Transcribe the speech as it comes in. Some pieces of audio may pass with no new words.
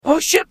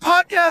Shit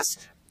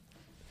Podcast.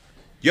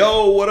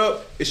 Yo, what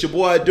up? It's your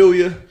boy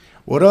Aduya.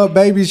 What up,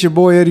 baby? It's your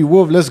boy Eddie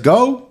Wolf. Let's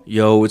go.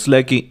 Yo, it's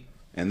Lecky.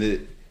 And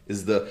it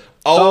is the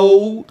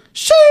Oh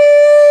Shit.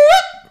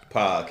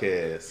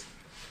 Podcast.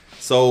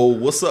 So,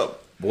 what's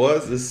up,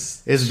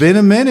 boys? It's been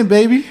a minute,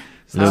 baby.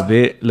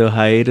 Little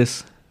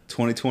hiatus.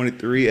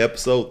 2023,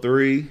 episode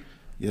 3.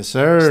 Yes,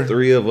 sir. It's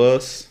 3 of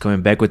us.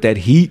 Coming back with that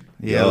heat.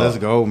 Yeah, let's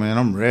go, man.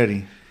 I'm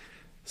ready.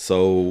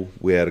 So,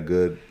 we had a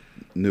good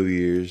New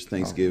Year's,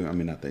 Thanksgiving. I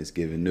mean, not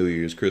Thanksgiving, New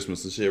Year's,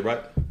 Christmas and shit, right?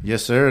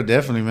 Yes, sir.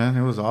 Definitely, man.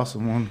 It was an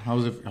awesome one. How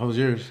was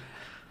yours?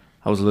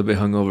 I was a little bit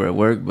hungover at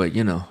work, but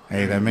you know.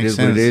 Hey, that it makes is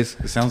sense. What it is.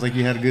 It sounds like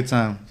you had a good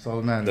time. That's all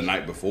that matters. The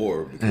night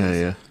before, because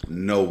Yeah.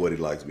 nobody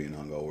likes being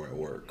hungover at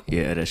work.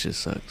 Yeah, that shit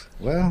sucks.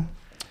 Well,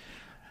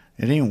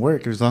 it ain't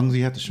work as long as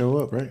you have to show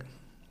up, right?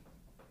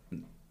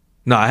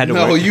 No, I had to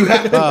No, work. you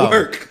have to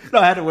work. No,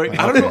 I had to work.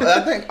 I don't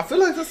know. I feel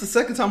like that's the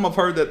second time I've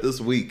heard that this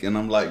week, and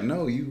I'm like,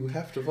 no, you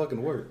have to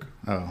fucking work.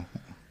 Oh.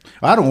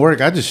 I don't work.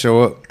 I just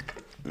show up.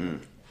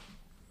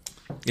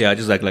 Yeah, I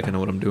just act like I know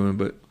what I'm doing,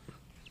 but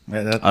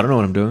Yeah, I don't know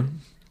what I'm doing.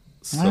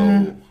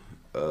 So,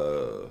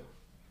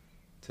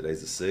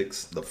 today's the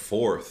 6th. The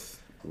 4th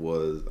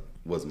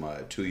was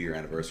my 2-year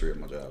anniversary at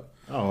my job.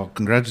 oh,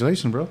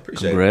 congratulations, bro.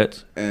 Appreciate Congrats.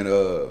 it. And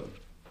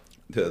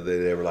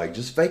they were like,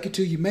 just fake it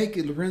till you make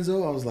it,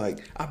 Lorenzo. I was like,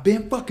 I've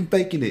been fucking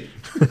faking it.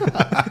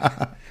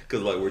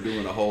 Because, like, we're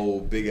doing a whole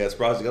big-ass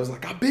project. I was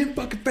like, I've been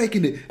fucking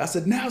faking it. I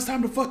said, now it's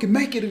time to fucking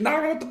make it, and I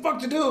don't know what the fuck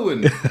to do.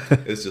 And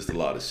it's just a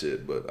lot of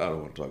shit, but I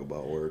don't want to talk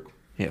about work.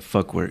 Yeah,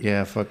 fuck work.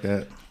 Yeah, fuck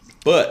that.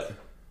 But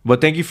But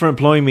thank you for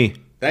employing me.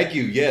 thank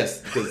you,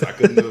 yes, because I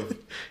couldn't have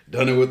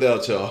done it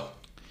without y'all.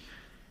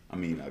 I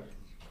mean, I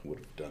would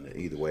have done it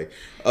either way.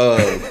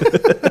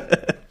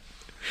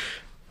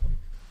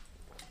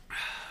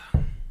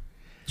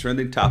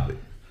 Trending topic.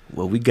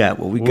 What we got?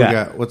 What we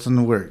got? What's in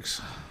the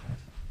works?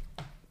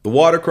 The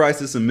water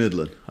crisis in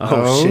Midland.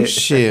 Oh,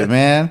 shit.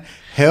 Man.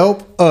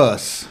 Help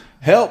us.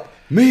 Help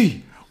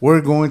me.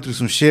 We're going through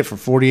some shit for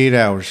 48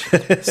 hours.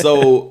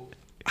 So,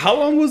 how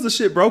long was the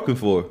shit broken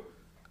for?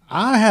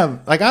 I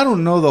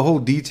don't know the whole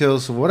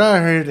details. So what I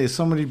heard is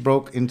somebody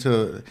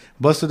busted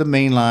the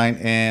main line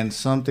and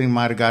something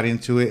might have got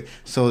into it.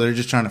 So they're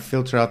just trying to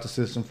filter out the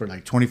system for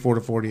like 24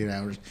 to 48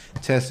 hours.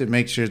 Test it,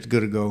 make sure it's good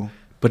to go.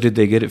 But did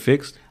they get it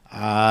fixed?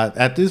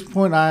 At this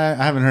point, I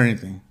haven't heard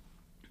anything.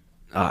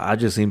 I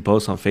just seen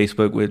posts on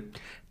Facebook with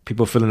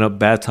people filling up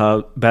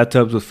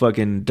bathtubs with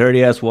fucking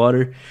dirty ass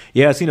water.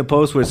 Yeah, I seen a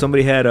post where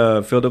somebody had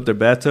filled up their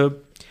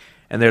bathtub,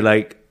 and they're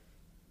like,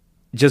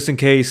 just in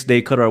case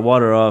they cut our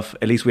water off,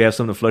 at least we have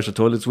something to flush the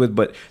toilets with.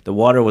 But the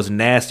water was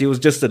nasty. It was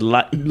just a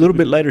little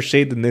bit lighter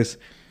shade than this.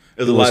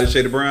 It was a lighter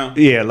shade of brown?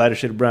 Yeah, lighter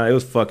shade of brown. It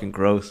was fucking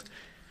gross.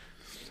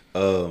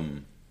 So,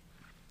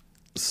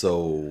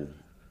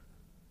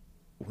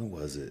 when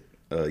was it?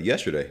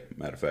 Yesterday,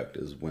 matter of fact,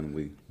 is when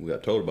we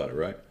got told about it,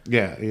 right?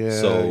 Yeah.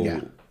 So,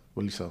 yeah.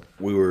 What do you say?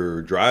 We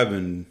were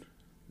driving,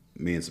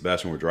 me and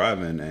Sebastian were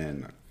driving,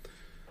 and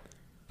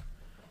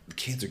the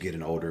kids are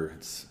getting older.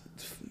 It's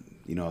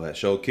you know that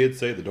show Kids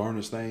Say the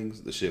Darndest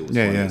Things? The shit was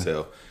funny as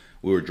hell.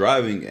 We were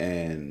driving,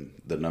 and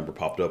the number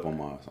popped up on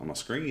my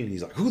screen, and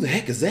he's like, who the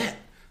heck is that?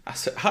 I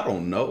said, I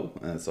don't know.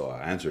 And so I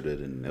answered it,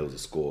 and it was a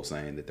school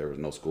saying that there was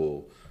no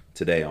school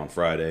today on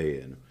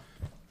Friday, and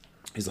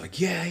he's like,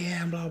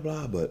 yeah, blah,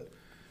 blah. But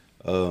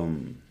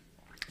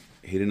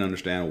he didn't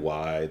understand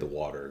why the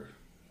water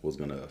was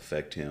going to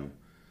affect him.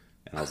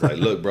 And I was like,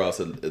 look, bro, I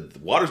said, the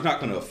water's not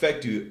going to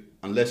affect you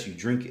unless you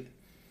drink it.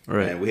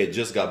 Right. And we had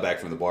just got back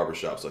from the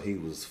barbershop, so he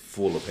was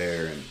full of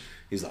hair. And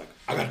he's like,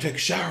 I got to take a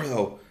shower,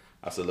 though.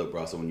 I said, look,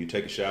 bro, so when you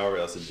take a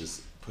shower, I said,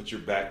 just put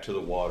your back to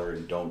the water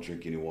and don't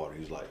drink any water. He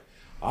was like,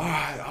 all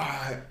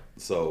right.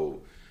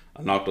 So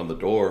I knocked on the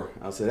door.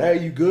 I said,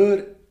 hey, you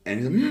good? And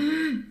he's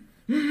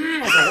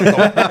like,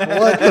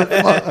 what the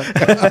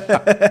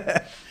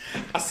fuck?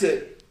 I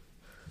said,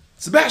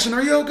 Sebastian,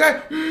 are you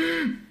okay?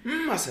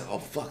 I said, oh,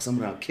 fuck,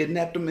 somebody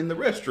kidnapped him in the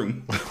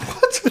restroom. What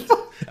the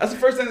fuck? That's the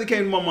first thing that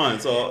came to my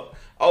mind. So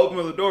I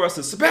opened the door. I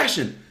said,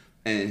 Sebastian.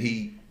 And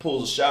he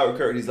pulls a shower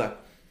curtain. He's like,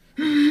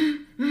 I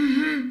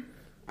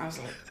was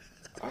like,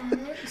 all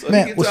right. So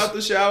man, he gets out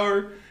the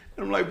shower.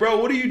 And I'm like, bro,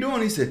 what are you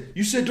doing? He said,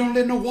 you said don't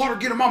let no water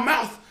get in my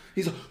mouth.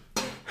 He's like,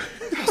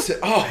 I said,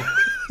 oh.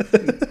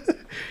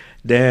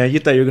 Damn, you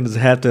thought you were going to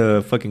have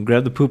to fucking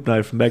grab the poop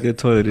knife from back of the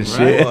toilet and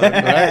shit.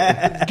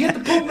 Right. Get the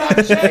poop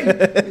knife,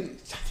 Jay.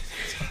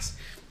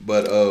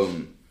 But,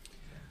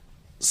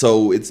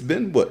 so it's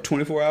been,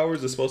 24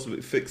 hours? It's supposed to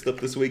be fixed up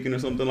this weekend or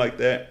something like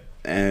that.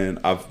 And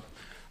I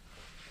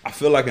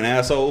feel like an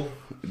asshole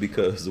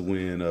because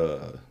when,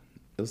 it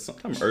was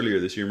sometime earlier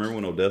this year. Remember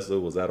when Odessa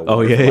was out of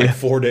water for like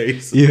 4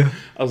 days? Yeah.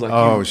 I was like,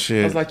 oh,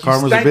 shit. I was like, you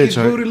Karma's stanky a bitch,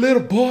 booty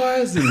little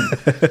boys.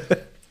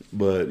 And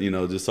but,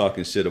 just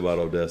talking shit about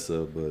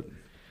Odessa. But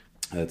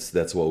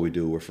that's what we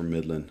do. We're from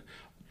Midland.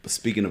 But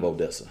speaking of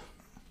Odessa,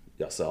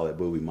 y'all saw that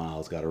Booby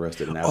Miles got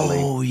arrested in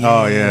Abilene. Oh,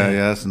 yeah. Oh, yeah.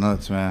 That's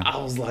nuts, man.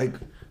 I was like,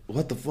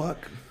 what the fuck?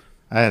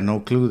 I had no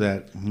clue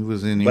that he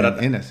was in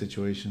that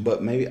situation.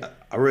 But maybe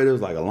I read it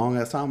was like a long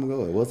ass time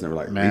ago. It wasn't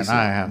like Man, recent.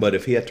 I have. But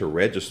if he had to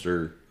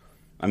register,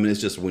 I mean, it's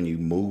just when you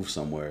move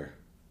somewhere,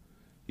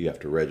 you have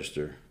to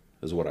register.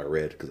 Is what I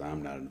read because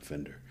I'm not an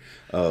offender.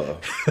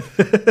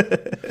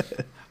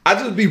 I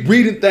just be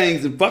reading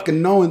things and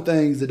fucking knowing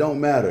things that don't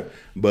matter.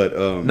 But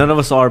None of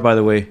us are, by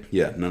the way.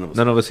 yeah, none of us.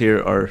 None of us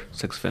here are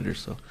sex offenders.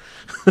 So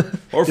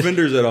Or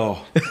offenders at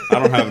all. I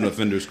don't have an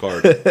offender's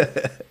card.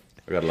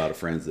 I got a lot of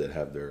friends that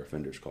have their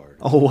offender's card.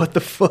 oh, what the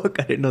fuck?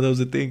 I didn't know that was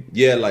a thing.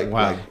 Yeah, like,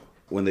 Wow. like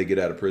when they get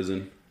out of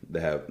prison, they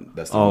have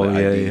that's the Oh,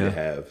 only yeah, ID yeah. they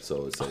have.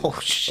 So it's Oh,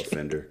 shit.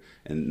 offender,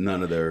 and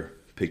none of their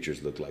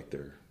pictures look like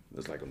they're.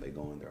 It's like when they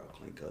go in, they're all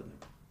clean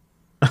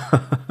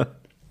cut.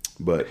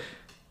 But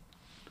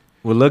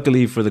Well,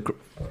 luckily for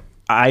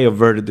I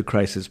averted the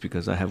crisis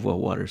because I have well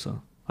water,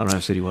 so I don't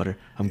have city water.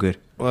 I'm good.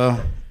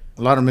 Well,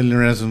 a lot of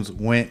millennials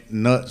went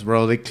nuts,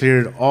 bro. They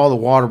cleared all the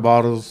water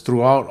bottles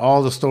throughout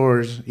all the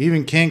stores,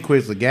 even Ken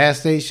quits the gas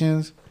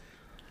stations.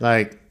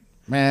 Like,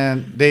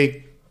 man,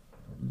 if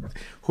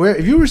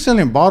you were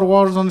selling bottled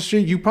waters on the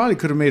street, you probably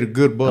could have made a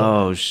good buck.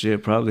 Oh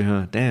shit, probably,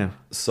 huh? Damn.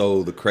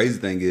 so the crazy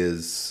thing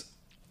is,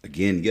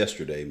 again,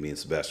 yesterday, me and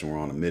Sebastian were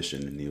on a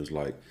mission, and he was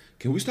like,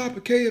 "Can we stop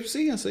at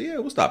KFC?" I said, "Yeah,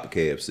 we'll stop at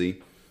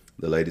KFC."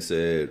 The lady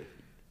said,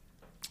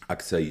 "I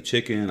can sell you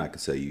chicken, I can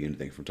sell you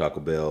anything from Taco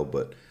Bell,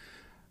 but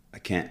I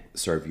can't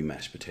serve you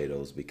mashed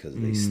potatoes because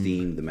they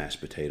steam the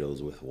mashed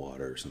potatoes with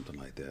water or something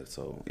like that."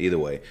 So either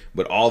way,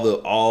 but all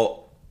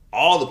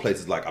the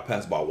places, like I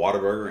passed by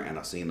Whataburger and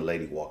I seen the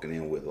lady walking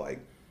in with like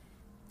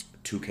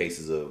 2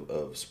 cases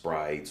of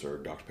Sprites or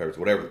Dr. Peppers,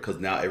 whatever, because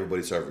now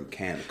everybody's serving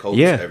canned Cokes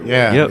Yeah. everywhere.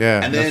 Yeah, Yep.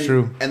 yeah, And that's then,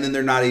 true. and then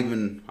they're not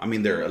even. I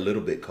mean, they're a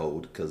little bit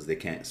cold because they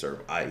can't serve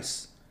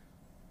ice.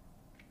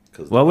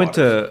 Well,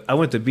 I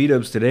went to Beat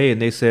Ups today,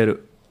 and they said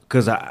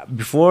because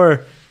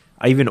before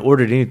I even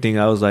ordered anything,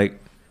 I was like,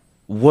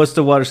 "What's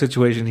the water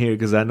situation here?"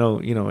 Because I know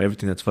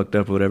everything that's fucked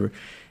up or whatever.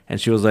 And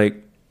she was like,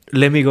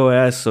 "Let me go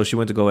ask." So she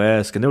went to go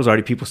ask, and there was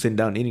already people sitting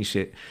down eating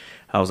shit.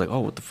 I was like, "Oh,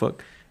 what the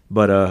fuck?"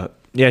 But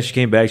yeah, she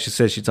came back. She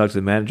said she talked to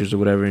the managers or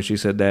whatever, and she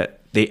said that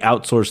they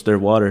outsourced their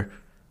water,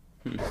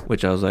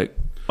 which I was like,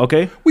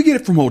 "Okay." we get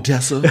it from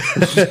Odessa.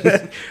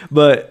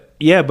 But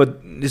yeah, but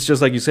it's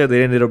just like you said.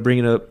 They ended up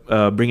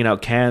bringing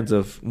out cans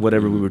of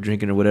whatever we were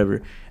drinking or whatever.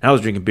 And I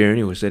was drinking beer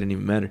anyway, so it didn't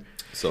even matter.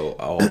 So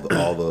all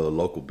the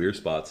local beer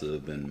spots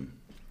have been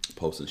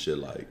posting shit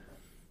like,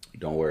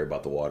 "Don't worry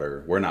about the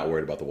water. We're not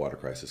worried about the water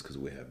crisis because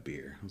we have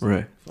beer." I was like,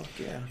 Right. fuck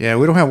yeah. Yeah,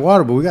 we don't have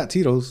water, but we got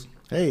Tito's.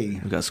 Hey.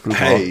 We got screwball.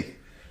 Hey.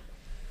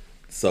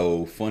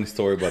 So funny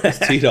story about this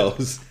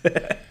Tito's.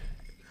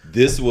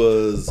 This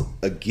was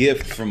a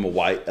gift from a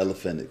White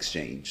Elephant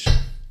Exchange.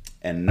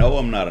 And no,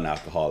 I'm not an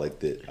alcoholic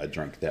that I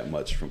drank that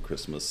much from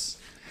Christmas.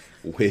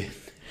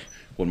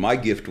 When my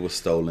gift was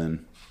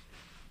stolen,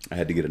 I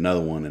had to get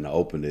another one, and I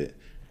opened it,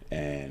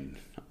 and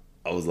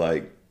I was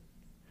like,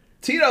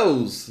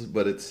 "Tito's,"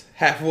 but it's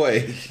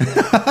halfway.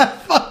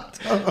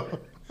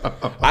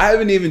 I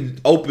haven't even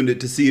opened it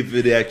to see if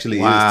it actually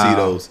Wow. is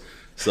Tito's.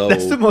 So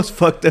That's the most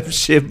fucked up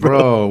shit, bro.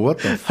 Bro, what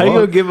the fuck? How you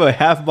gonna give a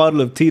half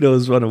bottle of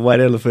Tito's on a white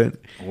elephant?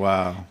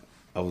 Wow.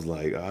 I was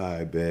like,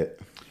 I bet.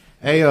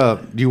 Hey, do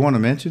you want to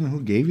mention who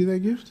gave you that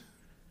gift?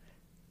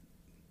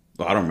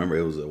 Well, I don't remember.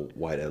 It was a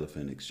White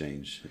Elephant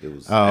Exchange. It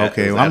was. Oh,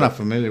 okay. it was Well, I'm at not a-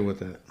 familiar with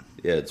that.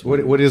 Yeah, it's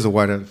What is a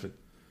white elephant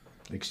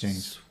exchange?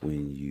 It's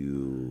when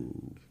you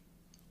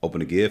open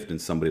a gift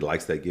and somebody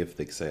likes that gift,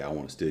 they can say, "I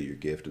want to steal your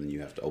gift," and then you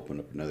have to open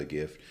up another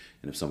gift.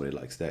 And if somebody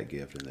likes that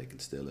gift, then they can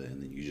steal it,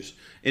 and then you just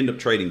end up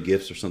trading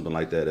gifts or something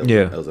like that.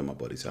 That was at my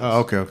buddy's house. Oh,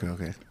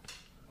 okay.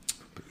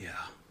 But yeah.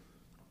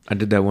 I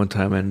did that one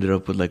time. I ended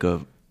up with like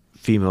a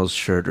female's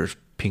shirt or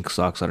pink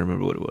socks. I don't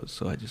remember what it was.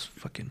 So I just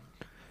fucking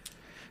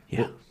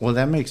yeah. Well,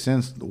 that makes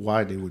sense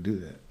why they would do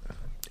that.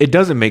 It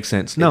doesn't make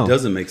sense. No. It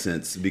doesn't make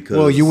sense because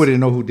Well, you wouldn't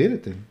know who did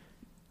it then.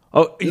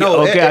 Oh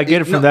No, okay. I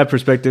get it from no. that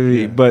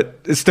perspective, but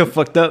it's still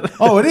fucked up.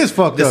 Oh, it is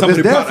fucked That up. It's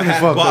somebody brought a definitely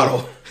half fucked bottle.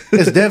 up.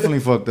 It's definitely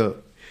fucked up.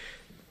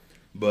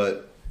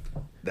 But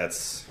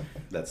that's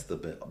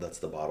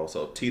the bottle.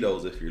 So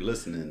Tito's, if you're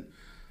listening,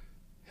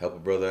 help a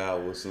brother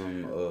out with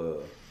some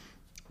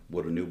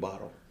with a new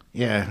bottle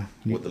Yeah.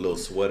 with a little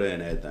sweater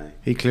and everything.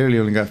 He clearly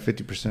only got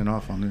 50%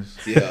 off on this.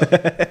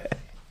 Yeah.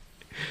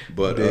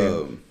 But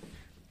Damn.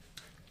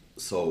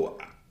 so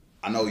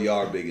I know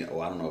y'all are big. I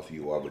don't know if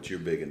you are, but you're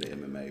big into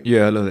MMA.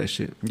 Yeah, I love that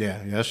shit. Yeah,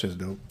 that shit's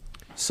dope.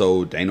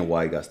 So Dana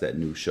White got that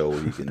new show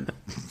where you can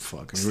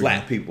Fucking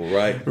slap people,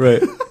 right?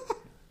 Right.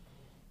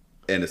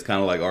 And it's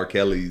kind of like R.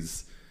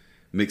 Kelly's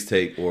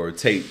mixtape or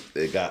tape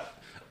that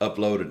got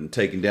uploaded and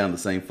taken down the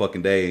same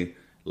fucking day.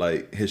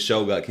 Like his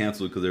show got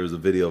canceled because there was a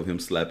video of him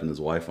slapping his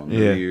wife on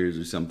New Yeah. Year's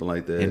or something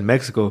like that. In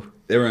Mexico.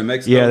 They were in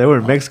Mexico. Yeah, they were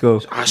in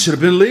Mexico. I should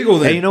have been legal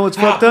then. Hey, you know what's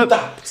fucked up?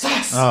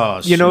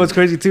 Oh, You know shit. what's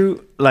crazy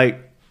too?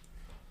 Like,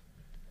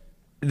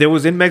 there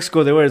was in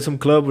Mexico, they were at some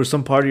club or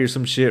some party or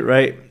some shit,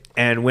 right?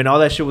 And when all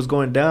that shit was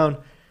going down,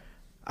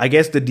 I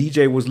guess the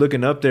DJ was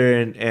looking up there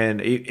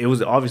and it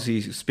was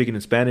obviously speaking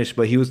in Spanish,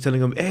 but he was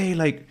telling them, hey,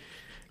 like,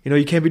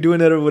 you can't be doing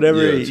that or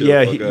whatever. Yeah, chill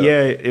Yeah, the fuck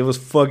out. it was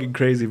fucking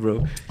crazy,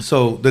 bro.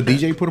 So the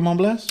DJ put him on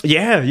blast?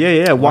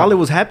 Yeah. While it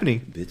was happening,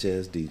 Bitch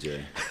ass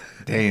DJ.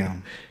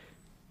 Damn.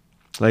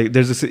 like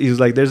he was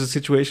like, there's a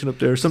situation up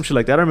there or some shit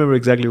like that. I don't remember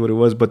exactly what it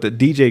was, but the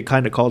DJ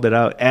kind of called it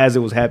out as it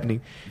was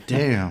happening.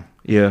 Damn.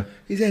 Yeah.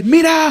 He said,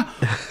 "Mira,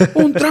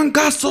 un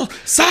trancazo,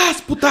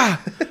 sas puta,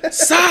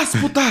 sas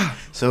puta."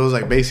 So it was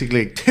like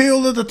basically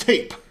tail of the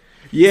tape.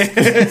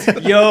 Yeah.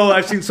 Yo,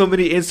 I've seen so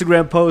many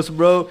Instagram posts,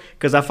 bro,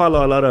 because I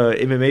follow a lot of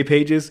MMA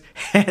pages,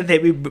 and they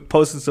be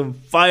posting some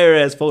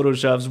fire-ass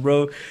photoshops,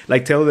 bro.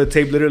 Like, Tail of the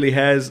Tape literally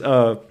has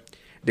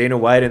Dana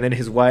White and then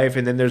his wife,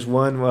 and then there's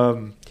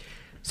one...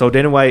 so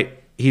Dana White,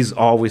 he's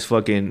always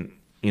fucking,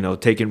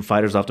 taking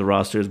fighters off the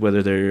rosters,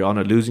 whether they're on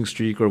a losing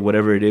streak or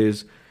whatever it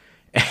is.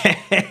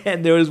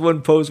 And there was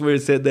one post where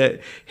it said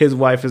that his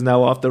wife is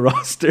now off the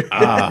roster.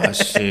 Ah,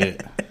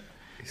 shit.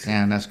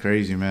 Damn, that's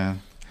crazy,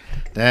 man.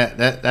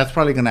 That's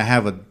probably gonna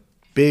have a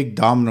big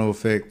domino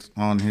effect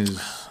on his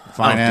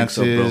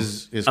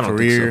finances, his I don't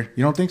think career. so.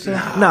 You don't think so?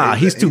 Nah,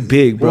 he's too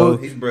big, bro. Well,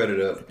 He's bred it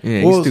up.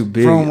 Yeah, Well, he's too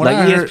big. from what Like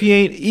I heard-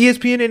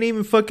 ESPN ain't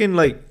even fucking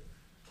like,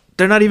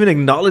 they're not even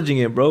acknowledging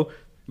it, bro.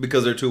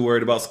 Because they're too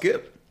worried about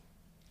Skip.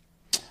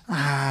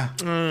 What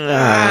do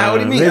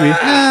you mean? Maybe.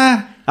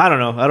 I don't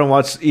know. I don't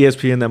watch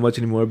ESPN that much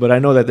anymore, but I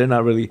know that they're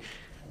not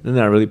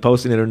really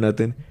posting it or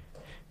nothing.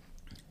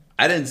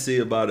 I didn't see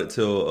about it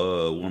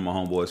till one of my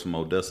homeboys from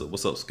Odessa.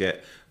 What's up,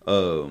 Scat?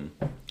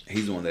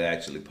 He's the one that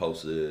actually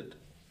posted.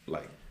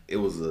 Like, it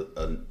was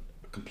a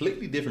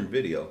completely different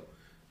video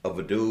of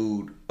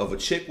a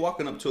chick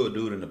walking up to a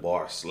dude in the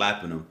bar,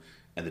 slapping him,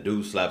 and the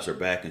dude slaps her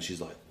back, and she's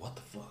like, "What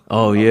the fuck?"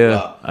 Oh Blah, yeah,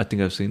 blah. I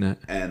think I've seen that.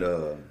 And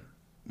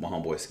my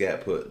homeboy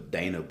Scat put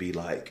Dana be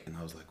like, and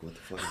I was like, "What the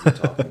fuck is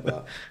he talking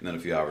about?" And then a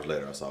few hours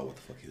later, I saw what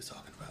the fuck he was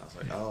talking about. I was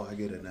like, "Oh, I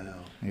get it now."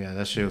 Yeah,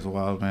 that shit was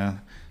wild,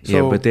 man.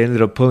 Yeah, but they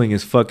ended up pulling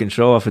his fucking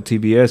show off of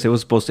TBS. It was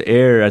supposed to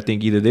air, I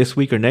think, either this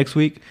week or next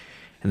week,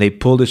 and they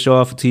pulled the show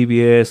off of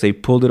TBS. They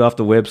pulled it off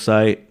the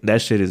website.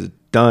 That shit is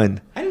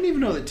done. I didn't even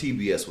know that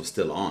TBS was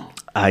still on.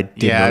 I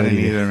didn't. I know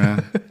didn't either. either,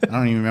 man. I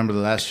don't even remember the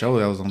last show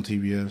that was on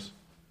TBS.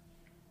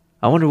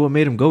 I wonder what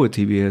made him go with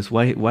TBS.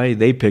 Why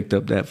they picked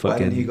up that Why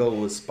didn't he fucking?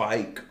 go with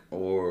Spike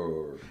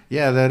or?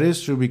 Yeah, that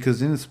is true because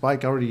didn't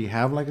Spike already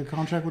have like a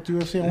contract with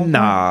UFC at one point?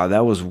 Nah,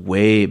 that was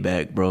way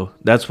back, bro.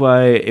 That's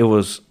why it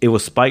was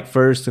Spike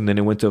first, and then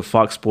it went to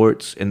Fox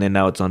Sports, and then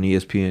now it's on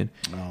ESPN.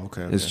 Oh,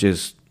 okay. It's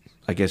just,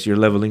 I guess you're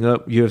leveling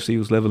up. UFC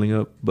was leveling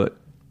up, but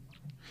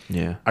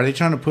yeah, Are they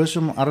trying to push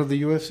him out of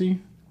the UFC?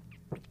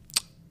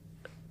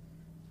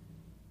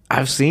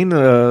 I've seen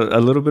a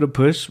little bit of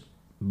push,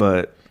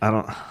 but I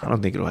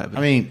don't think it'll happen.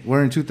 I mean,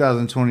 we're in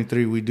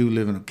 2023. We do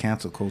live in a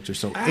cancel culture,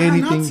 so Not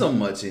anything. so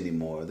much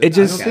anymore. It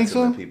just- You don't think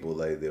so? canceling people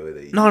like the way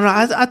they. No,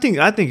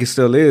 I think it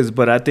still is,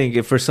 but I think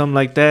if for something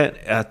like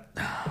that,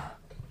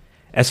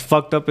 as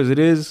fucked up as it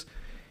is,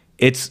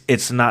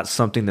 it's not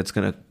something that's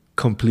gonna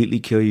completely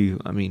kill you.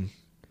 I mean,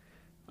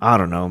 I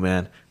don't know,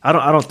 man. I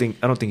don't think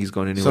he's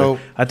going anywhere. So-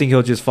 I think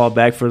he'll just fall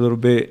back for a little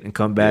bit and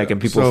come back, Yeah.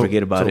 and people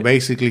forget about so it.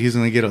 basically, he's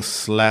gonna get a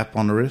slap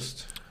on the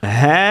wrist.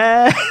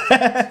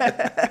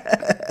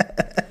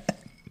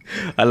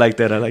 I like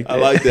that. I like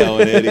that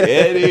one, Eddie.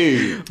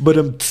 Eddie. But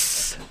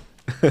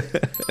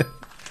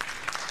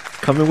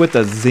coming with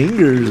the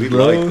zingers, We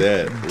bro. like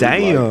that. We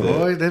Damn.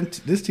 like that.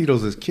 Boy, this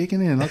Tito's is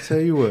kicking in. I'll tell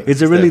you what.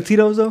 Is it really that-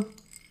 Tito's though?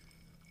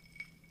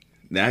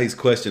 Now he's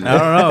questioning. I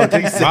don't know. It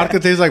tastes, vodka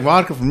tastes like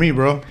vodka for me,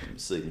 bro. Let me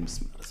see. Let me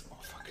smell this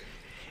motherfucker.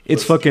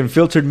 It's fucking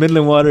filtered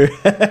Midland water.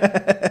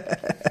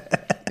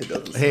 It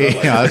doesn't Hey,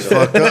 smell that's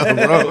fucked up,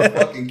 bro. The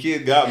fucking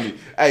kid got me.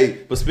 Hey,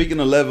 but speaking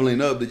of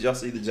leveling up, did y'all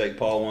see that Jake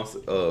Paul wants?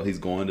 He's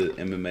going to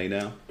MMA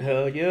now.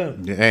 Hell yeah.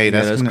 Hey,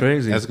 that's that's gonna,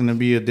 crazy. That's gonna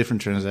be a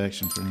different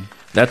transaction for me.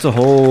 That's a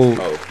whole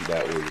Oh,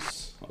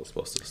 I was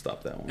supposed to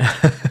stop that one.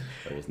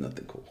 That was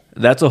nothing cool.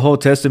 that's a whole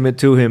testament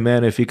to him,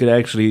 man. If he could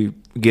actually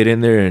get in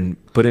there and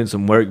put in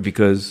some work,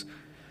 because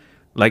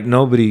like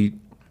nobody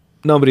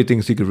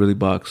thinks he could really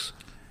box.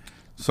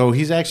 So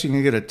he's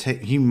actually gonna get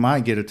he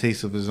might get a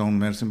taste of his own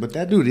medicine, but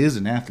that dude is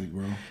an athlete,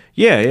 bro.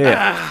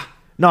 Yeah.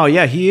 No,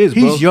 yeah, he is,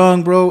 bro. He's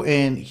young, bro,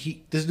 and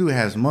this dude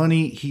has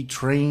money. He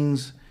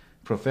trains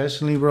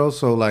professionally, bro.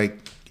 So like,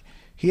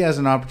 he has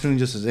an opportunity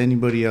just as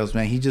anybody else,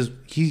 man.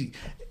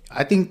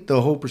 I think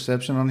the whole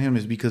perception on him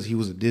is because he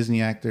was a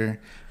Disney actor,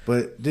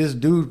 but this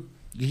dude,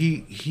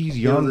 he's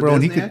young, was a bro,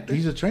 and Disney actor?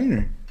 he's a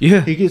trainer.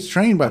 Yeah. he gets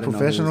trained by I didn't know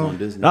he was professional. on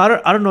Disney. No,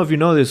 I don't know if you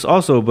know this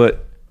also,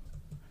 but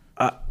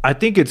I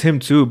think it's him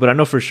too. But I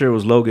know for sure it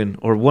was Logan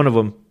or one of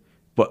them.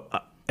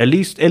 But at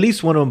least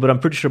one of them. But I'm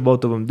pretty sure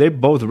both of them. They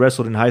both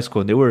wrestled in high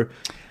school. And they were.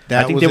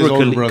 I think was they his were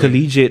older brother.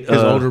 collegiate.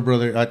 His older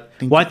brother. I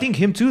think. Well, I think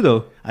him too,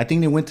 though. I think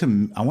they went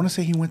to. I want to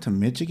say he went to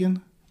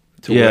Michigan.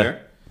 To Yeah.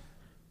 where?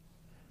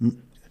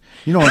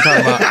 You know what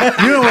I'm talking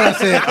about. You know what I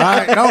said. All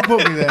right, don't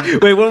put me there.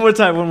 Wait, one more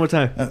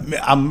time.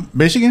 I'm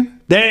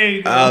Michigan. There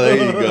you go. Oh,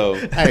 there you go.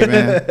 Hey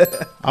man,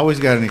 I always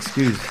got an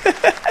excuse.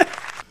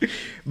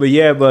 But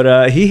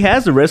yeah, he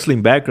has a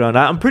wrestling background.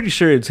 I'm pretty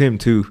sure it's him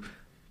too.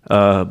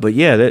 But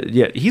yeah,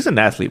 he's an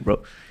athlete,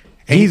 bro.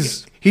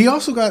 He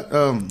also got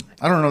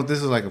I don't know if this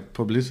is like a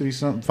publicity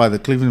something by the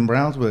Cleveland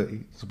Browns, but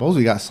he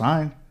supposedly got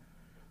signed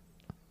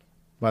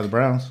by the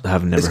Browns.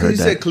 I've never It's heard because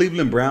you that. said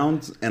Cleveland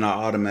Browns, and I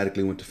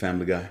automatically went to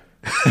Family Guy.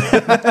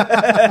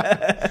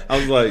 I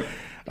was like,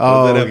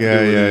 Oh what does that have to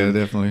do with yeah, him?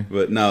 definitely.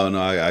 But no,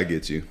 I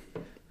get you.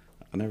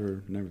 I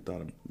never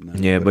thought of.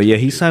 Yeah, but yeah,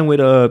 he signed with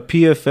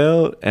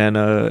PFL,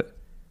 and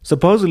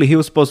supposedly he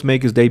was supposed to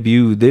make his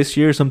debut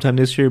sometime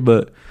this year,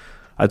 but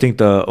I think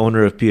the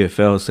owner of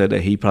PFL said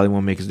that he probably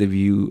won't make his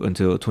debut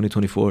until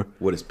 2024.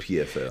 What is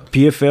PFL?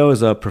 PFL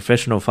is a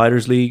professional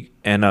fighters league,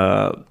 and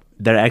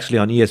they're actually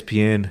on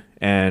ESPN,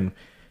 and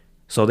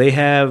so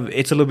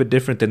it's a little bit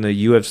different than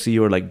the UFC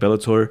or like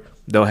Bellator.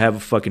 They'll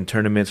have fucking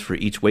tournaments for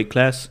each weight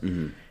class,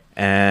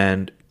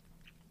 and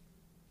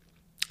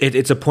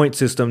it's a point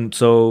system.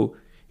 So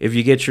if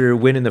you get your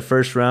win in the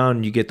first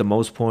round, you get the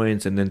most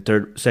points, and then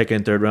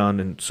second, third round,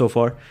 and so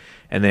far.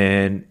 And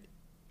then,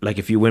 like,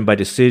 if you win by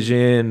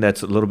decision,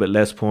 that's a little bit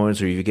less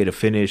points, or if you get a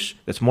finish,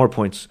 that's more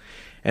points.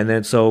 And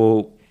then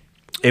so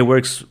it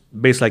works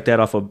based like that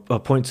off a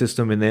point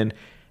system. And then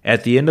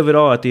at the end of it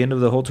all, at the end of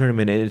the whole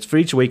tournament, and it's for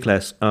each weight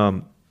class,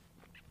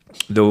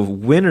 the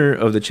winner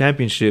of the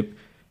championship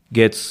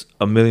gets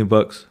 $1 million.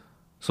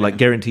 So like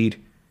guaranteed.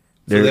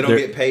 So they don't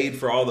get paid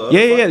for all the other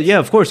fights? Yeah.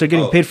 Of course, they're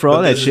getting paid for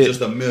all that shit. This is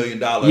just $1 million.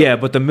 Yeah,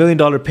 but the $1 million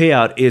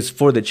payout is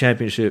for the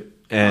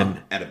championship and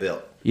a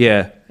belt.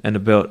 Yeah, and a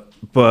belt.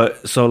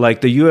 But so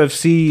like the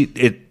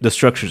UFC, the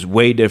structure's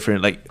way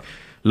different. Like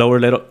lower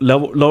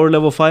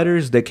level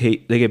fighters, they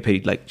get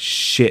paid like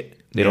shit.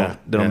 They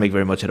don't make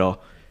very much at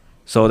all.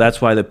 So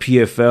that's why the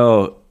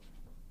PFL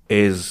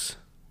is,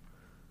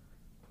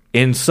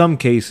 in some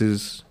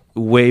cases,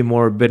 way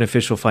more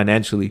beneficial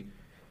financially.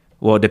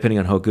 Well, depending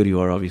on how good you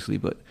are, obviously,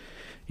 but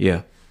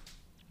yeah.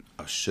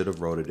 I should have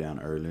wrote it down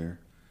earlier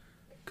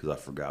because I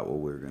forgot what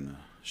we were gonna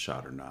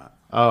shot or not.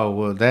 Oh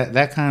well,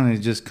 that kind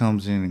of just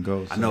comes in and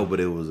goes. I know, but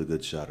it was a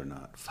good shot or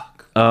not.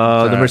 Fuck.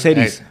 The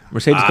Mercedes, Hey.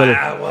 Mercedes color.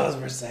 I was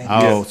Mercedes.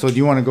 Oh, so do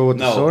you want to go with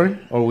the No. story,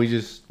 or we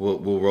just? We'll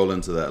roll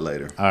into that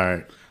later. All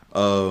right.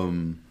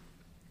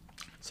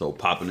 So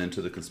popping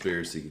into the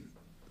conspiracy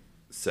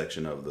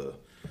section of the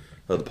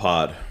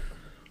pod,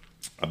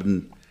 I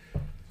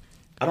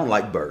don't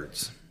like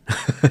birds,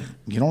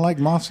 You don't like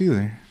moths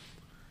either.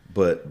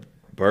 but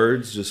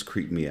birds just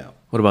creep me out.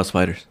 What about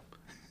spiders?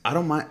 I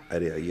don't mind.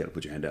 You gotta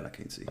put your hand down. I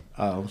can't see.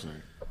 Oh, I'm sorry.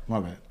 My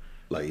bad.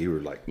 Like you were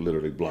like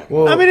literally blocking.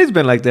 Well, I mean, it's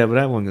been like that, but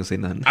I wasn't gonna say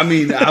nothing. I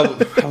mean, I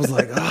was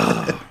like,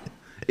 oh.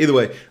 Either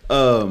way,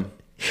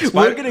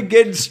 We're gonna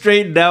get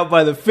straightened out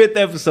by the 5th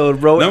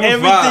episode, bro. Number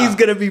Everything's 5.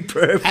 gonna be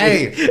perfect.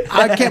 Hey,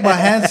 I kept my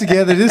hands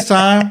together this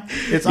time.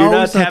 It's You're not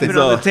always something.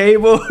 tapping on the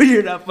table.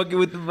 You're not fucking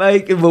with the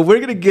mic, but we're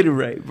gonna get it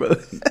right, bro.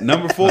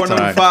 number 4, That's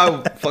number all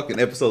right. 5, fucking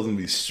episodes gonna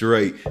be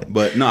straight.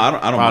 But no, I don't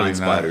Probably mind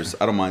not. spiders.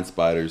 I don't mind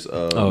spiders.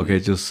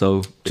 Okay, just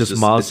It's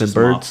moths it's and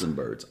birds. Moths and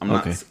birds.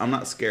 Okay. I'm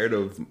not scared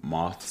of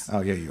moths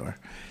Oh yeah, you are.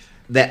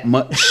 that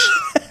much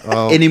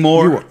Oh,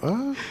 anymore. you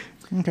are.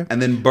 Okay.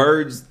 And then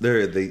birds,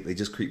 they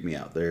just creep me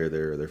out.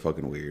 They're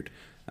fucking weird.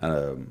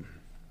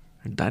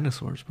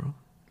 Dinosaurs, bro.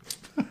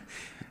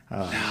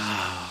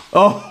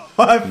 Oh,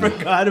 I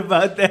forgot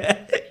about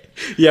that.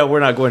 Yeah,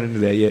 we're not going into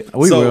that yet.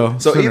 We will.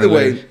 So sooner either or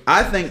way, later.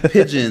 I think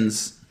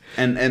pigeons,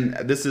 and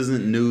this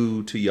isn't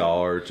new to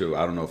y'all or to,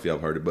 I don't know if y'all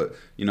have heard it, but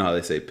you know how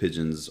they say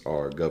pigeons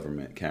are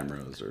government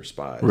cameras or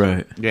spies.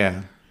 Right.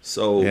 Yeah.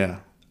 So Yeah.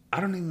 I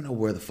don't even know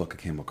where the fuck I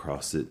came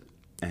across it.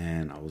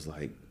 And I was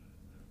like,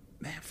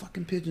 man,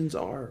 fucking pigeons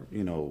are,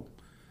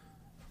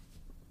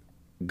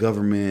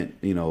 government,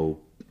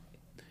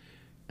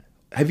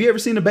 Have you ever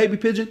seen a baby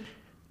pigeon?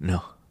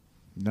 No.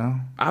 No.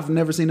 I've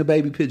never seen a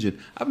baby pigeon.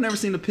 I've never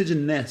seen a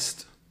pigeon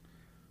nest.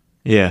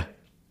 Yeah.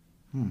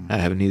 I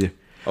haven't either.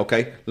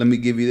 Okay, let me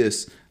give you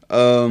this.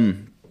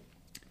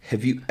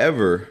 Have you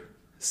ever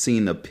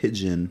seen a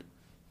pigeon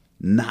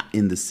not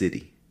in the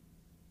city?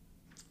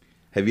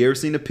 Have you ever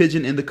seen a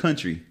pigeon in the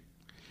country,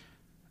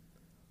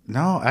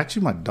 No,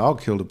 actually, my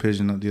dog killed a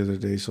pigeon the other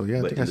day. So yeah,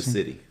 I but think in I the seen.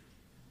 city?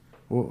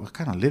 Well, I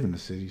kind of live in the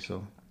city,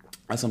 so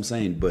That's what I'm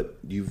saying. But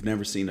you've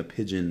never seen a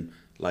pigeon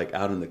like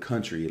out in the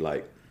country,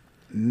 like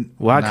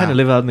Well, I Nah. kind of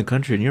live out in the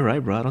country, and you're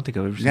right, bro. I don't think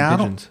I've ever seen yeah,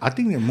 pigeons. I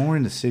think they're more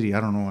in the city. I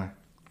don't know why.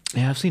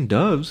 Yeah, I've seen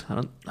doves. I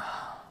don't.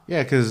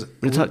 Yeah, because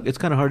It's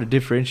kind of hard to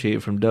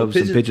differentiate from doves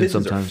and pigeons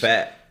sometimes. are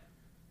fat,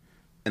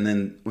 and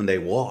then when they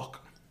walk,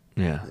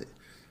 Yeah.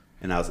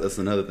 and that's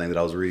another thing that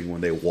I was reading.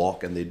 When they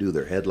walk and they do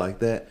their head like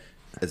that,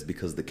 it's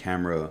because the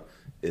camera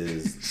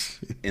is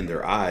in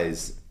their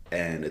eyes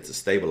and it's a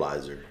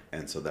stabilizer,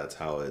 and so that's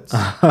how it's.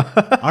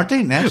 aren't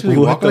they naturally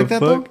What walk the like that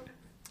fuck? though?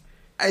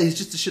 Hey, it's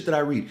just the shit that I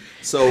read.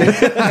 So,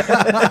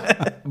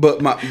 but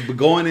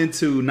going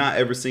into not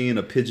ever seeing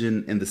a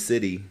pigeon in the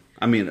city.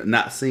 I mean,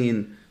 not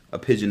seeing a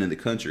pigeon in the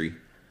country.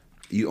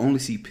 You only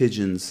see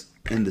pigeons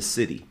in the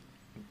city.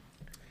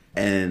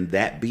 And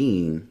that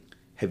being,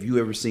 have you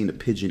ever seen a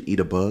pigeon eat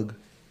a bug?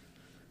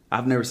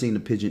 I've never seen a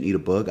pigeon eat a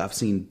bug. I've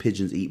seen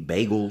pigeons eat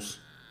bagels.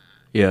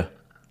 Yeah.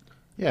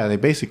 Yeah, they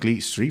basically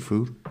eat street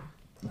food.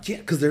 Yeah,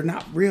 because they're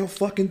not real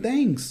fucking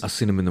things. I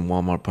seen them in the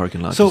Walmart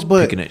parking lot. So, just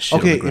but picking at shit on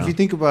okay, the ground. if you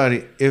think about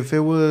it, if it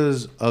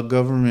was a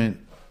government,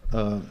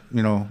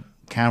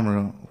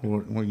 camera, or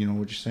what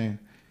you're saying,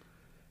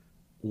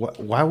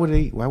 why would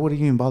they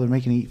even bother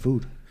making it eat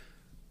food?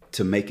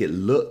 To make it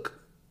look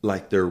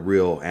like they're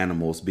real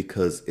animals,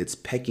 because it's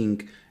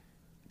pecking.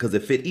 Because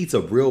if it eats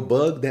a real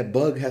bug, that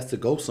bug has to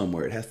go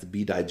somewhere. It has to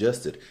be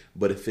digested.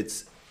 But if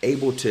it's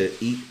able to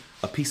eat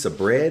a piece of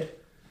bread,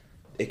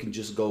 it can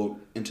just go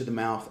into the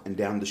mouth and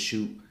down the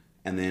chute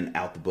and then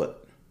out the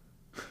butt.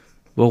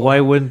 Well, why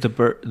wouldn't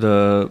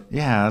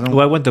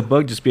why wouldn't the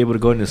bug just be able to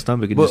go in the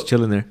stomach and just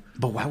chill in there?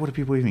 But why would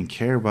people even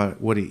care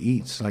about what it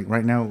eats? Like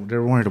right now,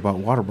 they're worried about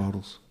water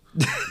bottles.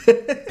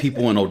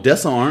 People in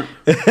Odessa aren't.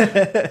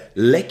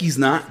 Lecky's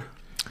not.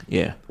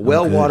 Yeah.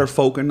 Well water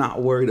folk are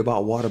not worried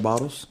about water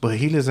bottles. But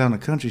he lives out in the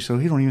country, so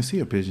he don't even see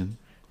a pigeon.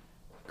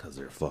 Because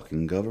they're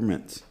fucking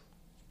governments.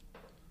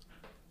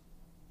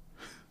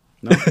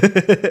 No.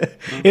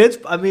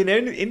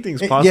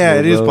 Anything's possible. Yeah,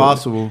 it is bro.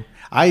 possible.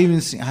 I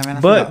even see. I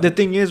But the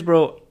thing is,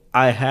 bro,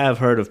 I have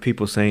heard of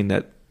people saying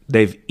that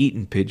they've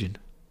eaten pigeon.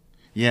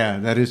 Yeah,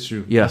 that is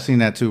true. Yeah. I've seen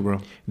that too,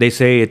 bro. They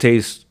say it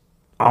tastes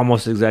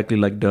almost exactly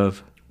like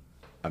dove.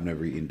 I've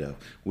never eaten dove.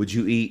 Would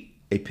you eat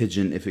a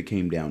pigeon if it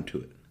came down to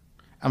it?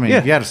 I mean, Yeah.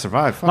 if you had to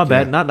survive. Fuck My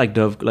bad, yeah. not like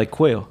dove, like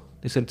quail.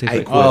 They said it tastes Hey,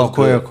 like quail.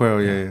 quail.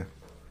 Quail, yeah.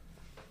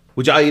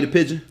 Would y'all eat a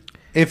pigeon?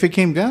 If it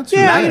came down to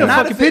Yeah, I it, eat a Not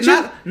fucking if it-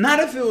 pigeon. Not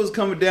if it was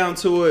coming down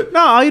to it. No,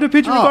 I'll eat a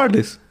pigeon Oh.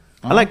 regardless.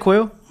 I like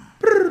quail.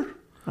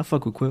 I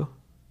fuck with quail.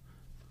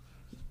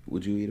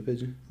 Would you eat a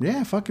pigeon?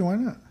 Yeah, fucking why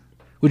not?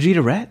 Would you eat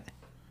a rat?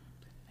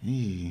 I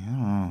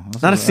don't know.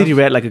 Not a city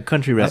rat, like a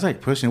country rat. That's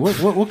like pushing. What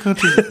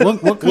countries?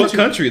 What What country?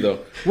 country though?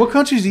 What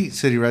countries eat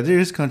city rat? There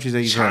is countries that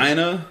eat rats.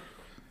 China?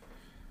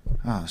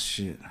 Oh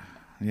shit.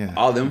 Yeah.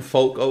 All them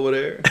folk over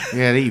there?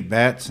 Yeah, they eat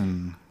bats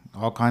and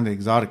all kind of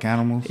exotic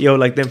animals. Yo,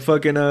 like them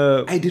fucking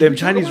Hey, did them we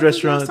talk Chinese about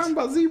this last restaurants. time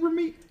about zebra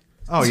meat?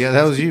 Oh yeah,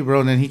 that was you, bro.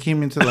 And then he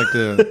came into like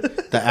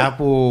the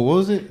apple. What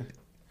was it?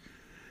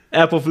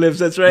 Apple flips,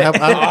 that's right.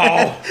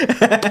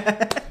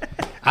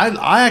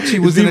 I actually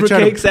was Zebra gonna try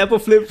cakes, to. apple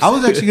flips. I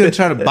was actually gonna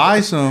try to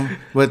buy some,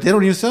 but they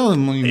don't even sell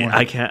them anymore.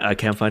 I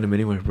can't find them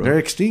anywhere, bro. They're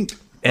extinct.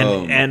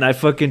 And I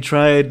fucking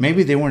tried.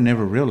 Maybe they weren't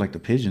never real like the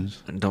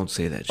pigeons. Don't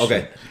say that shit.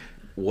 Okay.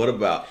 What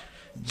about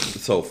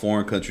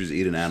foreign countries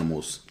eating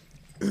animals?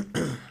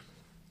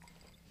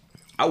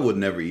 I would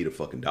never eat a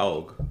fucking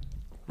dog.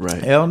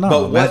 Right. Hell no,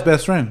 But man's what-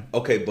 best friend.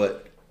 Okay,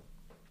 but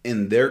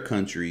in their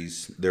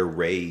countries, they're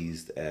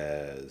raised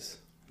as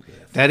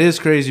That is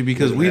crazy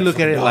because we look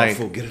at it like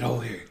get it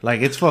over here.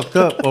 like it's fucked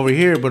up over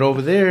here, but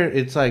over there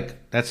it's like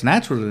that's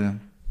natural to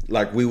them.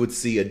 Like we would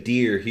see a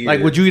deer here.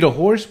 Like, would you eat a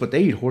horse? But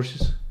they eat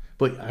horses.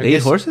 But I They eat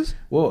guess- horses?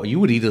 Well, you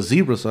would eat a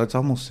zebra, so it's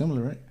almost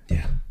similar, right?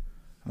 Yeah.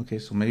 Okay,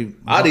 so maybe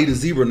I'd eat a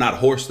zebra, not a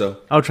horse though.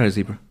 I'll try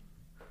zebra.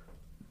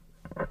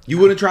 You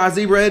wouldn't try a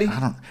zebra, Eddie? I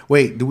don't.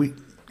 Wait,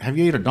 have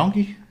you ate a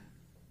donkey?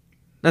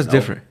 That's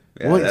different.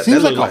 Yeah, Well, it that,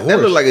 seems that like look a That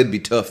horse. look like it'd be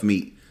tough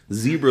meat.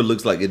 Zebra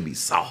looks like it'd be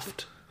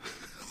soft.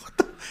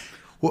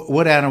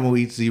 What animal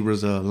eats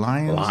zebras?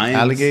 Lions, Lions.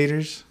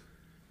 alligators.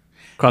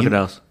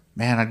 Crocodiles.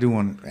 Man, I do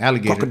want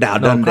alligator. Crocodile.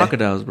 No, Dundee.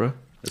 crocodiles, bro.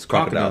 It's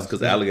crocodiles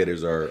because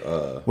alligators are.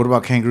 What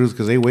about kangaroos?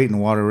 Because they wait in the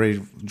water, ready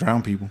to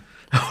drown people.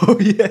 Oh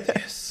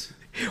yes.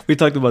 We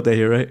talked about that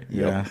here, right?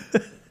 Yeah.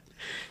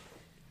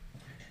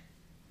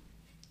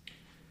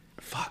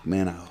 Fuck,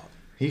 man.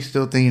 He's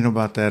still thinking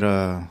about that.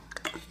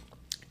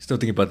 Still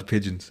thinking about the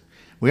pigeons.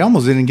 We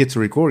almost didn't get to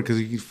record because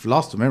he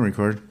lost the memory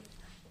card.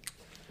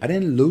 I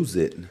didn't lose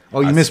it.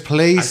 Oh, you I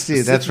misplaced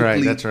it. That's right.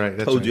 specifically That's right.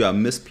 That's told right. you I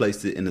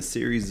misplaced it in a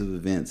series of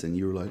events, and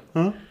you were like,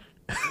 "Huh?"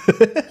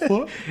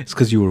 It's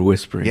because you were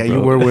whispering. Yeah, bro.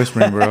 you were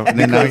whispering, bro. And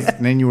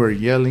then you were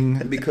yelling.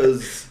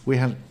 Because We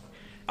have.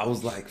 I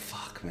was like,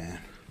 "Fuck, man!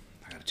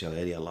 I gotta tell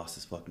Eddie I lost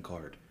his fucking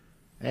card."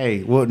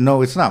 Hey, well,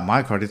 no, it's not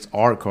my card. It's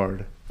our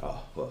card.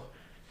 Oh well.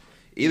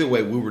 Either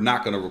way, we were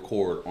not gonna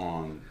record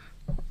on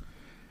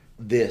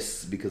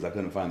this because I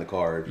couldn't find the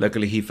card.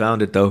 Luckily, he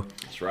found it though.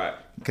 That's right.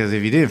 Because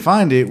if you didn't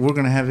find it, we're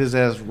gonna have his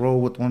ass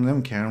roll with one of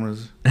them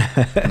cameras.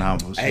 Nah,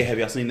 Hey, have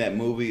y'all seen that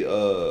movie?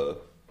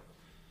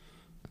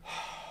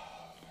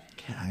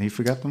 he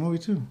forgot the movie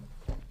too.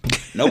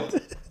 Nope.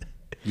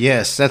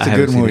 Yes, that's I a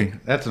haven't good seen movie.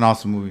 it. That's an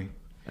awesome movie.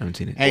 I haven't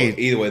seen it. Hey, Well,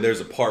 either way,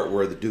 there's a part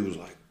where the dude was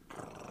like,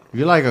 if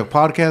you like a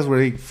podcast where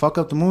they fuck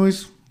up the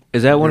movies,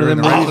 Is that one of You're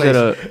them in the movies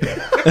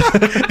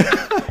right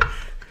that?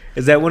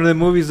 Is that one of the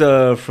movies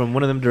from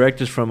one of them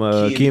directors from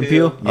Key and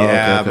Peele? Oh,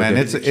 yeah, okay, man,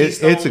 okay. it's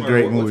Keystone it's a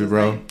great or what's movie, his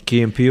bro. name?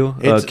 Key and Peele.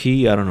 It's-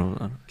 Key, I don't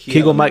know. Key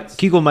Kegel, Elements.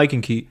 Mike,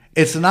 and Key.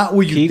 It's not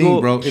what you Kegel-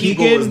 think, bro. Kegel-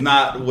 Kegel is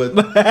not what.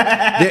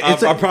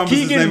 It's I promise his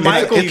Keegan name is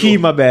Michael Kegel. Key.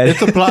 My bad.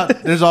 It's a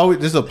plot.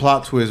 There's a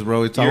plot twist,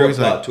 bro. It's You're a always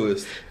plot like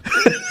twist.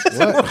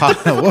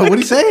 what? What did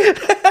he say?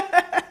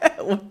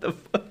 What the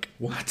fuck?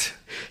 What?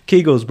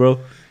 Kegels, bro.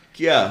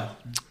 Yeah.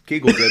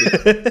 Kegels,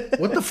 Eddie.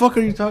 What the fuck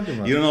are you talking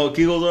about? You don't know what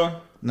Kegels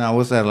are? Nah,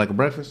 what's that? Like a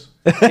breakfast?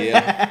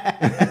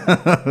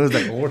 Yeah. It was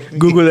like a horse meat?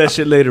 Google that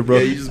shit later, bro.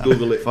 Yeah, you just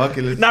Google it. Fuck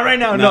it. Not right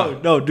now. No.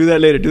 No, do that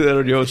later. Do that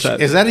on your own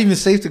time. Is that even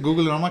safe to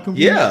Google it on my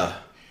computer? Yeah.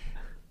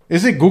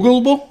 Is it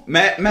Googleable?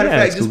 Matter of Yeah,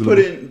 fact, it's just Googleable. put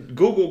in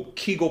Google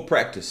Kegel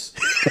practice.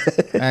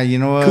 You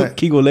know what?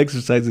 Kegel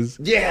exercises.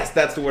 Yes,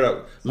 that's the word.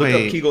 Look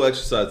Wait. up Kegel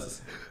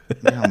exercises.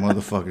 Yeah,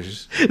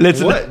 motherfuckers.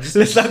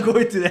 Let's not go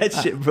into that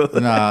shit, bro.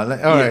 Nah. All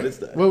right. let's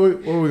not. Where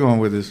we going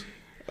with this?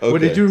 What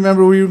Okay. did you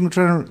remember? What you were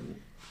trying to?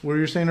 What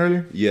you were saying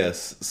earlier?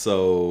 Yes.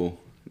 So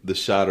the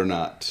shot or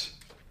not,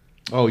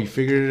 Oh, you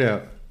figured it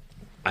out.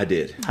 I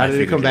did. How did it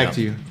figured come it back out.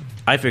 to you?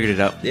 I figured it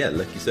out. Yeah,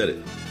 like you said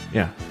it.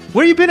 Yeah.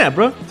 Where you been at,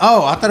 bro?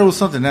 Oh, I thought it was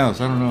something else.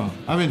 I don't know.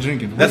 I've been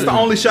drinking. That's What the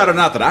is only shot or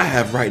not that I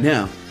have right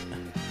now. it?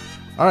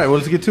 All right. Well,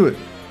 let's get to it.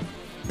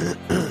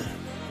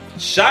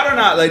 Shot or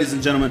not, ladies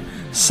and gentlemen.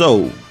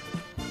 So,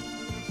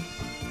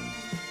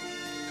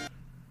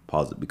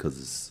 pause it because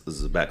this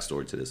is a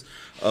backstory to this.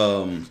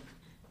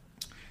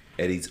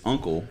 Eddie's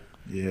uncle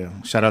Yeah.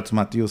 Shout out to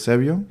my tío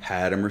Sebio.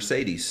 had a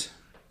Mercedes.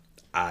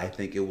 I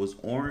think it was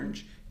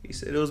orange. He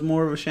said it was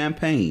more of a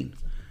champagne.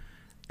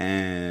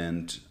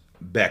 And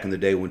back in the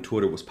day when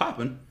Twitter was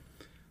popping,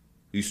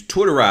 he used to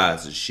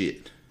Twitterize and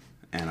shit.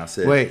 And I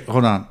said, Wait,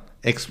 hold on.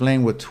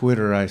 Explain what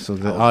Twitter is so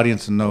the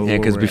audience will know. Yeah, where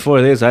because we're at.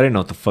 before this, I didn't know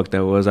what the fuck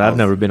that was. I've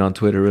never been on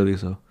Twitter really,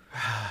 so.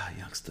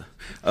 youngster.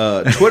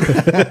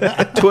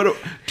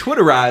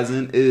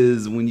 Twitterizing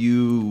is when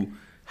you,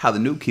 how the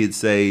new kids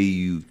say,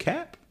 you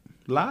cap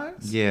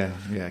lies. Yeah,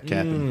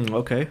 capping.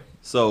 Okay.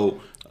 So,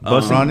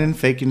 Running,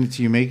 faking it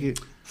till you make it.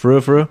 For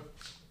real, for real?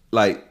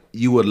 like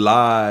you would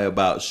lie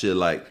about shit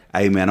like,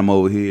 hey man, I'm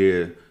over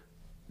here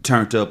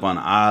turned up on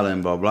the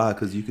island, blah blah,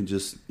 because you can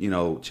just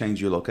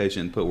change your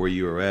location, put where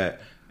you were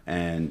at,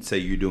 and say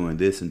you're doing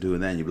this and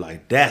doing that, and you're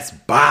like, that's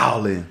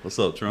bowling. What's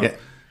up, Trump? Yeah.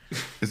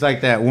 It's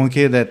like that one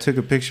kid that took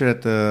a picture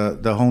at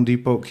the Home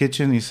Depot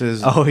kitchen. He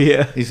says, Oh,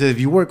 yeah. He said, if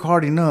you work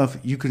hard enough,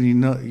 you could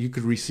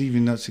receive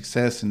enough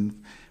success and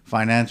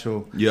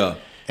financial. Yeah.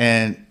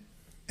 And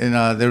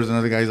there was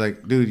another guy. He's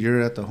like, dude,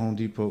 you're at the Home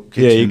Depot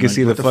kitchen. Yeah, you can Like,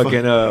 see the what fuck?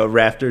 fucking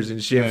rafters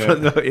and shit Yeah.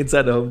 from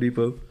inside the Home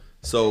Depot.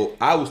 So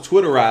I was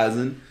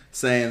Twitterizing,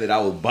 saying that I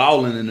was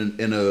balling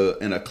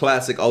in a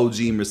classic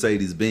OG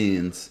Mercedes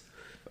Benz,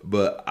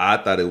 but I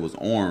thought it was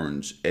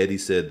orange. Eddie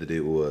said that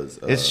it was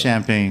It's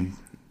champagne.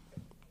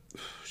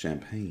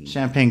 champagne.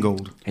 Champagne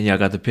gold. And y'all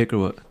got the pic or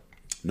what?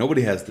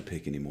 Nobody has the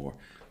pick anymore,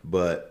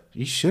 but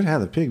You should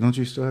have the pic. Don't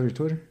you still have your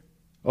Twitter?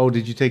 Oh,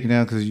 did you take it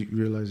down because you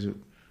realized it?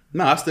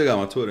 no, I still got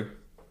my Twitter.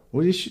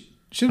 Well, you should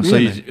be So,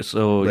 in there. But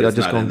y'all it's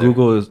just not gonna in there.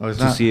 Google Oh, it's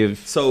to not? see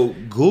if So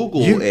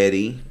Google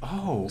Eddie.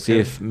 Oh, see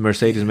if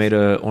Mercedes made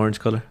a orange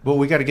color. But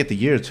we got to get the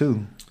year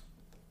too.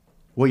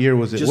 What year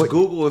was it? Just What-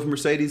 Google if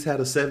Mercedes had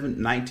a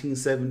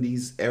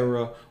 1970s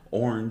era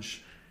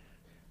orange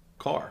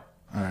car.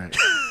 All right.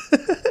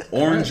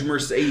 Orange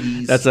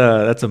Mercedes. That's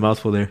a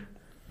mouthful there.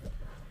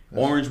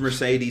 Orange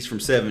Mercedes from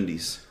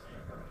 70s.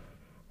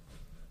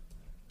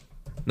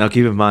 Now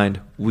keep in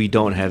mind, we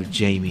don't have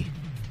Jamie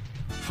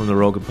from the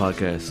Rogan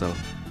podcast. So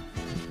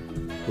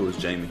Who is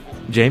Jamie?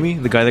 Jamie,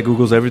 the guy that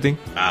Googles everything.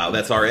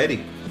 That's our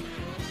Eddie.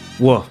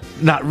 Well,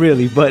 not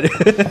really, but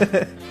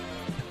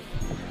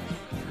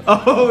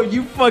oh,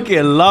 you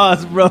fucking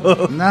lost, bro.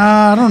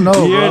 Nah, I don't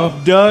know, You're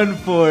bro. done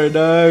for,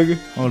 dog.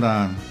 Hold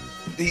on.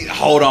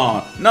 Hold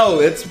on. No,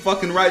 it's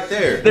fucking right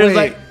there. There's Wait,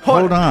 like,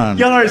 hold on.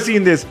 Y'all aren't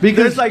seeing this.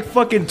 Because- There's like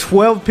fucking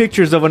 12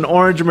 pictures of an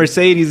orange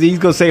Mercedes. He's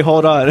gonna say,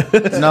 hold on.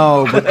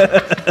 No,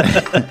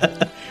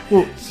 but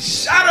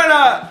Shut it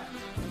up.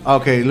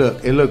 okay.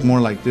 Look, it looked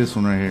more like this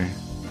one right here,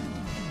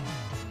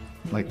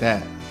 like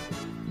that.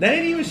 That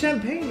ain't even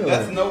champagne though.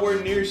 That's nowhere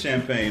near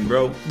champagne,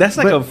 bro. That's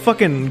like But- a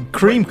fucking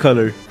cream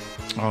color.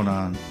 Hold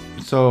on.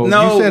 So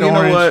No, you said you know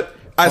orange. what?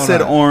 I Hold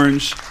said on.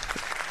 orange.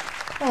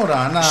 Hold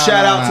on. Nah,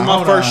 Shout out to my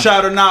hold first on.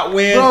 shot or not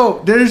win.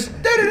 Bro, there's.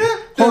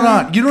 Hold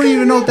on. You don't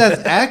even know if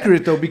that's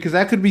accurate though, because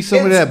that could be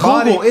somebody that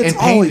bought it It's and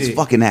painted always it.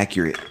 fucking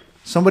accurate.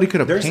 Somebody could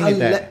have There's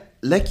painted that.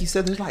 like you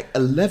said, there's like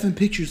 11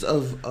 pictures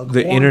of The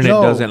orange. internet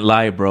No. doesn't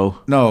lie, bro.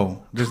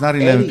 No, there's not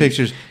 11 Eddie.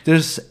 pictures.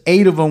 There's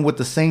 8 of them with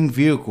the same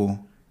vehicle,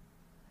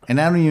 and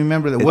I don't even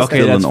remember that. It's What's Okay,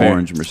 still that's an fair.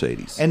 orange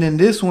Mercedes. And then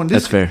this one,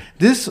 this That's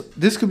fair.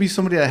 This could be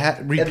somebody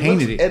that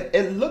repainted it.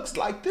 It looks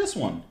like this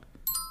one.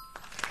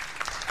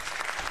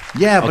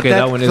 Yeah, but Okay,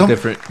 that one is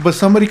different. But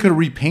somebody could have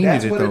repainted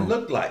That's it what though. it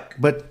looked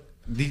like. But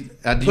do you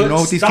Put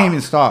know if these stock. came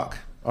in stock?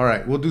 All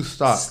right, we'll do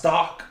stock.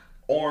 Stock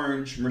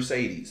orange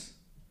Mercedes.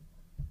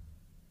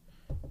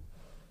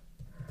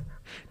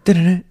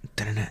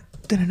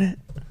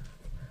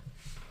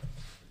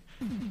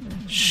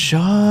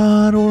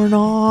 Shot or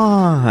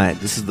not?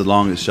 This is the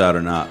longest shot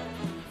or not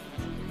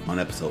on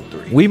episode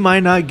 3 We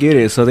might not get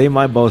it, so they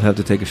might both have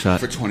to take a shot.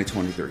 for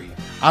 2023.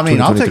 I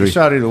mean, I'll take a 2023.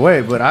 shot either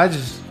way, but I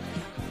just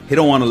He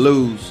don't want to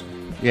lose.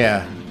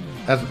 yeah,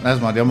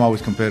 that's my deal. I'm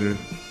always competitive.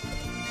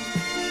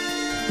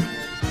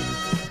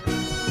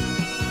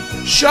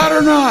 Shot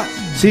or not?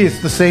 See,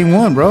 it's the same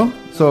one, bro.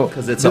 So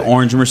Because it's an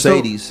orange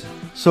Mercedes.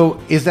 So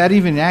is that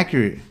even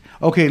accurate?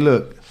 Okay,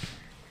 look.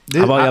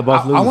 How about y'all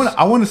both lose?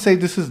 I want to say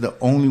this is the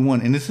only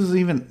one, and this is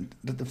even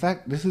the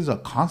fact. This is a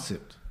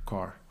concept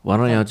car. Why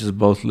don't y'all just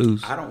both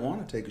lose? I don't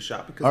want to take a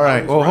shot because. All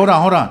right. Well, hold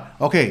on.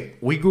 Okay,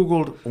 we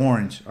Googled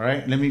orange. All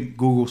right, let me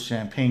Google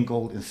champagne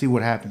gold and see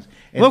what happens.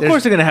 If Well, of there's-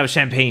 course they're gonna have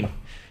champagne.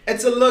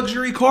 It's a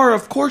luxury car.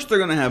 Of course they're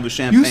gonna have a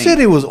champagne. You said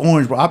it was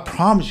orange, bro. I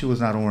promise you it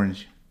was not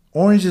orange.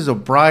 Orange is a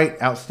bright,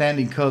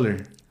 outstanding color.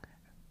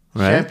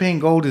 Right. Champagne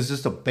gold is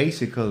just a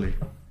basic color.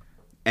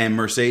 And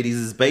Mercedes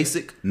is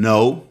basic.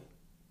 No.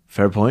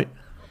 Fair point.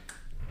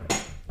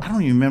 I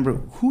don't even remember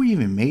who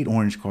even made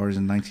orange cars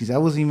in the 90s.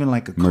 That wasn't even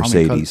like a common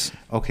Mercedes.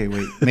 color. Okay,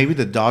 wait. Maybe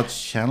the Dodge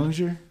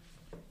Challenger?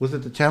 Was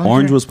it the Challenger?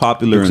 Orange was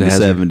popular in the Looks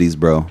a hazard. 70s,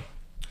 bro. All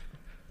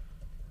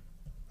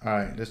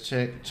right, let's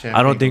check.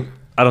 I don't think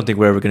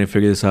we're ever gonna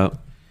figure this out.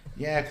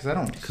 Yeah, because I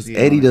don't. Because see it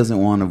Eddie on it. doesn't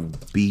want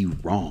to be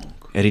wrong.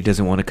 Eddie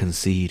doesn't want to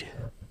concede.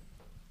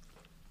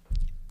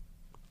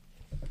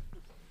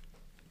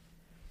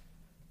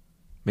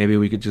 Maybe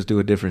we could just do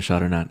a different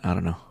shot or not. I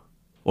don't know.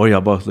 Or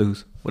y'all both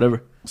lose.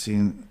 Whatever.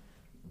 See,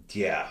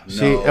 Yeah. No.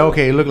 See,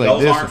 okay, look like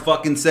Those this. aren't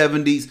fucking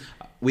 70s.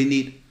 We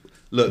need.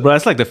 Look, Bro,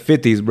 that's like the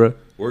 50s, bro.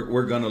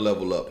 we're gonna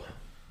level up.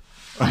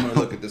 I'm gonna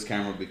look at this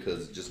camera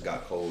because it just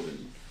got cold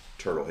and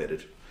turtle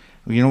headed.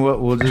 you know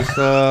what? We'll just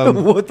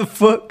What the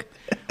fuck?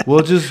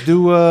 we'll just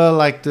do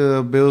like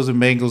the Bills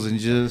and Bengals and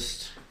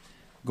just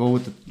go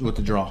with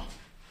the draw.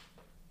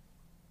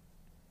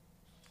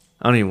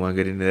 I don't even want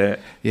to get into that.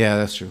 Yeah,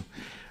 that's true.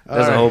 That's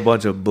All a right. whole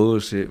bunch of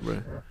bullshit,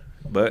 bro.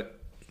 But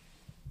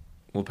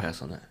we'll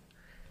pass on that.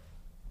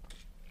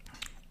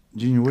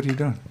 Junior, what are you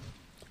doing?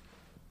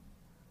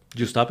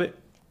 Did you stop it?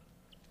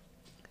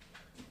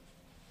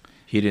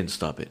 He didn't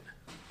stop it.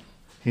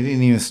 He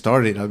didn't even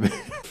start it. I bet.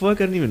 Fuck,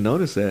 I didn't even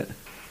notice that.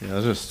 Yeah,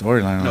 there's a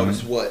storyline on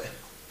Notice it. what?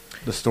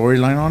 The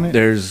storyline on it?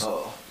 There's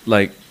Oh.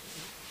 like,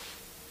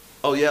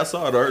 Oh yeah, I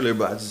saw it earlier,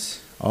 but I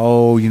just.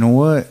 Oh, you know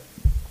what?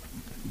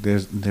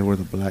 They were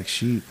the black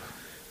sheep.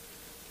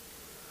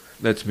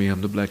 that's me.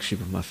 I'm the black sheep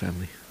of my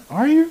family.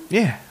 Are you?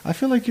 Yeah. I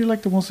feel like you're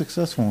like the most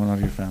successful one out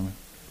of your family.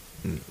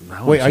 I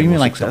wouldn't Wait, say are you mean most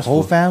like the successful.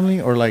 whole family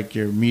or like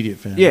your immediate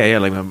family? Yeah,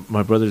 like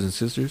my brothers and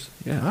sisters.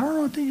 I Yeah. don't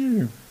know. I think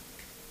you're.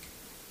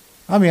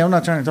 I mean, I'm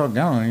not trying to talk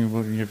down on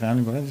anybody in your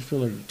family, but I just feel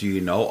like. Do you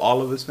know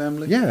all of his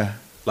family? Yeah.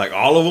 Like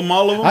all of them?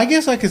 All of them? I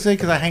guess I could say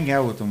because I hang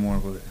out with him more,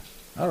 but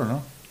I don't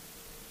know.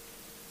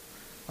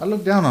 I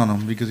look down on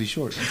him because he's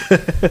short.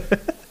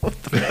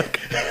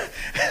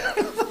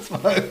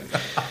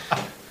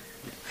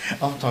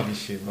 I'm talking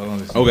shit, but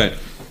honestly. Okay.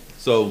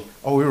 So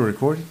Oh, we were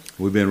recording?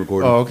 we've been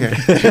recording. Oh, okay.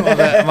 my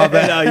bad. My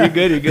bad. No, you're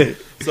good. You're good.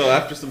 So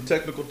after some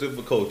technical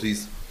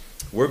difficulties,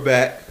 we're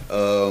back.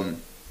 The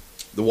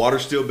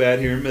water's still bad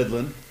here in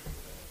Midland.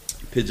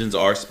 Pigeons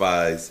are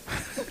spies.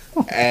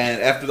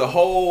 And after the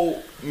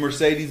whole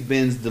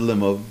Mercedes-Benz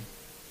dilemma,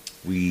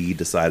 we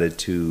decided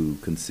to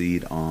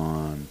concede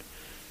on.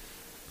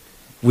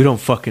 We don't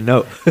fucking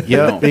know. We Yeah,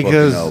 don't fucking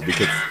because know,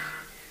 because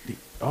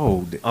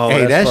oh, Oh,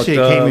 hey, that's that shit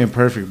fucked came up. in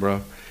perfect,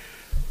 bro.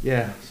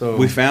 Yeah, so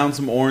we found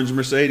some orange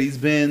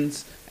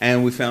Mercedes-Benz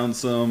and we found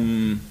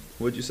some.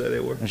 What'd you say they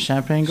were? a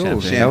champagne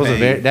gold. Champagne. That was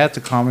Champagne. that's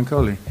a common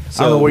color.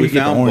 So I don't know where we you get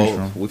the found orange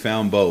both. from. We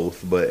found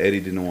both, but Eddie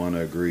didn't want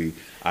to agree.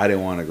 I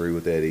didn't want to agree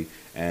with Eddie,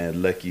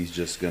 and Lecky's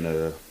just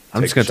gonna.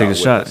 I'm just gonna take a with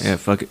shot. us. Yeah,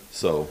 fuck it.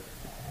 So,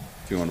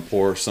 if you want to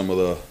pour some of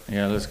the,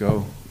 Yeah, let's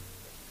go.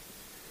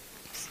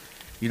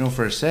 You know,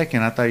 for a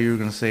second, I thought you were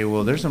gonna say,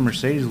 "Well, there's a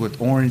Mercedes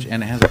with orange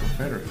and it has a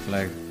Confederate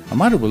flag." I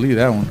might have believed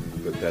that one.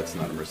 but that's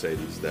not a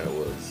Mercedes. That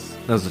was.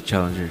 That was a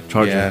Challenger.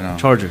 Charger. Yeah, I know.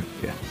 Charger.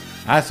 Yeah.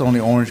 That's the only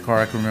orange car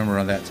I can remember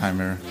on that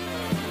time era.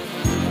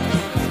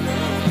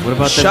 What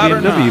about Shot or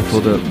that BMW you not?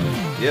 pulled up?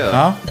 Yeah.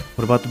 Huh?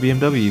 What about the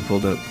BMW you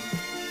pulled up?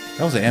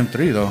 That was an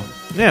M3 though,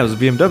 Yeah, it was a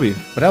BMW.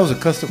 but that was a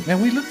custom.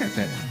 Man, we looked at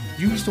that.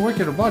 You used to work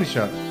at a body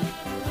shop.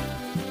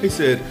 He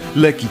said,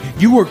 "Lecky,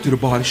 you worked at a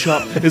body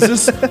shop. Is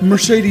this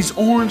Mercedes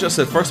orange?" I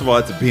said, "First of all,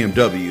 it's a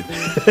BMW."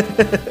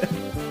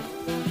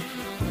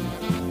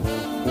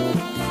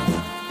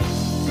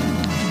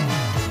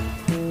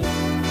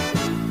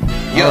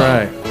 Yo. All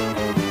right,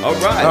 All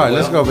right. all right,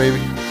 let's go, baby.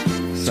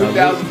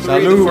 2003,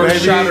 Salute, the first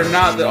baby. shot or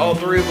not that all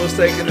three of us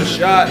taking a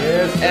shot.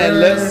 Yes, and sir.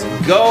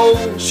 let's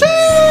go. Shoot!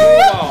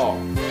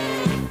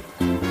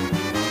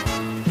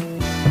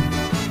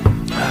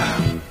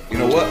 You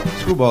know what?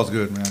 Screwball's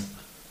good, man.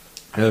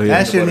 Hell yeah.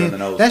 That shit, butter in the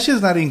nose. that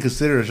shit's not even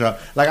considered a shot.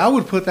 Like I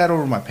would put that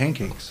over my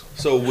pancakes.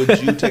 So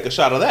would you take a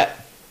shot of that?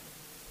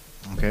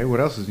 Okay, what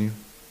else is new?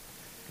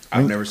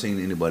 I've never seen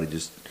anybody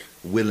just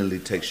willingly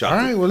take shots All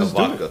right, well, of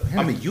let's do vodka. it. Yeah.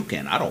 I mean, you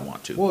can. I don't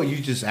want to. Well,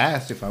 you just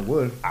asked if I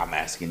would. I'm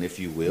asking if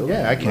you will.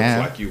 Yeah, I Looks can.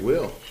 like you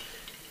will.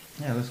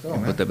 Yeah, let's go, Put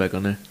man. that back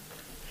on there.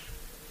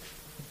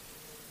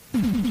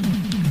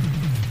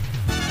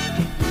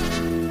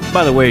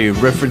 By the way,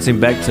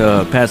 referencing back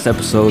to past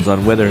episodes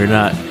on whether or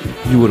not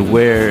you would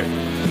wear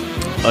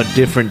a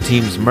different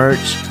team's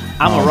merch,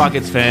 I'm a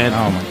Rockets fan.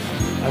 Oh my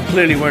god. I'm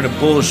clearly wearing a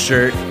Bulls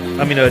shirt.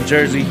 I mean, a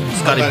jersey,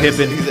 Scottie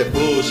Pippen. He's that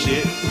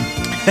bullshit.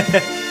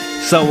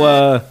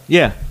 So,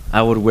 yeah,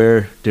 I would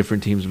wear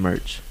different teams'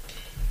 merch.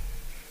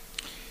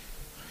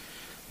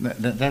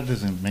 That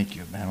doesn't make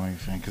you a bandwagon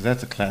fan because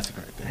that's a classic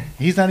right there.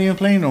 He's not even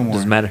playing no more.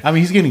 Doesn't matter. I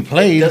mean, he's getting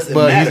played, doesn't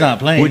but he's matter. not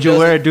playing. Would you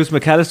wear a Deuce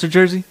McAllister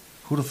jersey?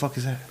 Who the fuck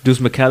is that? Deuce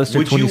McAllister,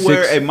 Would 26. you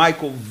wear a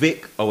Michael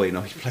Vick? Oh wait,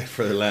 no, he played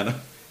for Atlanta.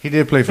 He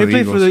did play for He the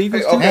played Eagles. for the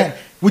Eagles Hey, too? okay.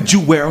 Would you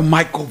wear a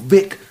Michael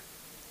Vick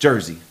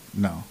jersey?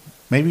 No,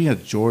 maybe a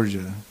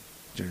Georgia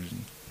jersey.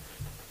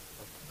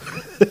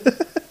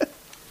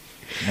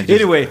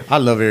 Anyway, I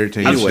love Eric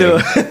Taylor. I'm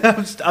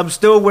Anyway. still, I'm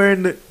still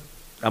wearing the.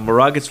 I'm a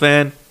Rockets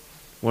fan.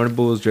 Wearing a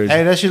Bulls jersey.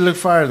 Hey, that shit look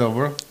fire though,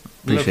 bro.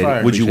 Appreciate Look fire.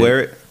 it. Would you wear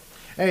it?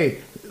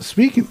 Hey,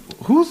 speaking,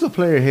 who's the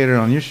player hater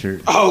on your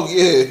shirt? Oh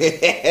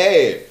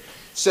yeah.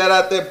 Shout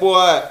out that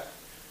boy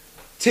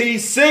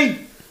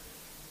TC.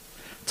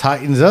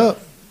 Tightens up.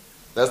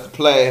 That's the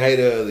player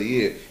hater of the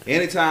year.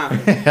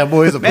 Anytime. That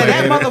boy is a Man,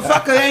 player that hater.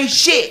 motherfucker ain't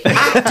shit.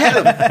 I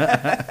tell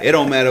him. It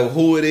don't matter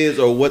who it is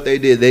or what they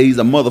did. He's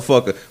a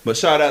motherfucker. But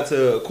shout out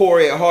to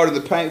Corey at Heart of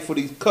the Paint for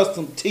these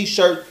custom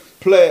T-shirt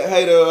player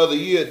hater of the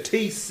year,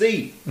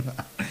 TC.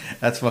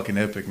 That's fucking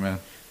epic, man.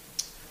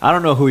 I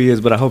don't know who he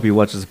is, but I hope he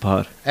watches the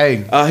pod.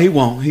 Hey, He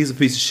won't. He's a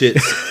piece of shit.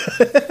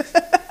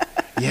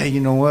 yeah, you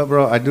know what,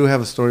 bro? I do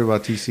have a story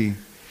about TC.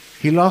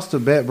 He lost a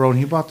bet, bro, and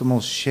he bought the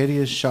most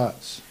shittiest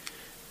shots.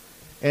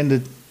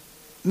 And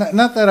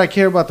not that I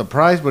care about the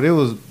price, but it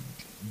was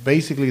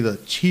basically the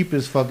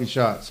cheapest fucking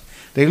shots.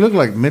 They look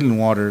like Midland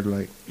water,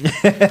 like.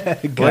 But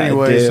anyway,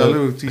 Goddamn.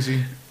 salute,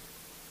 TC.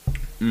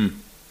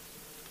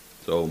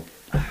 So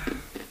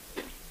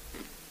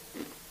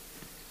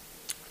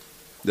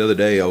the other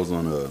day I was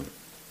on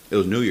it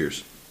was New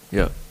Year's.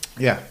 Yeah.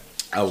 Yeah.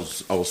 I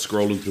was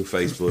scrolling through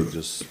Facebook,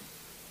 just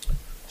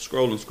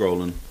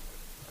scrolling,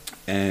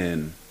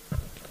 and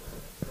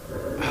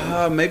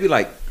maybe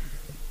like,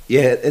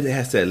 yeah, it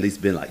has to at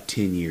least been like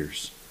 10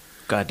 years,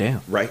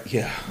 Goddamn. right?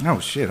 Yeah. Oh,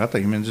 shit. I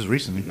thought you meant just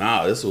recently.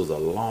 Nah, this was a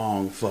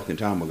long fucking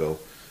time ago.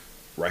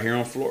 Right here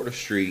on Florida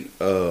Street,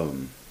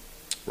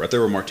 right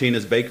there where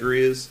Martinez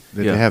Bakery is.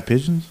 Did Yeah. they have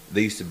pigeons?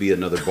 There used to be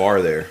another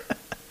bar there.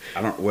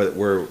 I don't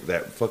where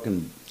that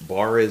fucking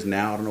bar is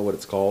now. I don't know what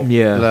it's called.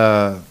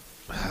 Yeah.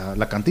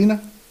 La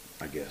Cantina?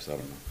 I guess I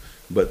don't know.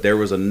 But there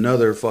was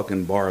another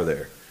fucking bar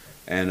there,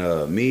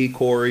 and me,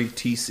 Corey,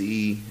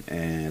 TC,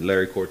 and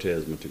Larry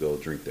Cortez went to go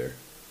drink there.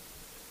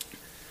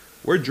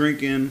 We're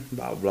drinking,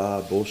 blah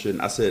blah bullshit.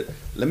 And I said,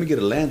 "Let me get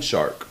a Land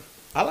Shark.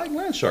 I like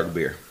Land Shark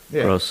beer."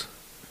 Yeah. Gross.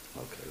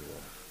 Okay,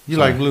 well, You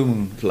like Blue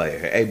Moon? player.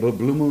 Hey, but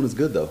Blue Moon is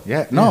good though.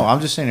 Yeah. No, I'm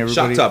just saying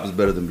everybody. Shock Top is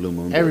better than Blue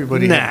Moon. but-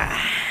 Everybody. Nah.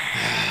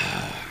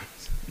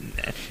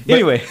 But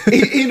Anyway.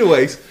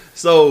 anyways,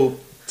 so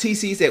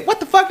TC said, "What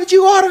the fuck did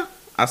you order?"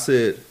 I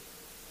said,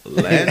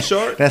 "Land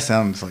Shark." That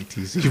sounds like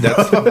TC, bro.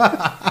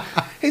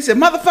 He said,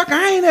 "Motherfucker,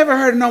 I ain't ever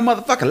heard of no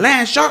motherfucker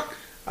Land Shark."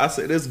 I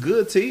said, "It's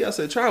good, T." I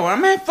said, "Try one."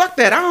 Man, fuck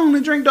that. I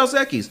only drink Dos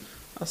Equis.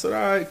 I said, "All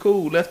right,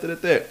 cool." Left it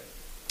at that.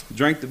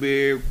 Drank the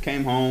beer,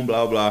 came home,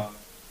 blah, blah.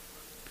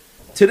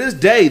 To this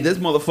day, this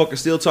motherfucker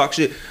still talk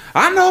shit.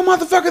 I know a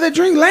motherfucker that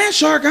drink Land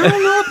Shark. I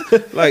don't know.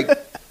 Like,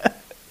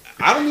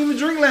 I don't even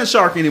drink Land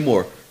Shark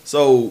anymore.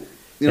 So,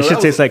 you know, That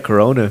shit tastes like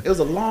Corona. it was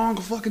a long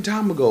fucking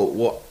time ago.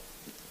 Well,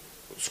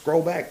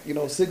 scroll back,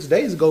 6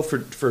 days ago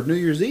for New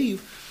Year's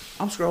Eve.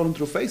 I'm scrolling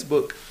through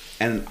Facebook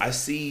and I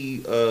see,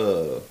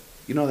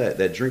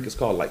 that drink is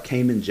called like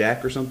Cayman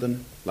Jack or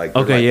something. Like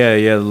Okay,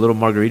 like- yeah, the little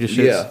margarita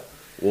shits. yeah.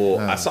 Well,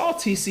 I saw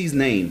TC's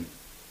name,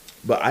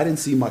 but I didn't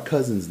see my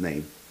cousin's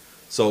name.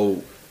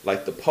 So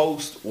like the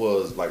post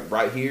was like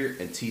right here,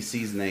 and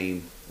TC's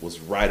name was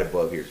right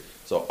above here.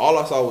 So all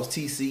I saw was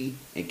TC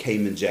and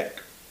Cayman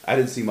Jack. I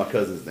didn't see my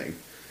cousin's name.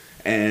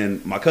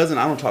 And my cousin,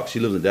 she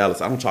lives in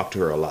Dallas. I don't talk to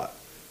her a lot.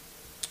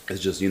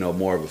 It's just,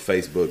 more of a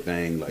Facebook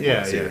thing. Like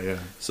Yeah, I said. yeah.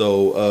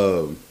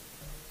 So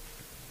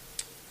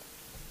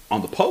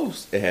on the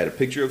post, it had a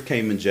picture of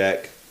Cayman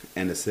Jack,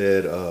 and it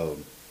said,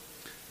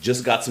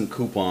 just got some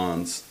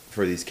coupons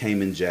for these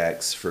Cayman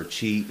Jacks for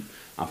cheap.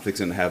 I'm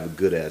fixing to have a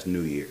good ass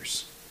New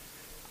Year's.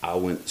 I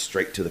went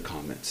straight to the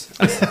comments.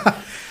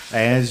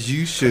 As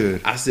you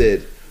should. I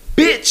said,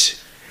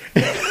 "Bitch!"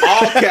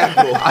 All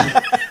capital.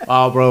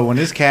 Oh, bro, when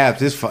it's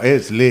caps,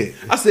 it's lit.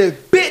 I said,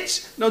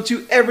 "Bitch, don't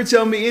you ever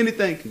tell me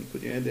anything." Can you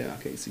put your hand down?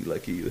 I can't see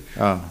like you either.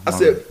 Oh, I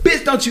said,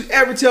 "Bitch, don't you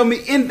ever tell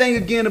me anything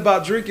again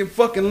about drinking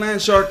fucking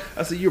Land Shark."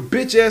 I said, "Your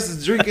bitch ass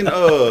is drinking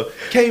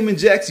Cayman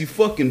Jacks, you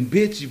fucking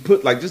bitch." You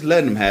put just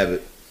letting them have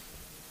it.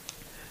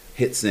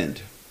 Hit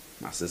send.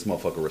 I said, "This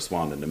motherfucker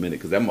respond in a minute,"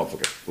 because that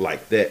motherfucker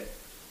like that.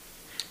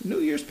 New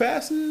Year's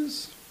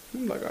passes.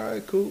 I'm like, all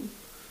right, cool.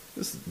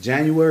 This is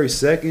January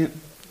 2nd.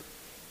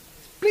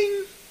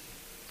 Bling.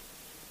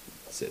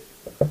 That's it.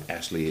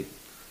 Ashley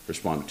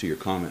responded to your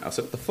comment. I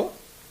said, "What the fuck?"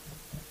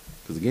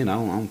 Because again, I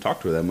don't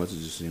talk to her that much.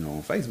 It's just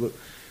on Facebook.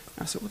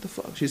 I said, "What the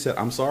fuck?" She said,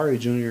 "I'm sorry,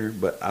 Junior,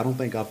 but I don't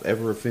think I've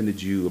ever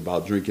offended you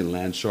about drinking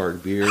Land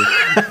Shark beer."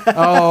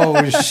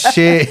 Oh,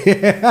 shit.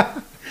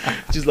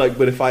 She's like,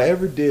 "But if I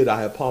ever did,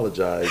 I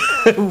apologize."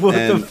 What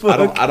and the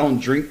fuck? I don't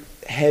drink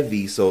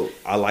heavy, so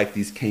I like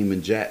these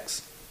Cayman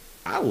Jacks.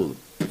 I was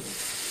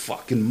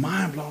fucking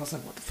mind blown. I was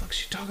like, "What the fuck is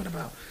she talking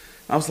about?"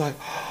 I was like,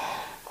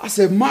 I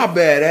said, my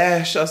bad,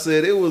 Ash. I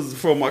said, it was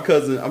from my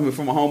cousin,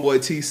 from my homeboy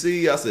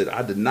TC. I said,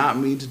 I did not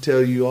mean to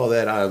tell you all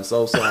that. I am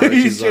so sorry.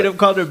 You She's should have like,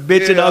 called her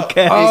bitch and all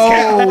caps.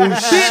 Oh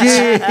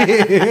shit!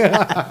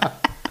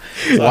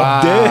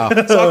 Wow.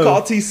 So I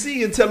called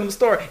TC and tell him the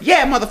story.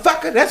 Yeah,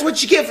 motherfucker, that's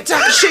what you get for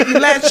talking shit, you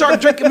land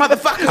shark drinking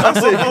motherfuckers. I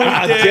said,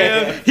 God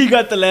damn. He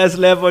got the last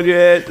laugh on your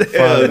head.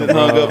 Yeah,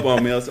 hung up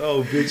on me. I said,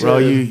 oh, bitch. Bro,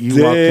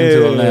 you walked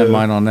into a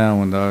landmine on that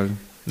one, dog.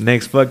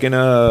 Next fucking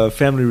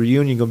family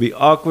reunion gonna be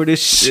awkward as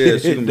Yeah,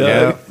 shit. she gonna be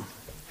dog.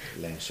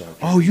 land shark.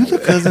 Oh, you the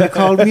cousin that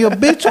called me a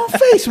bitch on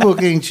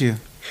Facebook, ain't you?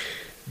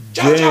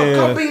 JoJo,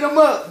 come beat him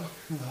up.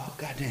 Oh,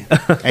 goddamn.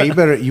 Hey,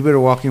 you better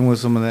walk in with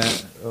some of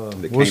that.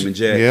 The what's- Cayman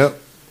Jack. Yep.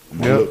 I'm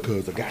gonna look,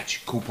 cuz I got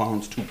you.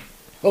 Coupons, too.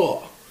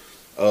 Oh.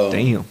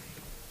 Damn.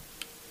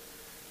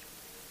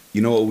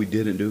 You know what we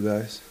didn't do,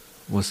 guys?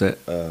 What's that?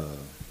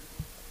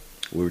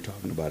 We were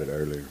talking about it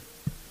earlier.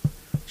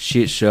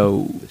 Shit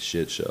show. The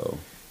shit show.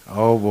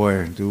 Oh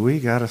boy, do we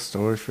got a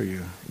story for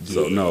you?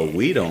 So, no,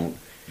 we don't.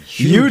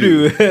 You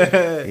do.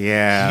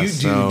 Yeah. You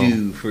so,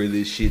 do for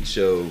this shit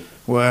show.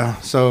 Well,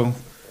 so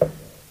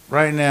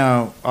right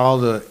now all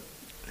the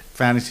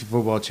fantasy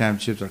football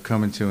championships are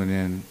coming to an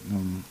end,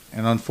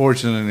 and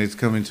unfortunately, it's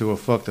coming to a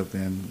fucked up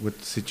end with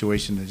the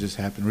situation that just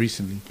happened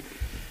recently.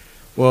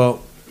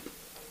 Well,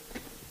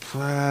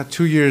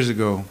 2 years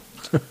ago,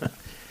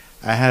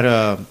 I had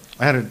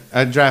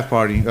a draft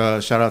party.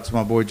 Shout out to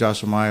my boy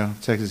Josh Amaya,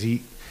 Texas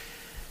Heat,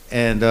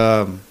 and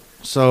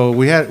so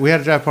we had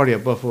a draft party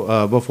at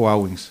Buffalo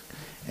Wild Wings,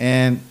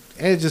 and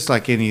it's just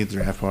like any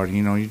draft party.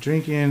 You know, you're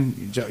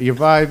drinking, you're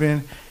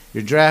vibing,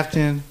 you're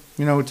drafting.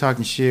 You know, we're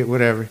talking shit,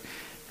 whatever.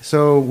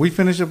 So we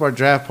finished up our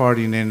draft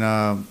party, and then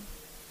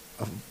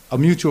a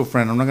mutual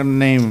friend, I'm not gonna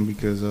name him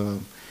because he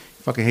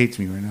fucking hates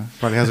me right now.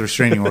 Probably has a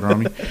restraining order on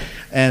me.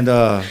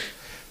 And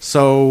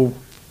so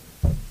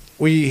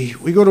we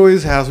go to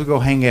his house, we go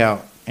hang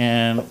out,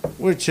 and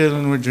we're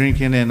chilling, we're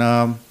drinking,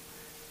 and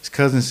his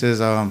cousin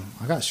says, I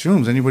got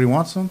shrooms. Anybody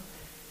want some?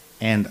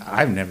 And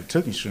I've never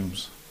taken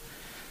shrooms.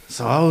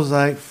 So I was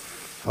like,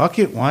 fuck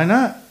it, why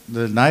not?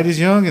 The night is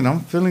young and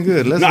I'm feeling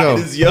good. Let's go.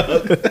 Night is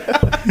young.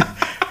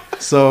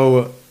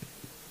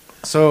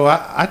 So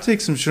I take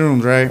some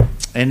shrooms, right?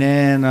 And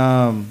then,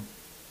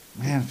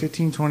 man,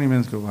 15, 20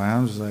 minutes go by.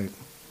 I'm just like,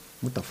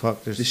 what the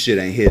fuck? This shit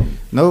ain't hidden.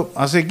 Nope.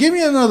 I said, give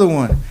me another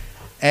one.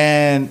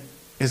 And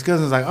his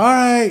cousin's like, all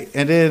right.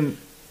 And then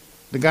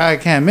the guy I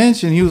can't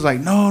mention, he was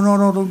like, no,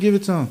 don't give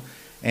it to him.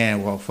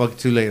 And, well, fuck it,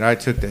 too late. I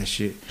took that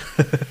shit.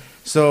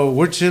 So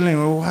we're chilling.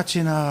 We're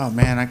watching,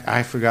 man,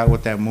 I forgot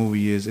what that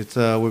movie is. It's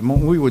a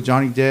movie with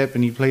Johnny Depp,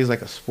 and he plays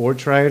like a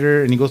sports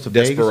writer, and he goes to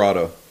Vegas.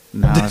 Desperado.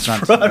 No, it's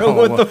not. Desperado,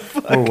 what the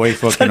fuck? We're way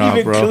fucking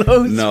off, bro.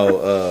 Close.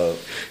 No,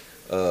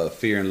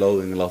 Fear and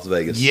Loathing in Las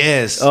Vegas.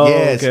 Yes, Oh,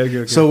 yes.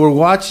 okay. So we're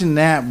watching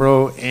that,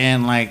 bro,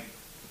 and like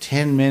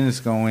 10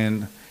 minutes go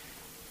in,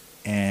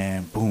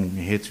 and boom,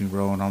 it hits me,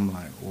 bro, and I'm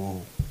like,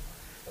 whoa.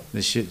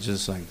 This shit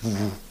just like,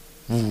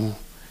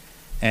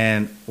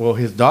 and, well,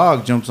 his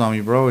dog jumps on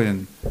me, bro,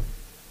 and,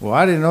 well,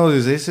 I didn't know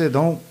this. They said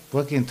don't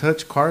fucking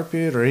touch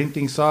carpet or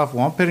anything soft.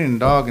 Well, I'm petting the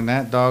dog, and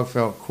that dog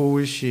felt cool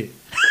as shit.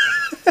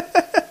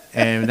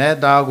 And that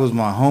dog was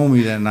my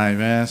homie that night,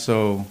 man,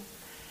 so...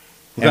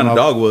 What kind of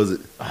dog was it?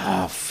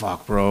 Oh,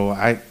 fuck, bro.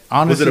 I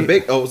honestly... Was it a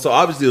big... Oh, so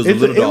obviously it was a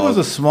little dog. It was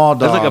a small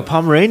dog. That's like a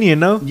Pomeranian,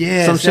 no?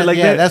 Yeah, some shit like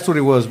yeah, that. that's what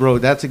it was, bro.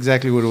 That's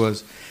exactly what it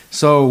was.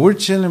 So we're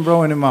chilling,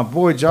 bro, and then my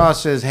boy Josh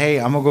says, hey,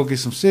 I'm going to go get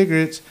some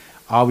cigarettes.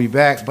 I'll be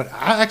back. But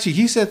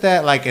he said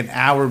that like an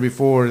hour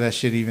before that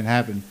shit even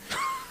happened.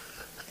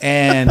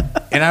 And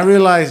I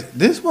realized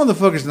this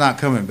motherfucker's not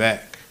coming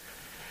back.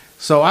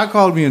 So I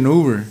called me an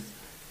Uber,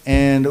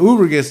 and the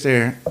Uber gets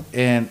there,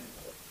 and,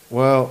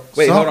 well...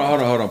 Wait, hold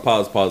on.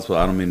 Pause.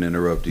 I don't mean to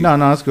interrupt you. No,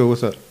 that's good.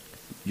 What's up?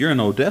 You're in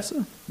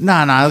Odessa?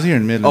 Nah, I was here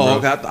in Midland, Oh,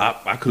 bro. okay.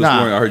 I could have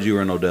sworn I heard you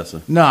were in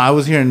Odessa. No, I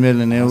was here in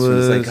Midland. It I was going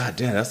was... to say, God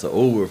damn, that's an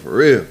Uber for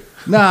real.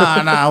 Nah,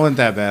 I wasn't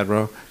that bad,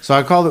 bro. So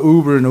I call the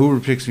Uber, and the Uber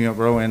picks me up,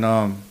 bro.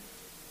 And,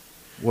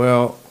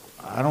 well,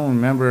 I don't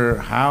remember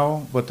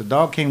how, but the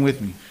dog came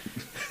with me.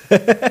 And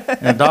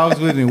the dog's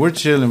with me. We're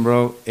chilling,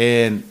 bro.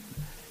 And,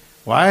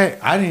 well,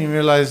 I didn't even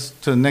realize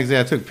till the next day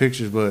I took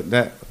pictures, but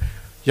that,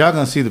 y'all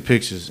gonna see the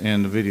pictures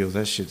and the videos.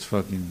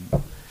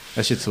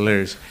 That shit's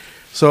hilarious.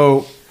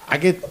 So I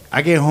get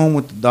home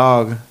with the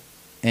dog,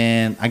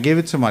 and I give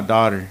it to my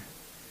daughter.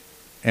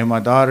 And my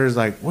daughter's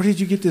like, where did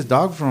you get this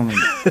dog from?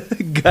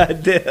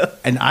 Goddamn.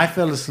 And I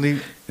fell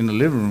asleep in the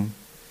living room.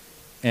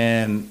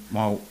 And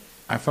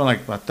I felt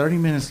like about 30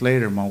 minutes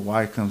later, my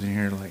wife comes in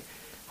here like,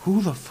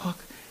 who the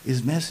fuck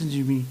is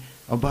messaging me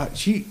about...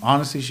 She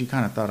kind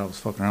of thought I was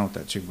fucking around with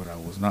that chick, but I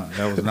was not.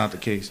 That was not the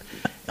case.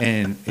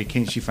 And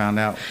she found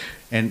out.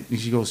 And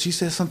she goes, she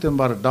said something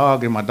about a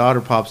dog, and my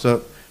daughter pops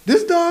up,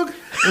 this dog?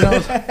 And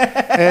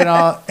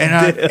I was,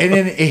 and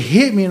then it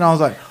hit me, and I was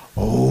like,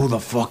 oh, the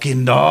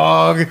fucking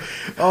dog.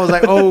 I was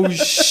like, oh,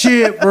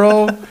 shit,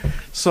 bro.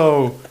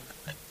 So,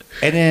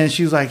 and then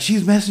she was like,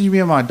 she's messaging me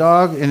on my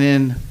dog. And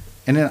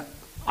then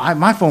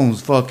my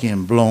phone's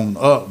fucking blown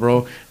up,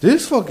 bro.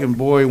 This fucking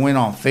boy went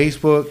on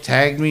Facebook,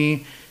 tagged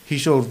me. He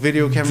showed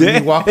video camera.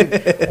 He walked.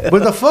 But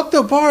the fucked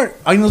up part,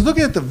 I was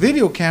looking at the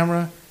video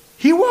camera.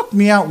 He walked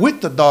me out with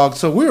the dog,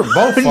 so we were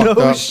both fucked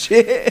up.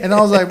 Shit. And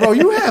I was like, bro,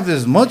 you have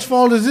as much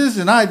fault as this,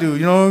 and I do.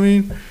 You know what I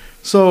mean?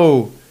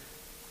 So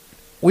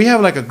we have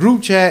like a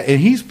group chat,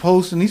 and he's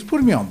posting. He's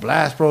putting me on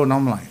blast, bro. And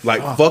I'm like,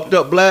 fuck. fucked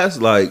up blast,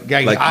 like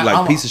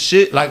I'm piece of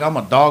shit. Like I'm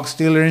a dog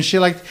stealer and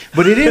shit. Like,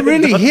 but it didn't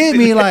really hit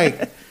me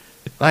like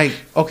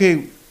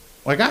okay,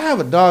 like I have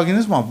a dog and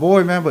it's my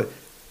boy, man. But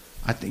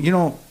I think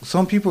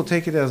some people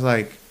take it as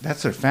like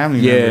that's their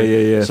family member.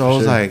 Yeah. So I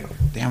was like,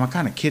 damn, I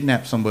kind of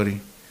kidnapped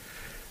somebody.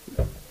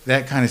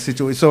 That kind of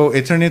situation. So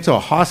it turned into a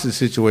hostage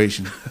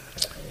situation.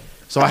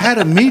 So I had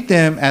to meet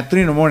them at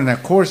 3 a.m.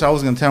 Of course, I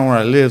was gonna tell them where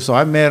I live. So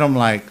I met them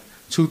like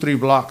 2-3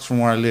 blocks from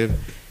where I live,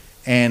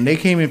 and they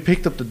came and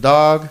picked up the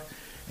dog,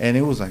 and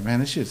it was like, man,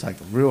 this shit's like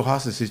a real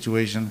hostage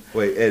situation.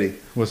 Wait, Eddie,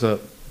 What's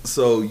up?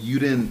 so you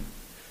didn't?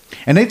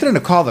 And they threatened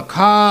to call the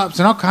cops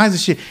and all kinds of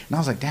shit. And I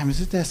was like, damn,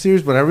 is it that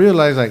serious? But I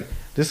realized like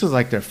this was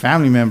like their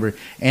family member.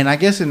 And I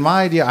guess in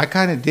my idea, I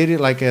kind of did it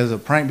like as a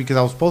prank because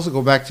I was supposed to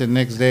go back to the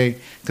next day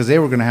because they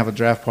were gonna have a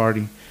draft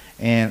party.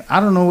 And I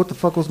don't know what the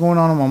fuck was going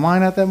on in my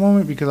mind at that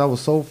moment because I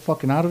was so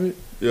fucking out of it.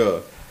 Yeah,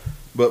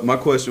 but my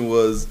question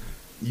was,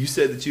 you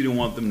said that you didn't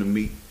want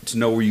them to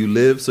know where you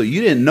live, so you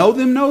didn't know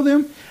them.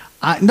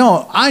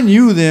 I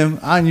knew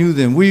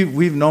them.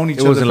 We've known each It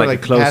other wasn't for like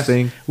a close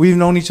thing? We've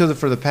known each other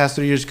for the past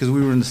 3 years because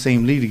we were in the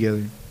same league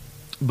together.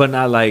 But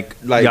not like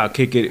y'all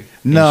kick it.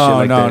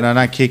 No,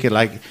 not kick it.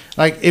 Like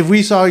if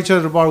we saw each other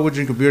at the bar, we'd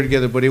drink a beer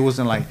together, but it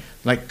wasn't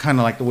like kind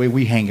of like the way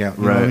we hang out.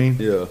 You know what I mean?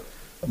 Yeah.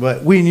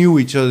 But we knew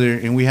each other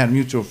and we had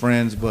mutual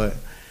friends. But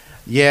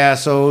yeah,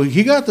 so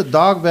he got the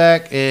dog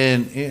back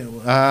and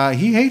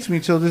he hates me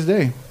till this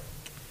day.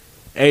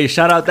 Hey,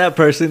 shout out that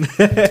person.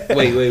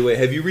 Wait.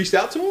 Have you reached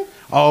out to him?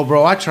 Oh,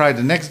 bro, I tried.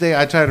 The next day,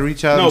 I tried to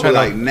reach out. No, but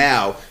like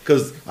now,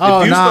 because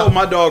if you stole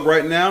my dog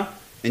right now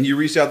and you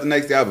reached out the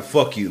next day, I would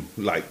fuck you.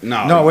 Like,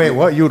 nah. No, wait,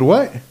 what? You would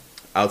what?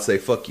 I would say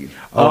fuck you.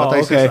 Oh,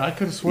 okay. I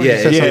could have sworn Yeah, you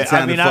said yeah.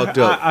 something. It sounded fucked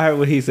up. I heard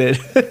what he said.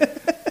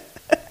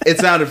 It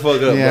sounded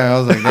fucked up. Yeah, I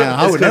was like, man,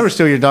 I would never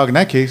steal your dog in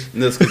that case.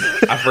 That's 'cause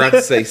I forgot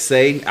to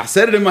say. I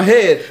said it in my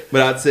head,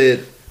 but I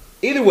said,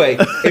 either way,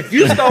 if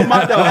you stole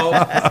my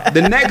dog,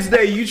 the next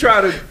day you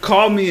try to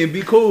call me and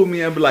be cool with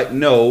me, I'd be like,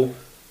 no,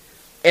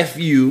 F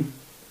you.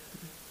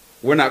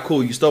 We're not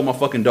cool. You stole my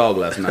fucking dog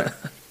last night.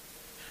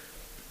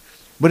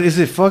 But is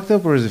it fucked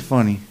up or is it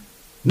funny?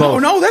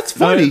 No, that's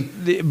funny.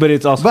 But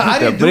it's also But I fucked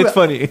didn't up, do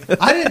but it's it. funny.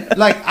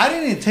 I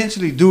didn't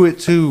intentionally do it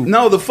to.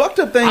 No, the fucked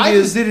up thing I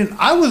is just didn't.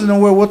 I wasn't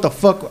aware what the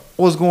fuck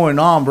was going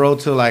on, bro.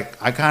 Till like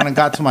I kind of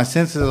got to my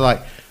senses.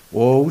 Like,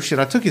 whoa, shit!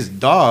 I took his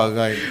dog.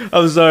 Like,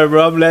 I'm sorry,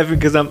 bro. I'm laughing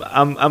because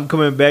I'm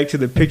coming back to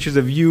the pictures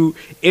of you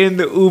in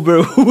the Uber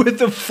with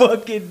the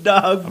fucking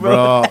dog,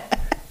 bro.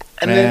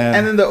 and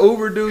then the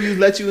Uber dude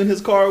let you in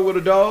his car with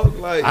a dog.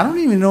 Like, I don't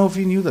even know if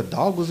he knew the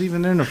dog was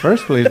even there in the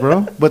first place,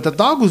 bro. But the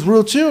dog was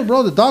real chill,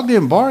 bro. The dog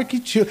didn't bark. He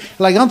chill.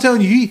 Like I'm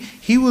telling you,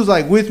 he was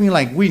like with me,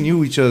 like we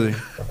knew each other.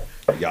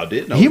 y'all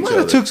did know He each might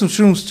have other. took some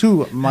shrooms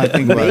too. Might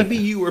think about Maybe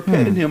it. you were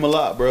petting him a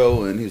lot,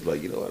 bro, and he's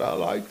like, you know what, I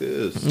like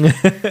this.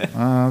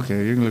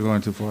 Okay, you're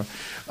going too far.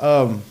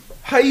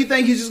 How you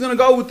think he's just gonna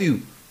go with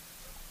you?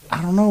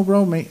 I don't know,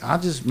 bro. Maybe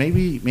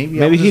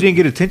Maybe he didn't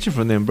get attention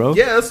from them, bro.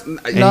 Yes, No,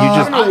 I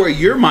don't know where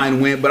your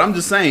mind went, but I'm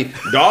just saying,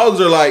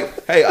 dogs are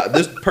like, hey,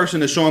 this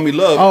person is showing me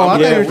love. Oh, I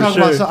I'm thought you were for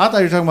talking about. sure. I thought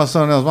you were talking about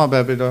something else. My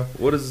bad, big dog.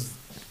 what is?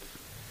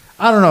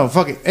 I don't know.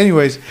 Fuck it.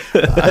 Anyways,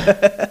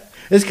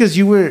 it's because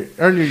you were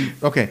earlier.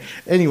 Okay.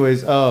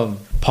 Anyways,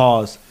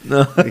 Pause.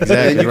 No. exactly.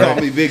 And you right.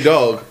 call me big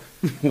dog.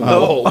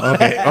 Whoa.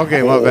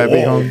 Okay. My bad,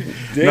 big homie.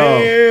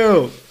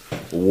 No.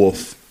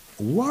 Woof.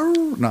 Whoa.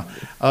 No.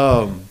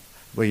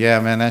 But yeah,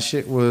 man, that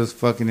shit was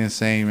fucking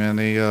insane, man.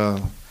 They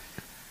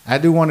I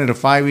do wanted to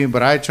fight me,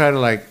 but I tried to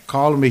like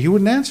call him, but he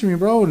wouldn't answer me,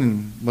 bro.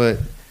 But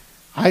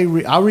I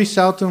reached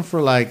out to him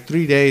for like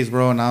 3 days,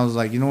 bro, and I was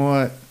like, you know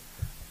what?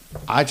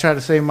 I tried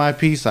to save my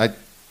peace. I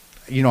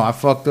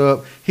fucked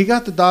up. He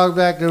got the dog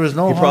back. There was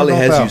no. He harm, probably no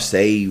has foul. you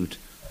saved.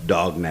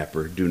 Dog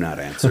napper, do not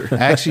answer.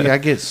 Actually, I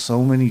get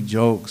so many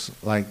jokes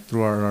like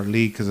through our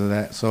league because of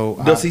that.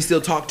 So Does he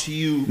still talk to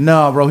you?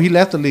 No, bro, he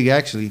left the league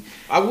actually.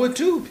 I would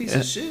too, piece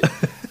of shit.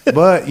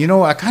 But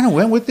I kind of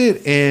went with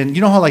it, and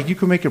you know how like you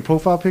can make your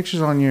profile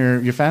pictures on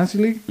your fantasy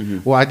league.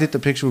 Mm-hmm. Well, I did the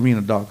picture with me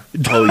and a dog.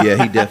 Oh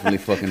yeah, he definitely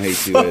fucking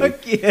hates you, Eddie.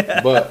 Fuck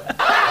yeah. But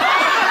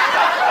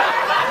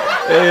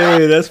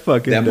Hey, that's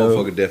fucking that dope.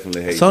 motherfucker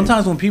definitely hates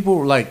Sometimes when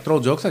people like throw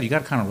jokes out, you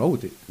gotta kind of roll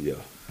with it. you.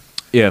 Yeah.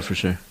 Yeah, for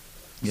sure.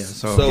 Yeah.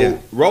 So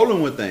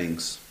rolling with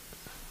things.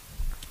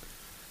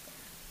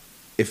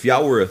 If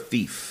y'all were a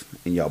thief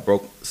and y'all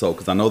broke,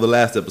 because I know the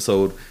last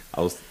episode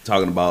I was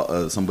talking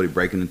about somebody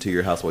breaking into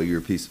your house while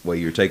you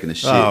were taking a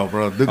shit. Oh,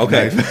 bro.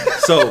 Okay,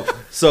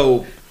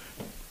 so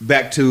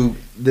back to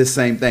this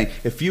same thing.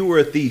 If you were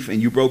a thief and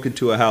you broke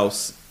into a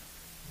house,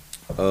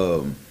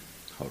 hold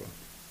on.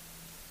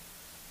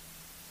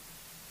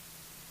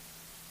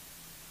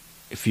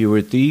 If you were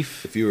a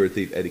thief,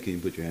 Eddie, can you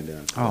put your hand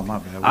down? Oh my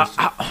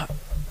bad.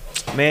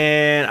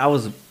 man, I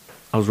was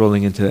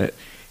rolling into that.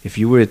 if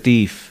you were a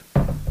thief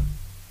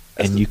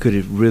and you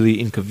could really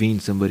inconvene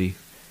somebody,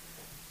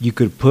 you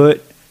could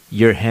put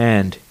your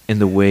hand in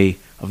the way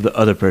of the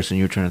other person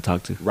you're trying to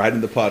talk to. Right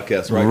in the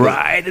podcast, right?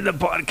 Right in the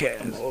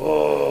podcast.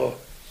 Oh,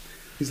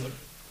 he's like,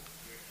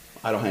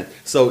 I don't have.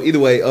 So either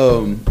way,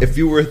 if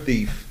you were a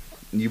thief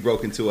and you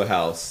broke into a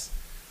house,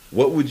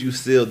 what would you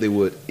steal that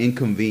would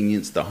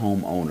inconvenience the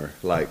homeowner?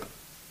 Like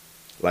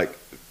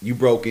you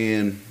broke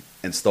in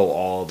and stole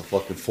all the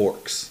fucking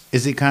forks.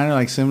 Is it kind of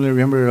like similar?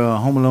 Remember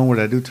Home Alone where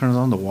that dude turns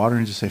on the water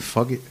and just say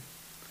 "fuck it"?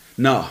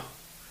 No.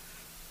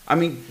 I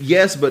mean,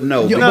 yes, but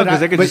no. Yeah, No, because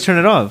they could just turn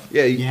it off.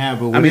 Yeah, Yeah,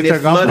 but I what mean, if it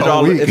they're gone flooded for a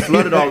all. week? It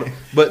flooded all.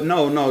 But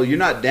no, you're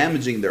not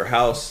damaging their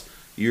house.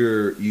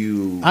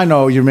 You. I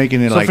know you're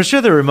making it So like for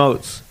sure the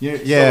remotes.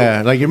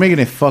 yeah, like you're making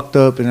it fucked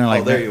up, and then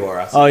like Oh, there you are.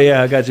 I see. Oh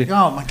yeah, I got you.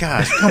 Oh my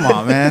gosh, come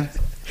on, man.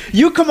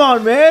 You come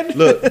on, man.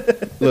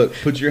 Look.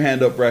 Put your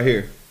hand up right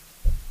here.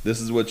 This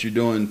is what you're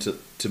doing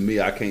to me.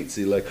 I can't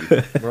see Lucky.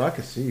 Bro, I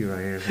can see you right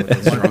here.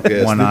 Drunk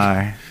ass One nigga.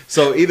 eye.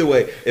 So either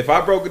way, if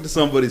I broke into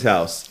somebody's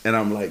house and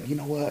I'm like, you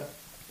know what?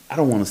 I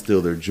don't want to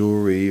steal their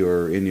jewelry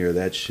or any of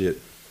that shit.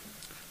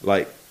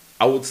 Like,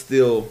 I would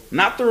steal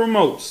not the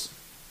remotes.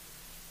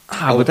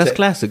 I But would that's ta-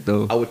 classic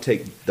though. I would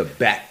take the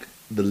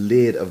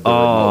lid of the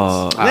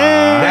Oh, remotes.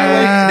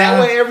 That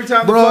way, every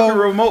time the fucking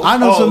remote I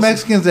know falls, some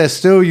Mexicans that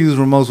still use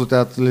remotes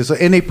without the lid, so,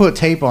 and they put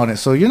tape on it,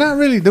 so you're not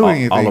really doing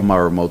anything. all of my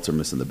remotes are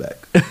missing the back.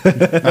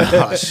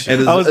 Oh, shit.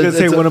 And I was gonna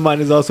say one of mine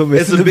is also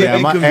missing. a big the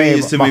back.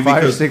 inconvenience to my me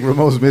Fire because Stick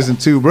remote's missing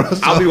too, bro. So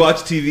I'll be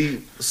watching TV,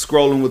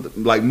 scrolling with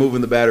like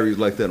moving the batteries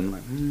like that. I'm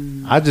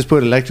like, I just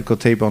put electrical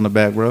tape on the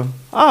back, bro.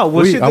 Oh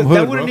well, We- shit, I'm that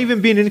hood, wouldn't bro.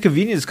 even be an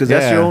inconvenience because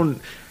that's Yeah. your own.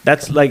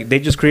 That's like they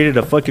just created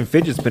a fucking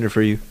fidget spinner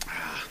for you.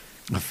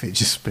 A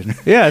fidget spinner.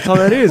 Yeah, that's all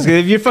that is.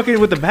 If you're fucking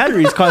with the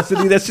batteries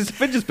constantly, that's just a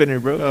fidget spinner,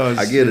 bro. Oh,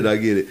 I get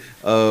it.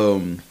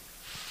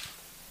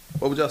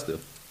 What would y'all steal?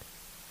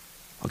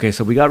 Okay,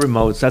 so we got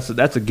remotes.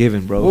 That's a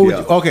given, bro. What would Yeah.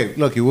 you, okay,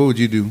 Lucky, what would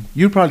you do?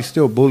 You'd probably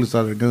steal bullets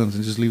out of the guns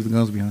and just leave the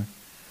guns behind.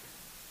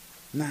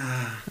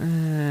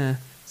 Nah,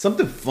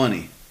 something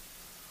funny.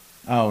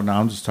 Oh no,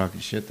 I'm just talking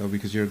shit though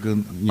because you're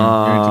good. You're into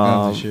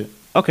guns and shit.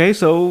 Okay,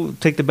 so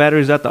take the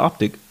batteries out the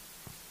optic.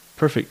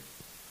 Perfect.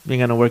 You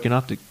ain't got no working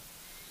optic.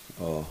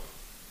 Oh,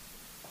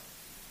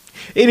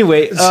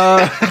 Anyway, All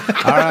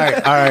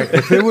right.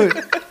 If it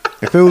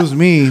was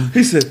me,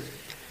 he said.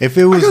 if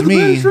it was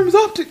me, from his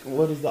optic.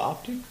 What is the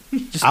optic?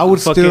 I would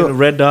fucking still,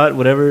 red dot,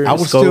 whatever. I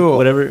would scope, steal,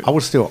 whatever. I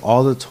would steal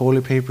all the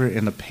toilet paper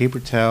and the paper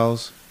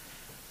towels.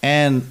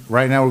 And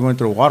right now we're going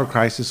through a water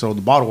crisis, so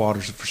the bottled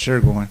waters are for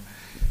sure going.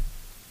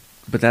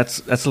 But that's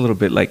a little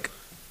bit like.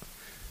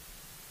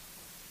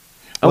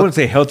 I wouldn't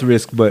say health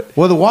risk, but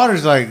Well, the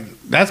water's like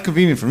that's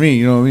convenient for me,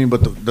 you know what I mean.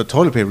 But the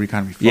toilet paper, you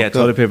kind of be fucked yeah,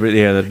 toilet up. paper.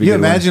 Yeah, that'd be. You a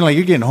good one. imagine like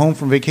you're getting home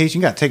from vacation,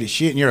 you got to take a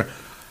shit, and you're,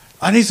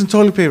 I need some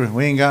toilet paper.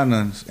 We ain't got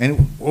none.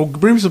 And well,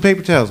 bring me some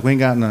paper towels. We ain't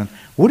got none.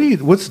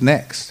 What's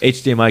next?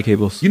 HDMI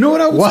cables. You know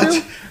what I would What?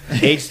 steal?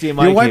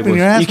 HDMI You're wiping cables.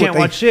 your ass You can't with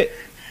watch shit.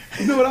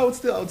 You know what I would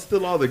steal? I would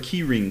steal all their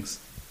key rings.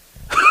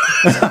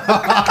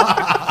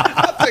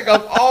 I'd take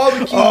off all the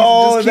keys.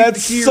 Oh, and just keep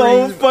that's the key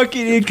so rings,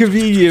 fucking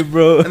inconvenient,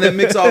 bro. and then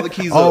mix all the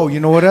keys Oh, up. you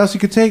know what else you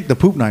could take? The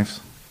poop knives.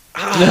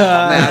 Man, I'd be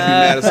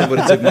mad if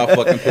somebody took my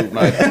fucking poop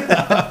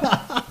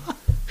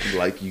knife.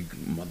 Like, you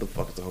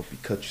motherfuckers, I hope you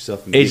cut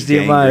yourself and get HDMI's,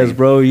 gangrene.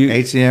 bro. You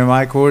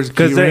HDMI cords,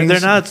 because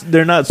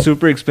they're not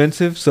super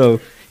expensive, so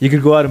you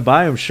could go out and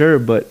buy them, sure,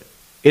 but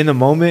in the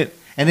moment,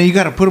 and then you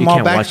got to put them You all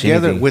can't back watch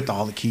together anything. with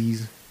all the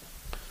keys.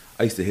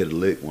 I used to hit a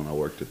lick when I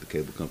worked at the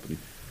cable company.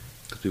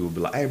 Because people would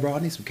be like, hey, bro, I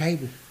need some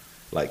cable.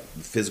 Like,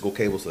 physical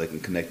cable so they can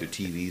connect their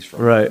TVs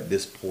from Right.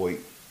 this point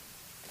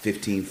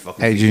 15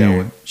 fucking Hey, feet Junior,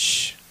 that way.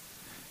 shh.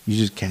 You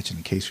just catching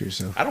a case for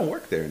yourself. I don't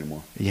work there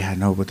anymore. Yeah, I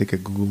know, but they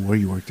could Google where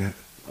you worked at,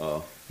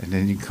 Oh. and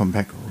then you can come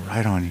back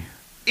right on you.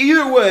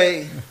 Either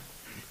way,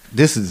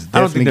 This is I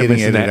don't think definitely they're getting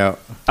missing edited that. out.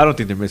 I don't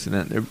think they're missing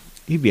that.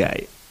 He'd be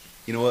alright.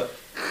 you know what?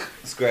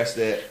 Scratch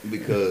that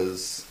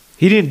because...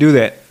 He didn't do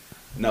that.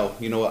 No,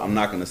 you know what? I'm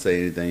not going to say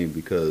anything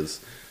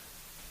because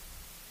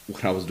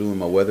when I was doing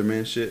my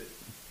weatherman shit,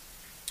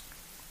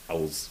 I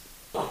was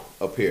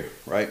up here,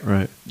 right?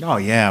 Right. Oh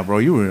yeah, bro,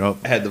 you were up.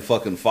 I had the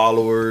fucking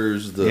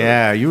followers.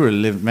 Yeah, you were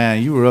living,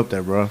 man. You were up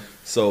there, bro.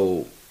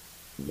 So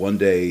one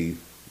day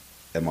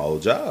at my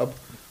old job,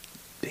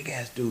 big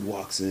ass dude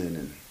walks in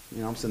and,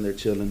 you know, I'm sitting there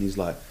chilling. He's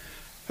like,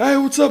 hey,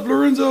 what's up,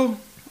 Lorenzo?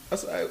 I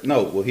said,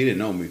 no, well, he didn't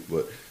know me,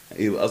 but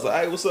I was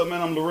like, hey, what's up,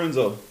 man? I'm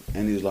Lorenzo.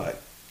 And he was like,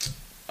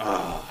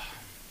 ah.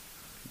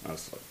 I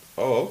was like,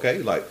 oh,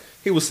 okay. Like,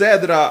 he was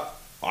sad that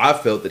I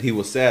felt that he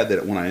was sad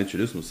that when I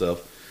introduced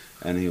myself.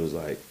 And he was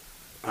like,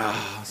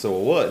 so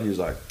what? And he was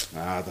like,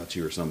 I thought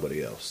you were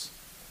somebody else.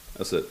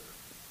 I said,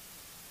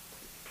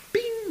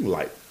 bing,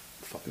 light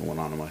fucking went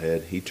on in my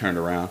head. He turned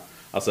around.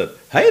 I said,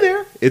 hey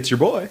there, it's your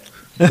boy.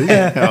 Oh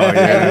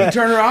yeah. He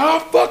turned around, I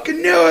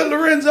fucking knew it,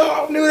 Lorenzo.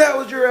 I knew that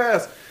was your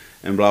ass.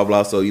 And blah,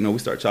 blah. So, you know, we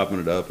start chopping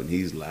it up, and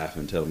he's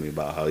laughing, telling me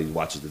about how he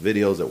watches the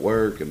videos at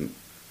work. And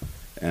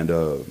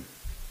the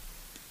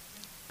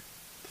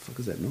fuck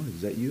is that noise?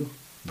 Is that you?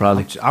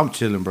 Probably. I'm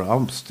chilling, bro.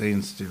 I'm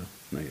staying still.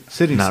 No, you're not.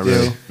 Sitting Not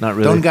still. really. Not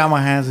really. Don't got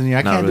my hands in the air.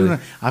 I Not can't really.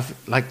 do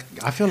that.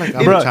 I feel like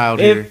I'm Bro, a child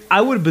here. if,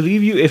 I would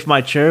believe you if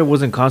my chair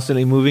wasn't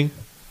constantly moving.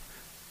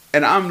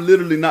 And I'm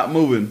literally not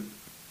moving.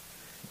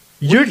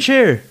 Your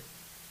chair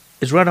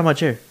is right on my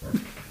chair.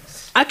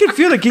 I can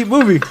feel it keep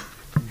moving.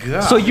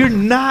 God. So you're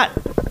not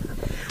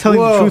telling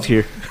Whoa. the truth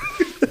here.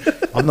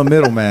 I'm the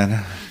middleman.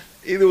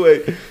 Either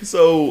way,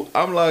 so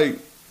I'm like,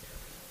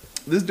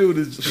 this dude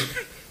is.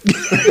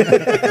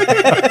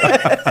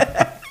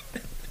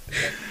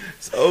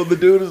 So the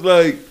dude is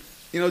like,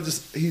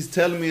 just he's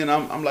telling me, and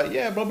I'm like,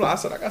 yeah, blah blah. I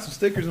said I got some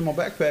stickers in my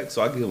backpack,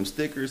 so I give him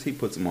stickers. He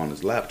puts them on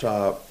his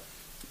laptop,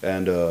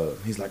 and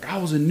he's like, I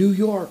was in New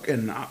York,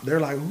 and they're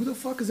like, who the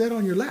fuck is that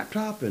on your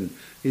laptop? And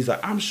he's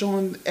like, I'm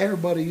showing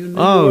everybody you New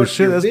Oh, York,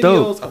 shit, your that's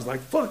videos. dope. I was like,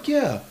 fuck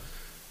yeah.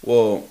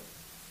 Well,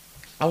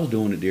 I was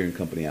doing it during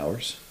company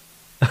hours.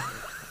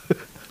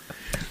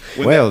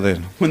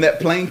 Then. When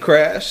that plane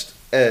crashed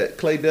at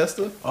Clay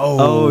Desta,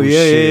 Oh,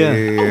 yeah,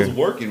 yeah, I was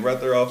working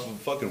right there off of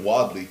fucking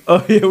Wadley.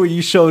 Oh yeah, when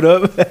you showed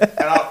up. And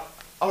I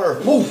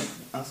heard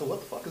woof. I said, what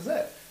the fuck is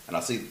that? And I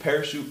see the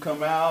parachute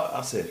come out.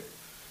 I said,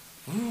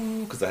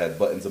 because I had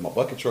buttons in my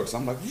bucket truck. So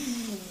I'm like,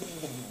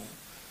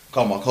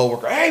 call my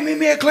coworker. Hey, meet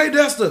me at Clay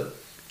Desta.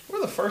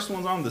 We're the first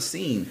ones on the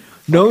scene.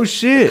 No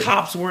shit.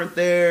 Cops weren't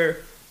there.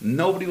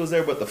 Nobody was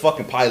there but the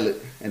fucking pilot.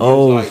 And he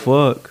Oh was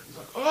like, fuck. he's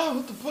like, oh,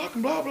 what the fuck,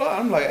 and blah, blah.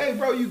 I'm like, hey,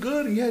 bro, you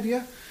good? And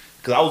yeah.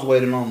 Because I was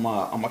waiting on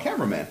my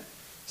cameraman.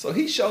 So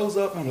he shows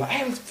up, and I'm like,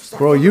 hey, let's start.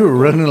 Bro, you were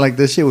running like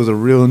this shit was a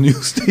real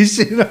news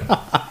station.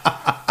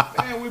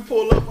 Man, we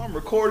pull up, I'm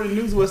recording.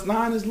 News West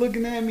 9 is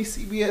looking at me.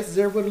 CBS is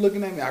everybody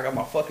looking at me. I got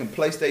my fucking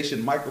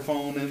PlayStation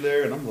microphone in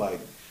there, and I'm like,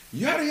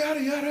 yada,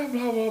 yada, yada,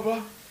 blah, blah,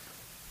 blah.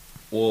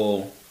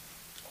 Well,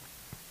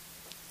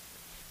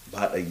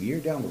 about a year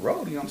down the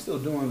road, I'm still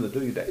doing the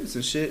Dewey Davis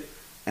and shit.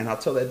 And I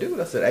tell that dude,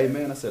 I said, hey,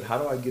 man, how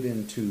do I get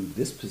into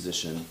this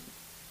position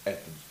at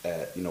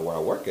where I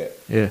work at?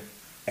 Yeah.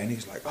 And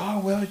he's like, oh,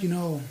 well, you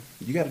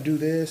got to do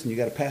this and you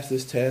got to pass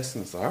this test.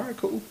 And I said, all right,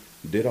 cool.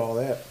 Did all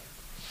that.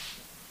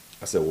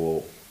 I said,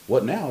 well,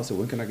 what now? I said,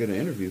 when can I get an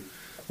interview?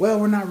 Well,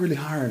 we're not really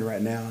hiring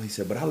right now. He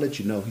said, but I'll let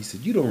you know. He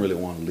said, you don't really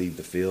want to leave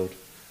the field.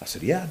 I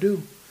said, yeah, I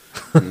do.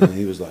 And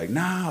he was like,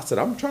 nah. I said,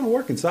 I'm trying to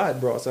work inside,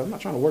 bro. I said, I'm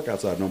not trying to work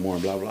outside no more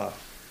and blah, blah.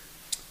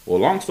 Well,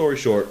 long story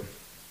short,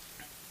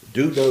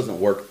 dude doesn't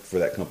work for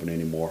that company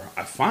anymore.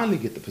 I finally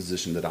get the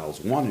position that I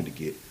was wanting to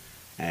get.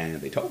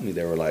 And they told me,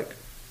 they were like,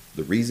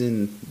 the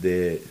reason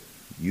that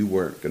you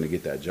weren't going to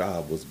get that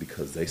job was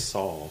because they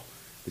saw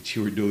that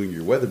you were doing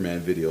your weatherman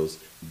videos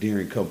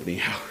during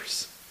company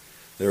hours.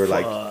 They were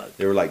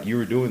like, you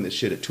were doing this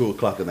shit at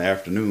 2:00 in the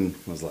afternoon.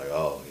 I was like,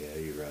 oh yeah,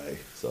 you're right.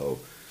 So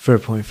Fair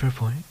point. I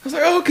was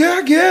like, okay,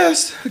 I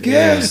guess.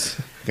 Got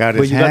But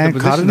his you got hand the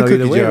caught position in the though,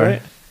 either cookie way, jar.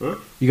 right? Huh?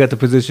 You got the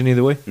position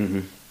either way. Mm-hmm.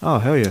 Oh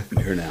hell yeah.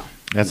 I'm here now.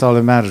 That's all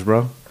that matters,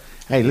 bro.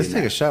 Hey, let's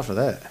take a shot for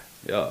that.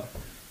 Yeah.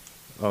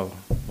 Oh,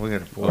 we got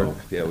to pour. Oh,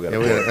 yeah, we got.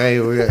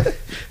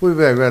 We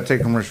got to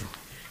take a commercial.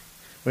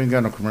 We ain't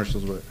got no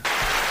commercials, but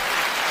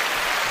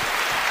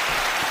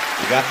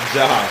We got the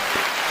job.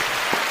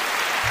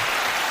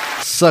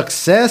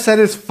 success at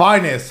its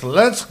finest.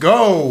 Let's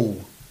go.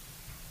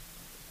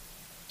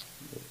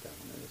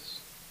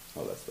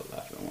 Oh, that's the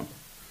laughing one.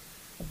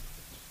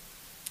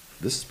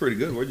 This is pretty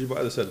good. Where'd you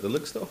buy this at? The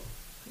liquor store?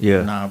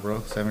 Yeah. Nah, bro.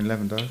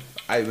 7-Eleven, dog.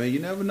 Hey, man, you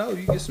never know.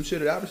 You get some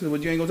shit at Albertsons,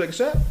 but you ain't gonna take a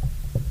shot?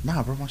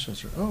 Nah, bro. My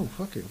shots are. Oh,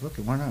 fuck it.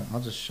 Why not? I'll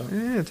just shot.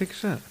 Yeah, take a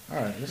shot. All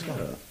right, let's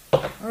go.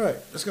 All right,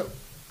 let's go.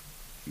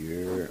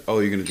 You're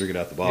gonna drink it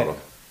out the bottle.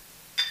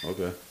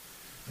 Okay.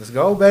 Let's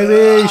go,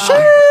 baby.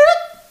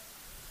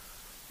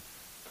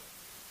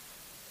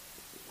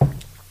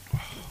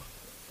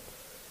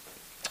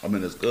 I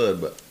mean, it's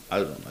good, but I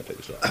don't like take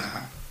a shot.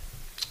 I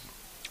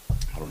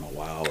don't know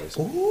why I always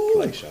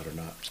play shot or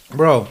not.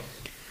 Bro,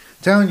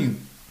 telling you,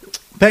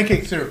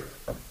 pancake syrup.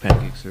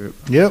 Pancake syrup.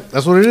 Yep,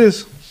 that's what it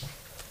is.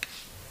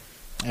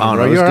 Hey, I don't bro,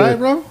 know, you it's all right, good.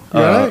 bro? You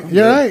all right?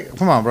 You all right?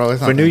 Come on, bro.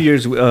 It's not For New bad.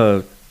 Year's,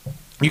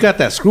 You got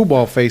that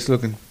screwball face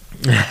looking.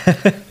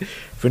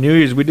 for New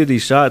Year's we did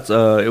these shots.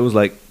 It was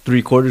like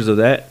 3/4 of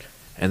that,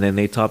 and then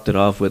they topped it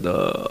off with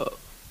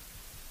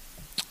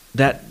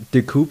that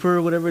De Cooper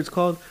or whatever it's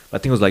called. I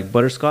think it was like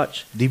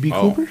butterscotch. DB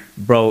Oh. Cooper?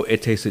 Bro,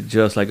 it tasted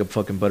just like a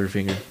fucking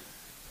Butterfinger.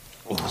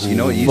 You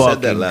know what? You said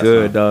that Fucking last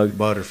good, time. dog.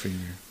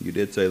 Butterfinger. You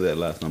did say that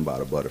last time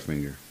about a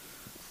Butterfinger.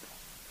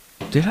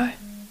 Did I?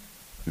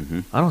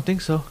 Mhm. I don't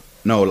think so.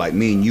 No, like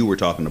me and you were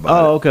talking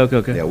about Oh, it.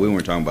 okay. Yeah, we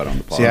weren't talking about it on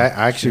the pod. See, I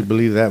actually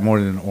believe that more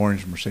than an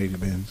orange Mercedes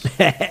Benz.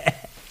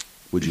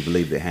 Would you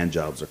believe that hand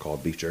jobs are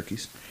called beef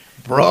jerkies?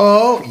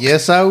 Bro,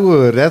 yes, I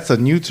would. That's a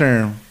new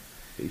term,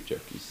 Beef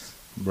jerkies.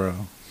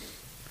 bro.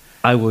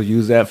 I will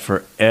use that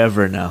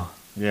forever now.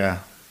 Yeah.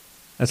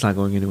 That's not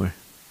going anywhere.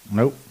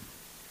 Nope.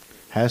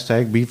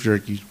 Hashtag beef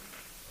jerky.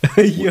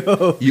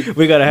 Yo, You-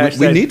 we got a hashtag.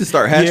 we need to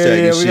start hashtagging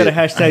Yeah, we got to shit.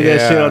 hashtag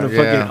that shit on the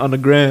Yeah, yeah. fucking on the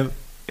gram.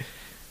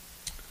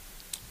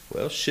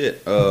 Well,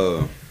 shit.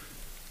 I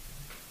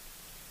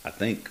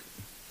think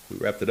we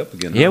wrapped it up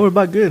again. Yeah, huh? we're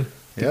about good.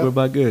 think Yep. we're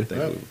about good. I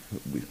think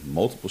we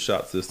multiple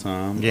shots this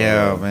time.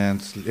 Yeah,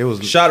 man. It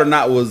was. Shot or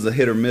not was a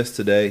hit or miss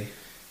today.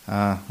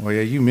 Well,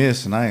 yeah, you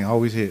miss, and I ain't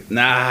always hit.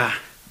 Nah.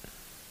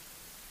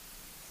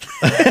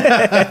 We're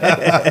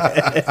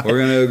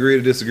gonna agree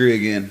to disagree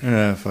again.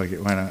 Yeah, fuck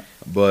it. Why not?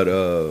 But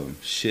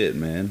shit,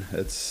 man.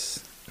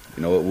 That's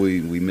what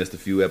we missed a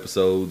few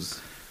episodes.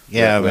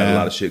 Yeah, we had man. a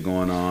lot of shit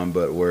going on,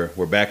 but we're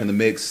back in the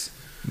mix.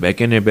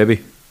 Back in there,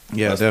 baby.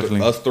 Yeah, us,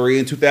 definitely. Us three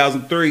in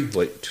 2003.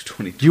 Wait,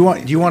 2020. Do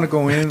you want to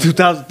go in?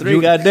 2003,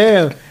 You-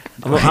 goddamn.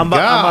 I'm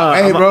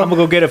God, bro. gonna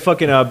go get a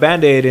fucking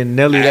Band-Aid and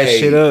Nelly that Hey.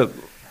 shit up.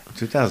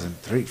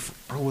 2003.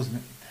 Bro, wasn't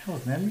it? That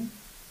was Nelly?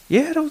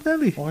 Yeah, that was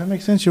Nelly. Oh, that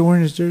makes sense. You're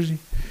wearing his jersey.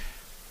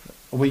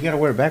 Oh, but you gotta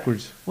wear it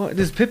backwards. What?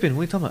 This is Pippin.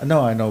 What are you talking about?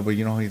 No, I know, but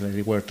you know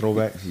they wear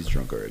throwbacks. He's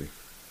drunk already.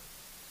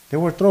 They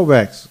wear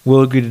throwbacks.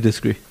 We'll agree to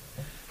disagree.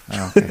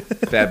 Oh, okay.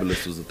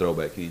 Fabulous was a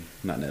throwback king,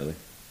 not Nelly.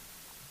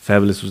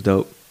 Fabulous was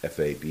dope.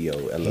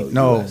 FABOLOUS.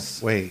 No,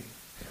 wait.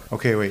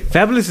 Okay, wait.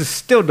 Fabulous is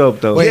still dope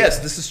though. Wait. Yes,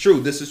 this is true.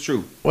 This is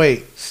true.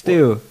 Wait.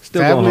 Still going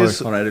Fabulous-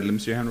 hard. All right, let me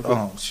see your hand real quick.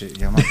 Oh shit,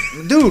 yeah,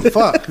 dude,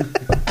 fuck.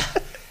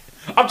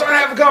 I'm trying to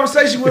have a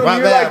conversation with My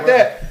him. You're bad, like bro.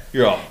 that.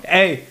 You're all.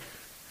 Hey,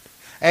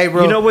 Hey,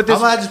 bro. You know what this-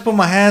 I might just put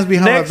my hands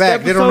behind my Next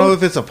back. They don't know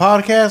episode- if it's a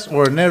podcast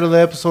or another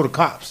episode of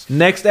Cops.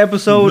 next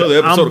episode, Another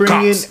episode I'm of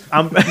bringing. Cops.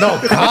 I'm No,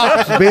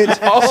 Cops, bitch.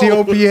 Oh.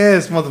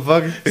 COPS,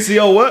 motherfucker.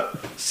 CO what?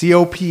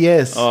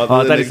 COPS. Oh,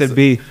 I thought he said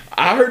B.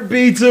 I heard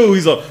B too.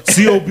 He's a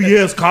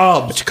COPS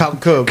Cobbs.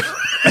 Chicago Cubs.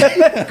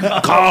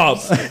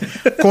 Cobbs.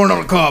 Corn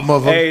on the cob,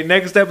 motherfucker. Hey,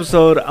 next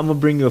episode, I'm gonna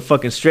bring you a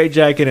fucking straight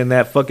jacket and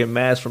that fucking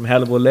mask from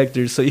Hannibal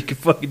Lecter, so you can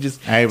fucking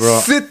just Hey, bro.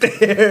 sit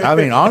there. I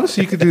mean,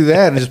 honestly, you could do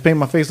that and just paint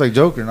my face like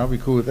Joker, and I'll be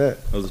cool with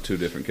that. Those are two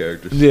different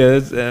characters. Yeah,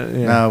 that's,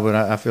 yeah. No, but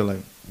I feel like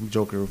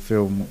Joker would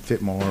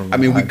fit more. I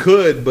mean, we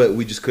could, but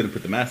we just couldn't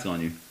put the mask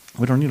on you.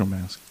 We don't need a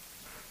mask.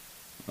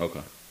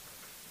 Okay.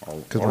 Cause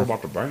What my-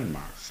 about the brain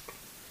mask?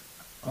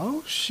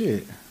 Oh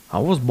shit! I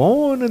was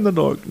born in the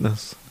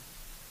darkness.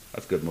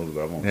 That's a good movie,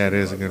 but I won't. Yeah, it see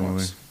is a it good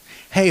once. movie.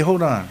 Hey,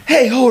 hold on.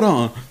 Hey, hold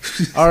on.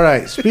 All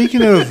right.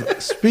 Speaking of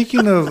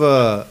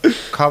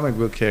comic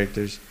book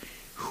characters,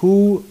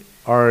 who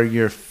are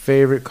your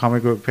favorite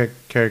comic book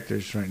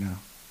characters right now?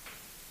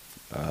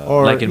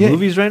 Or Like in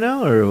movies right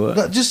now, or what?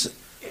 no, just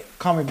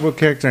comic book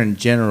character in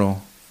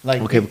general.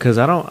 Like Okay, because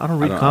I don't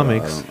read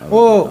comics. I don't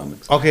Well, read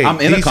comics. okay, I'm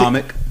in a DC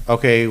comic.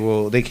 Okay,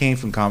 well, they came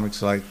from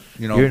comics, like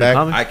You're in a back.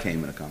 comic? I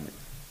came in a comic.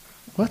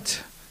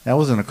 What? That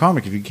wasn't a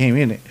comic. If you came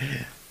in it,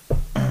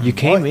 You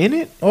came What? in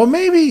it? or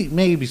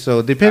maybe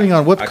so, depending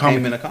on what I comic.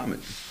 came in a comic.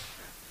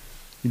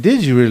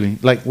 Did you really?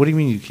 Like, what do you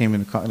mean you came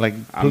in a comic?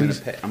 Like,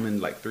 police? I'm in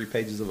like 3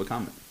 pages of a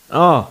comic.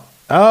 Oh,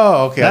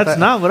 Oh, okay. I that's thought-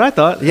 not what I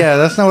thought. Yeah,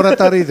 that's not what I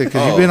thought either.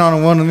 Because Oh. you've been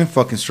on one of them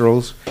fucking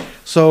strolls.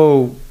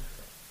 So,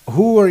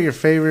 who are your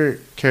favorite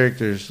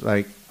characters?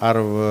 Like out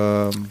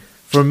of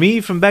For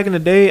me, from back in the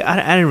day, I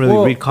didn't really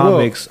Well, read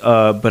comics,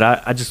 but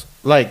I just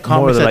like More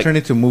comics that like- turn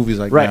into movies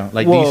like Right. now,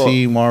 like Well-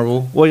 DC,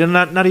 Marvel. well, yeah,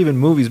 not even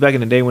movies. Back in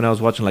the day when I was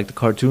watching like the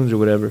cartoons or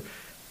whatever.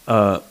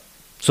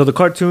 So the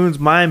cartoons,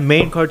 my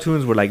main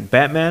cartoons were like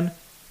Batman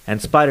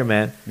and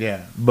Spider-Man,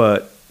 Yeah.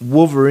 but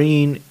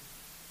Wolverine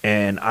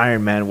and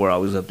Iron Man were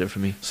always up there for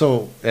me.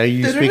 So, are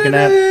you speaking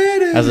that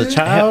as a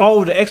child?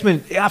 Oh, the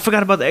X-Men! Yeah, I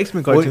forgot about the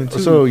X-Men cartoon What- too.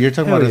 so you're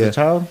talking Hell about yeah. as a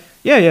child?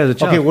 Yeah, as a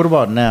child. Okay, what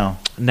about now?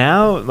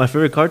 Now, my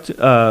favorite cartoon,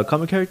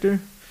 comic character.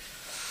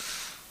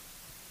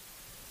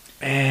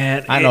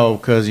 Man, I know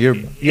because you're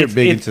it's-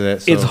 big it- into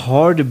that. So. It's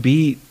hard to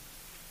beat.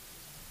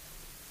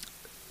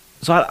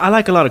 So I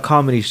like a lot of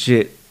comedy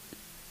shit,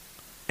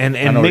 and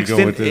I know where mixed you're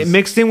going in with this.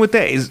 mixed in with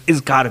that is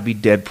got to be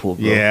Deadpool, bro.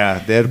 Yeah,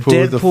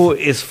 Deadpool. Deadpool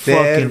is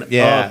fucking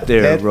up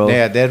there, bro.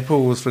 Yeah,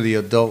 Deadpool was for the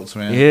adults,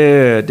 man.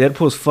 Yeah,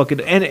 Deadpool's fucking.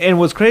 And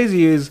what's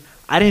crazy is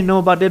I didn't know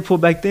about Deadpool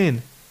back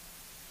then.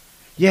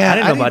 Yeah, I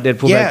didn't know about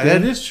Deadpool Yeah, back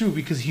then. that is true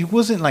because he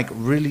wasn't like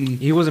really.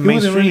 He wasn't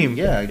mainstream.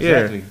 Yeah,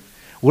 exactly.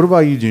 What about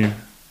you, Junior?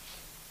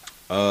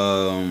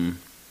 I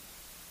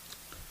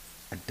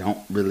don't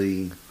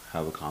really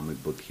have a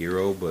comic book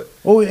hero, but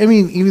Oh, I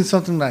mean, even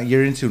something that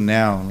you're into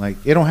now. Like,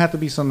 it don't have to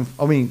be something.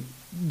 I mean,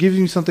 give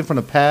me something from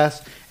the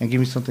past and give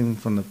me something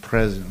from the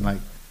present. Like,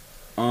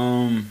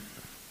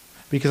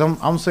 because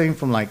I'm saying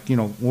from like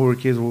when we were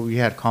kids, we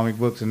had comic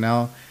books, and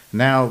now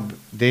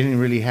they didn't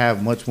really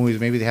have much movies.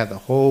 Maybe they had the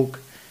Hulk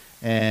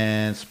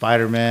and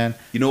Spider-Man.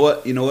 you know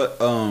what?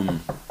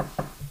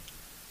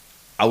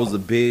 I was a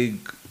big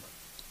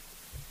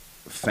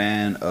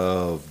fan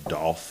of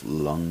Dolph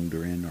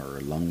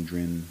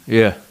Lundgren.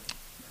 Yeah.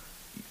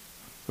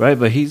 Right,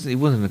 but he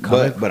wasn't a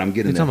comic. But I'm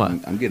getting You there.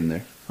 talking I'm getting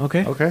there.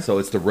 Okay. Okay. So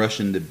it's the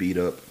Russian that beat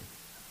up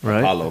Right.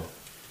 Apollo.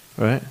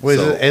 Right. Wait,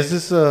 So- is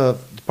this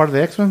part of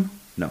the X-Men?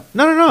 No.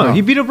 No. No.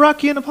 He beat up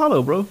Rocky and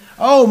Apollo, bro.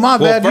 Oh, my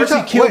Well, bad. first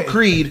he killed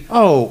Creed,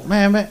 Oh,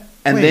 man.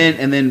 and Wait.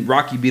 then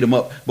Rocky beat him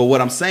up. But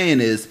what I'm saying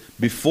is,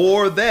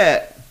 before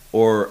that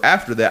or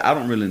after that, I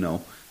don't really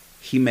know.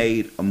 He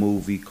made a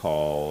movie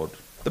called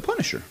The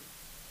Punisher.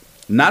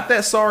 Not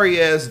that sorry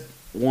ass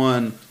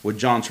one with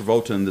John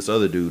Travolta and this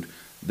other dude.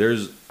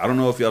 I don't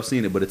know if y'all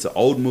seen it, but it's an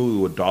old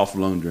movie with Dolph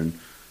Lundgren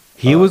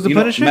He was the You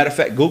know, Punisher. matter of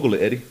fact, Google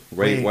it, Eddie.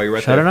 Wait, While you're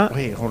right Shut there. or not?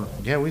 Wait, hold on.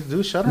 Yeah, we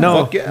do shut up.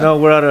 No, Fuck yeah. no,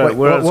 we're out of Wait,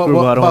 we're out of what-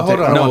 screwball. what- I don't but want to hold take.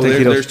 on. I don't No, want to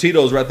take there's Tito's.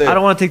 Tito's right there. I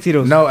don't want to take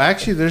Tito's. No,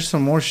 actually, there's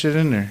some more shit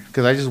in there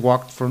because I just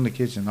walked from the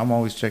kitchen. I'm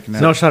always checking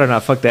that. No, shut or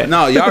not. Fuck that.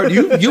 No,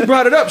 you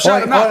brought it up.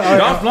 Shout Wait, out. wait, wait,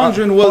 Dolph wait,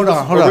 Lundgren was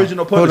the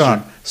original Punisher. Hold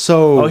on.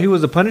 So Oh, he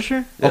was the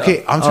Punisher. okay,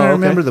 I'm trying Oh, to okay.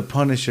 remember the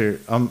Punisher.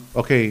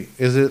 Okay,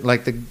 is it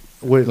like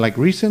like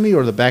recently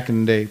or the back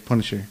in the day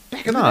Punisher?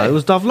 No, it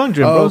was Dolph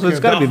Lundgren, Oh, bro. So okay. it's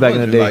got to be Dolph back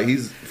in the Lundgren, day. Like,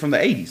 he's from the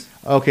 80s.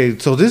 Okay,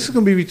 so this is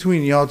gonna be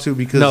between y'all two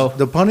because No.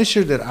 the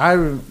Punisher that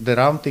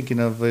I'm thinking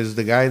of is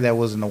the guy that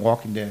was in The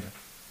Walking Dead,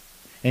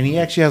 and he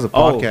actually has a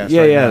Oh, podcast.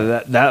 yeah, right yeah.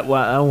 now. That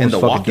one In was The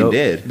fucking Walking dope.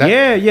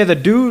 Dead. Yeah, the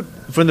dude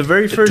from the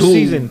very first dude.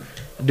 season.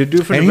 The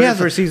dude from And the he very has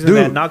a- first season dude,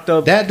 that knocked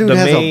up that dude the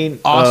has a main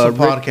awesome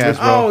Rick- podcast,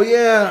 bro. Oh,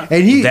 yeah.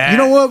 And he, That- you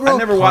know what, bro? I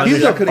never watched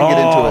He's it. I a- couldn't get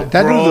into it.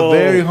 That dude's a Bro.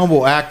 very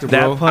humble actor,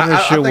 That bro. Punisher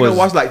I think I was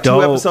watched like 2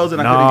 dope. episodes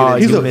and I Nah, couldn't get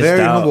into He's it. a missed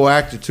very out. humble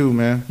actor too,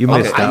 man. You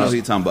Okay, missed I know out. who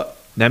you're talking about.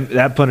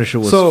 That Punisher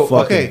was So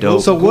fucking okay,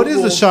 dope. so what is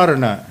the Google- shot or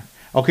not?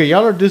 Okay,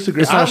 y'all are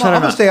disagreeing. It's not I'm shut or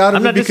gonna not. stay out of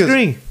I'm it not because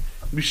disagreeing.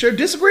 You sure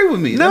disagree with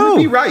me? No, Let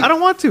me be right. I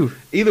don't want to.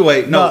 Either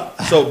way, no.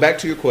 No. So back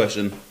to your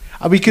question.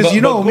 because But-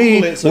 you know but me.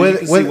 Google it so you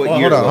can see what year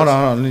hold it on, was. hold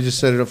on. Let me just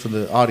set it up for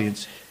the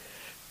audience.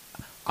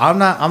 I'm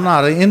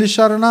not into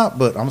shot or not,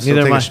 but I'm still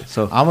Neither am taking. I,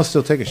 so- I'm gonna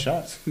still take a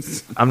shot.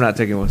 I'm not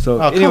taking one.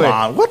 So Oh anyway, come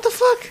on! What the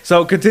fuck?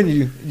 so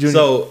continue.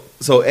 Junior.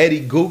 So Eddie,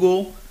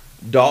 Google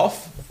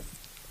Dolph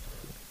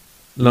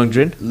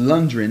Lundgren,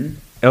 Lundgren.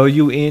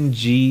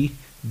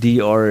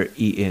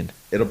 Lungdren.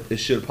 It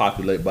should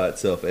populate by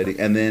itself, Eddie,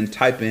 and then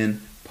type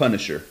in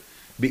Punisher.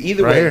 But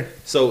either Right way, here.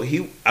 so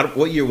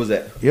what year was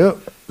that? Yep,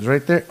 it's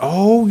right there.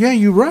 Oh yeah,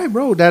 you're right,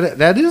 bro.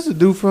 That is a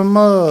dude from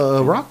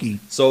Rocky.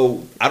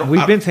 So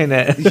We've been saying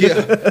that. Yeah,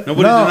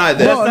 nobody denied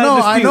that. No, not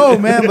a I dispute. know,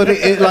 man, but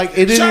it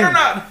didn't. Shut or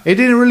not? It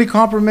didn't really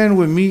compliment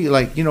with me,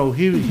 like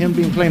him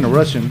being playing a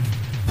Russian.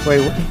 Wait,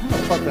 what the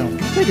fuck? I'm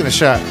taking a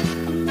shot.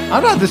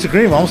 I'm not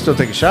disagreeing. But I'm still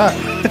taking a shot.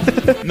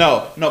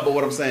 No. But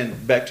what I'm saying,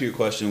 back to your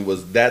question,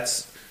 was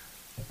that's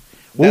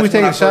What are we that's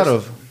when taking I a shot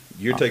first- of?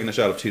 You're taking a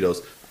shot of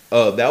Tito's.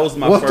 That was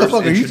my What the first.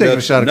 fuck are you taking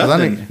a shot of? 'Cause I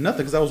Nothing, didn't- nothing,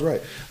 because I was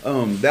right.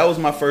 That was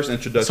my first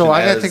introduction. So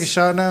I gotta as- take a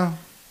shot now.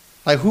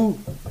 Like who?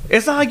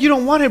 It's not like you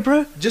don't want it,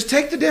 bro. Just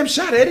take the damn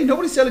shot, Eddie.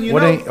 Nobody's telling you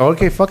What no. ain't?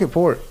 Okay, fuck it,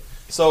 pour it.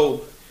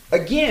 So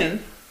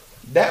again,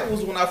 that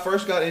was when I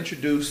first got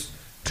introduced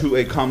to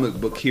a comic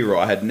book hero.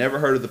 I had never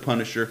heard of the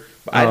Punisher.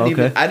 But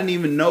I didn't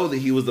even know that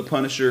he was the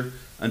Punisher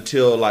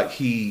until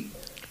he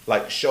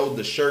showed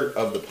the shirt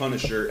of the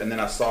Punisher, and then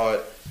I saw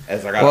it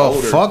as I got Well,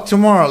 older. fuck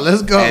tomorrow.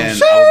 Let's go. And I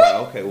was like,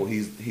 okay, well,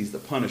 he's the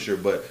Punisher,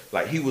 but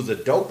he was a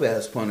dope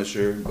ass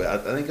Punisher. But I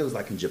think it was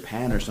in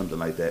Japan or something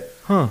like that.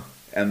 Huh?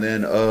 And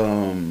then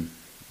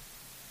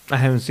I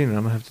haven't seen it.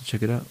 I'm gonna have to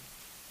check it out.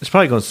 It's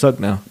probably gonna suck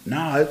now.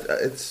 nah,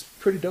 it's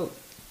pretty dope.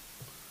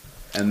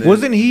 And then,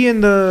 Wasn't he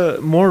in the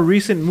more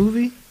recent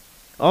movie?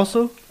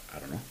 Also, I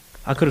don't know.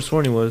 I could have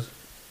sworn he was.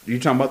 You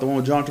talking about the one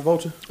with John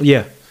Travolta?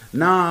 Yeah,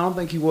 Nah, I don't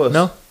think he was.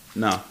 No?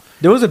 No.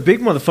 there was a big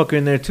motherfucker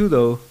in there too,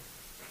 though.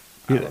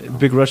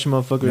 Big Russian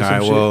motherfucker. Or All some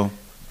right, shit. well,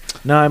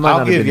 Nah, it might I'll not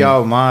have give been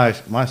y'all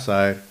my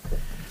side.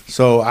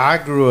 So I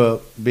grew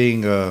up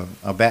being a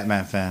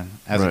Batman fan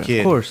as a him. kid.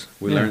 Of course.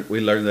 We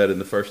learned that in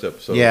the first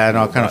episode. Yeah, I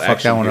know. I kind of about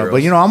fucked that action one up.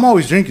 heroes. But I'm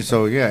always drinking,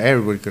 so yeah,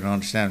 everybody could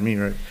understand me,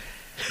 right?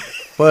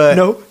 But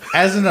No.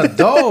 as an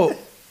adult,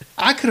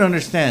 I could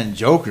understand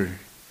Joker.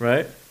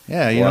 Right?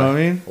 Yeah, you Why? know what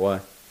I mean? Why?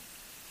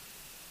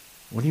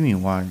 What do you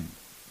mean why?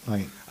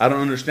 Like, I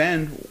don't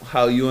understand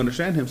how you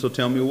understand him, so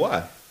tell me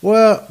why.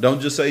 well, Don't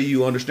just say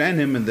you understand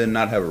him and then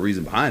not have a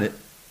reason behind it.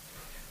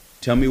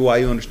 Tell me why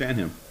you understand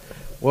him.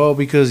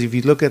 because if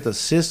you look at the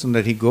system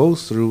that he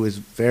goes through, it's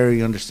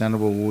very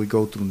understandable what we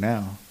go through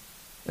now.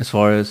 As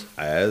far as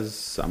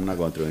As I'm not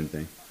going through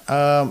anything.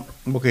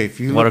 Okay, if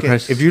you Water look at,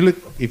 crisis. if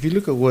you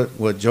look at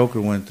what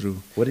Joker went through,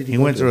 What did he he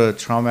go went through? through a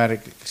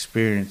traumatic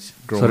experience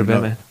growing so did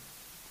up. Batman.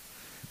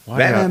 Why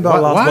Batman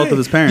y'all- lost both of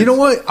his parents. You know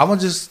what? I'm gonna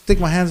just stick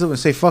my hands up and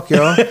say fuck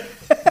y'all,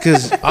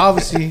 because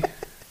obviously.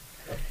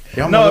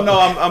 y'all No,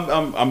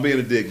 mother- I'm being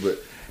a dick, but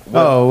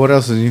Oh, what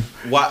else is you?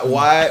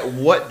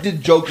 what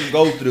did Joker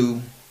go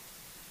through?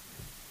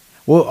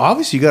 Well,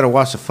 obviously you got to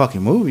watch the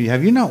fucking movie.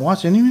 Have you not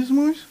watched any of his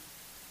movies?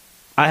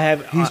 I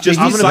have. He's just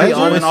I'm gonna be cycling in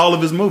honest. all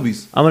of his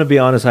movies. I'm gonna be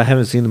honest. I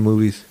haven't seen the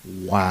movies,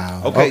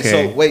 Wow. Okay,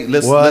 so wait,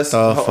 let's What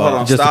the hold fuck?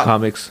 on, just stop. the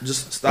comics,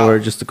 Just stop. or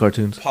just the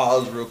cartoons.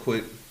 Pause real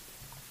quick.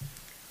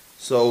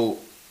 So,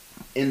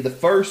 in the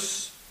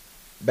first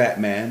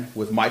Batman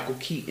with Michael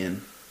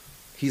Keaton,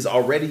 he's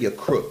already a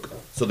crook.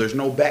 So there's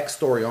no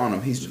backstory on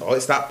him.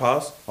 Stop,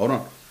 pause, hold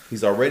on.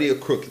 He's already a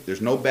crook.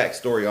 There's no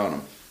backstory on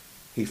him.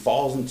 He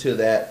falls into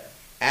that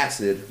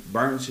acid,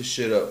 burns his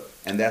shit up,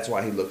 and that's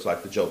why he looks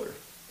like the Joker.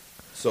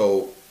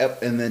 So,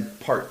 and then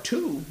part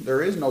 2,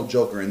 there is no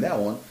Joker in that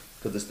one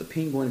because it's the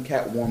Penguin,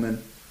 Catwoman,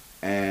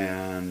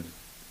 and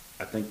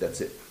I think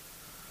that's it.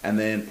 And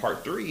then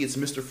part 3, it's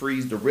Mr.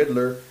 Freeze, the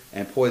Riddler,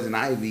 and Poison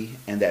Ivy,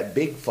 and that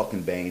big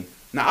fucking Bane.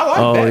 Now, I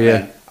like Batman.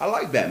 yeah. I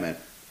like Batman.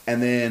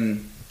 And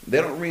then they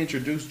don't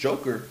reintroduce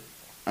Joker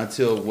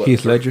until what?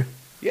 Heath Ledger.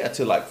 Yeah,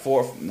 to like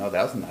no,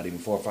 that was not even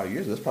 4 or 5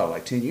 years. That's probably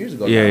like 10 years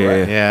ago. Yeah, now, yeah,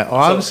 right? Yeah. Well,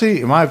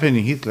 obviously, in my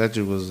opinion, Heath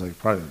Ledger was like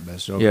probably the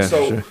best Joker. Yeah.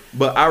 So, for sure.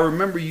 but I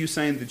remember you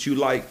saying that you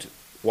liked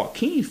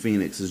Joaquin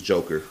Phoenix's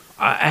Joker.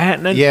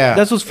 Yeah,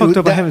 that's what's fucked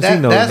up. I haven't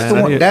seen those. That's man.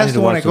 the one. I That's need the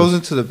to one watch that goes those.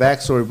 into the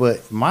backstory.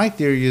 But my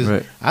theory is,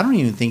 Right. I don't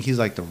even think he's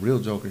like the real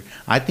Joker.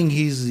 I think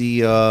he's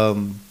the how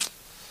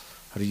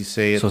do you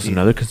say it? So it's The-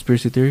 another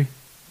conspiracy theory.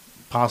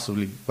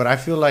 possibly, but I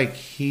feel like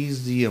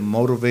he's the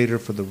motivator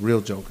for the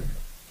real Joker.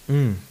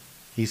 Mm.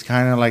 He's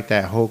kind of like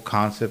that whole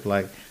concept.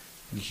 Like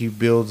he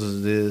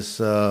builds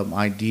this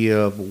idea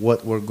of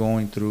what we're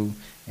going through,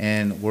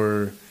 and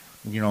we're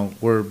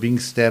being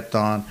stepped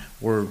on.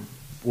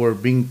 We're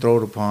being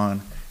thrown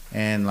upon,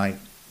 and like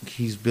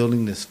he's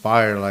building this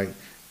fire, like,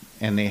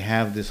 and they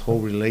have this whole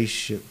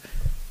relationship.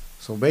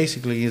 So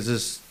basically, it's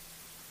just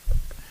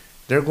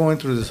they're going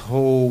through this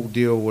whole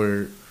deal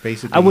where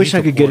basically I wish he's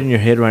I could get in your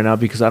head right now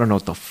because I don't know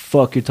what the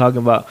fuck you're talking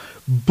about.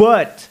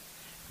 But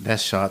that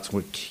shots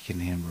were kicking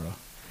him, bro.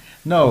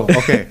 No,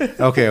 okay.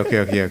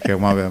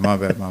 My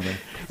bad.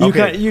 you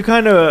Okay. you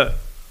kind of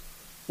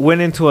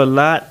went into a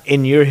lot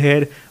in your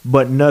head,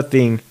 but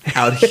nothing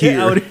Out here.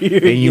 out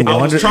here. And you I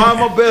wonder- was trying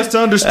my best to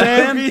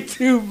understand. Me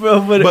too, bro.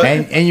 But, But-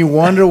 and you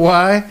wonder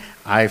why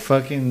I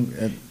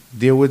fucking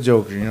deal with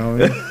Joker. You know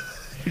what I mean?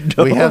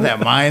 We have that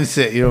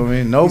mindset. You know what I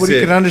mean?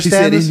 Nobody can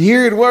understand He us. said, in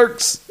here it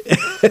works.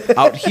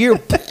 Out here,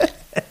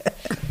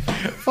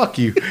 Fuck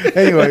you.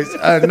 Anyways,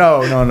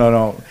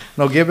 no.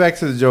 Get back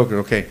to the Joker.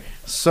 Okay,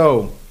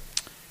 so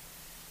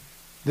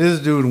this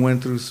dude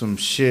went through some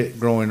shit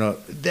growing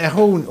up. That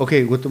whole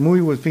with the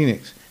movie with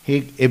Phoenix,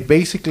 it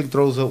basically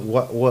throws up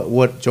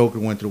what Joker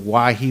went through,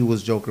 why he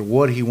was Joker,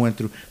 what he went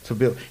through to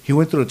build. He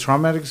went through a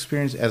traumatic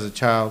experience as a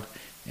child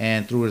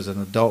and through as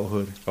an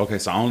adulthood. Okay,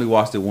 so I only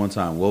watched it one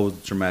time. What was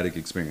the traumatic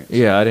experience?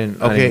 yeah, I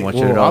didn't Okay, watch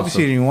well, it at all.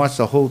 obviously so- you didn't watch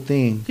the whole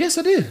thing. Yes,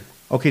 I did.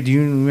 Okay, do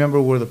you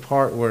remember where the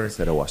part where? I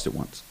said I watched it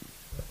once.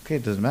 Okay,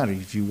 it doesn't matter.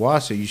 If you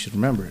watch it, you should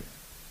remember it.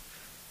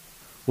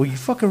 Well, you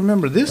fucking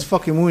remember this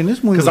fucking movie. And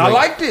this movie Because was I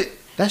like, liked it.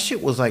 that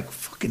shit was like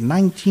fucking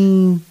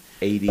 19.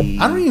 80.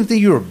 I don't even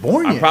think you were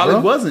born yet. I probably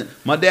bro. wasn't.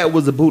 My dad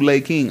was a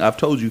bootleg king. I've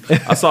told you.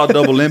 I saw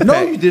Double Impact.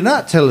 No, you did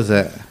not tell us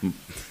that.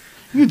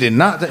 You did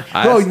not.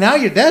 Bro, now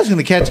your dad's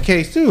gonna catch a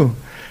case too.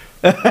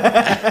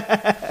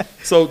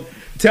 So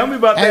tell me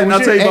about that, and I'll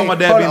was tell you your- about my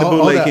dad hold being on, the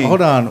bootleg king.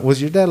 Hold on.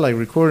 Was your dad like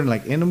recording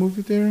like in the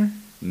movie theater?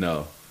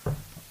 No,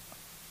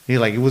 He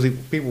like was he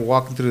people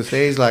walking through the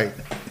stage like,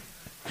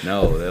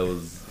 no, that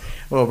was.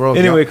 well, bro.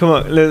 Anyway, come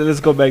on. Let's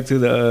go back to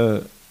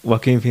the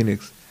Joaquin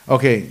Phoenix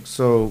okay.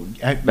 So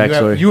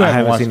backstory. You I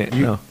haven't haven't watched seen it.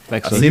 You, No, I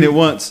backstory. seen it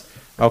once.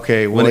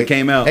 Okay, When it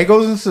came out. it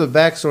goes into the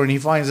backstory, and he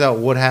finds out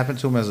what happened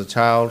to him as a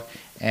child.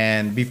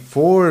 And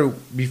before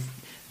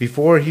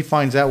he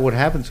finds out what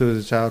happened to him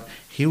as a child,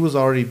 he was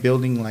already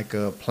building like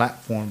a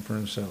platform for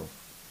himself.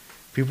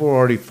 People were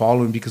already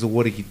following because of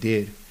what he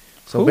did.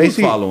 So Who was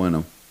basically, following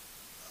him?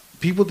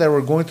 people that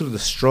were going through the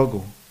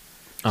struggle.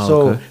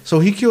 Oh, okay. So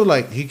he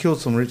killed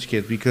some rich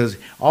kids because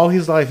all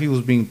his life he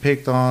was being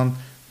picked on,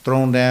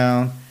 thrown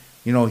down.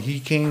 You know, he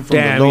came from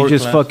Damn, the lower you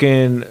just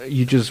class.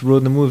 you just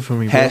ruined the movie for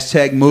me, bro.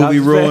 Hashtag movie I'm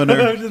just ruiner.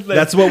 playing. I'm just playing.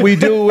 That's what we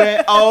do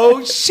at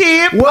Oh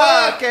Shit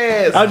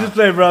Podcast. I'll just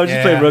play, bro. I'll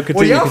just play, bro.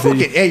 Continue, well,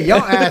 continue.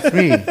 y'all asked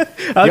me.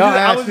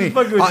 I was just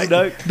fucking with you,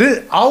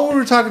 dog. All we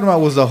were talking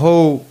about was the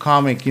whole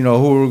comic, you know,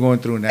 who we were going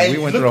through now. Hey, We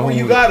went look through the whole where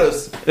you movie. got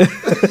us.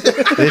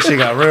 This shit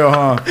got real,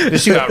 huh?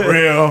 This shit got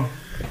real.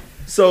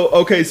 So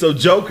okay, so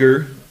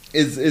Joker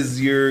is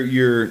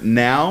your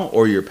now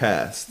or your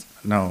past?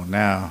 No,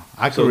 now.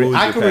 I So can who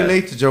was your past?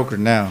 relate to Joker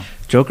now.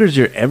 Joker's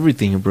your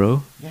everything,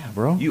 bro. Yeah,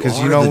 bro. You 'Cause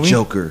are know the me.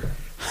 Joker.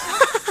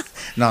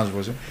 No, I was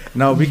bullshit.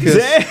 No, because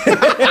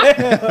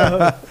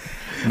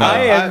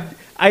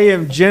I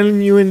am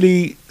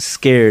genuinely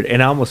scared,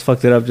 and I almost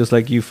fucked it up just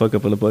like you fuck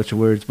up a bunch of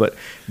words, but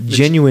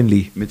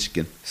genuinely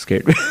Michigan.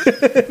 scared.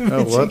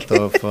 oh, what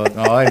the fuck?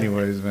 Oh,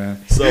 anyways,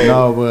 man. So-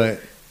 no,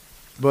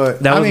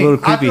 but That was a little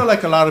I creepy. feel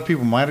like a lot of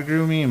people might agree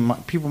with me,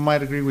 and people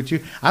might agree with you.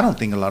 I don't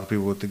think a lot of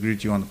people would agree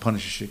with you on the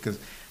Punisher shit because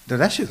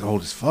that shit's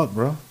old as fuck,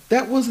 bro.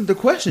 That wasn't the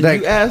question.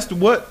 Like- you asked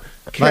what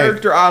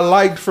character I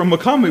liked from a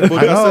comic book.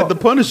 I I, know. said the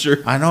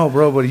Punisher. I know,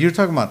 bro, but you're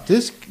talking about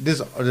this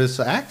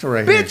actor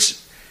right here.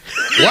 Bitch,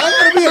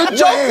 Why gotta be the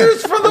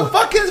Joker's from the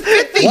fucking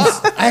 50s.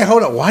 What? Hey,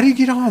 hold up. Why do you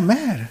get all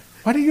mad?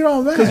 Why do you get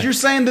all mad? Because you're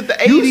saying that the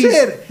You 80s.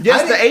 said-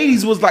 yes, I the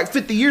 80s was like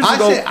 50 years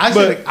ago.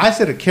 I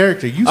said a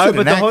character. You said but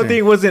an the whole actor.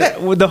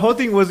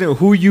 thing wasn't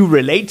who you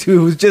relate to.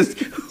 It was just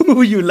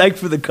who you like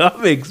for the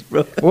comics,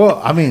 bro.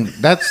 Well, I mean,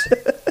 that's.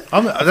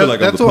 I feel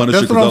like I'm the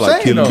Punisher because I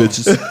like killing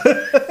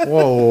bitches.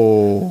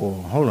 Whoa,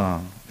 hold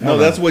on. No,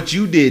 that's what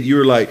you did. You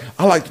were like,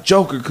 I like the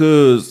Joker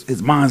because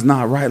his mind's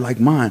not right like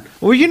mine.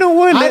 Well, you know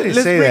what? I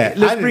didn't say that. I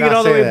Let's did bring not it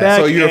all the say way that. back.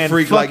 So you're a and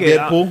freak fuck like it.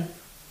 Deadpool?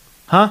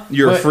 Huh?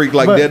 You're a freak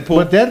like Deadpool?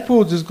 But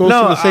Deadpool just goes to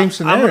the same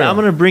scenario. I'm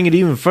gonna bring it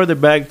even further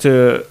back in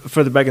the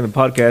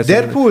podcast.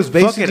 Deadpool is Fuck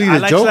it, basically I the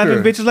like Joker.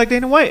 slapping bitches like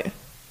Dana White.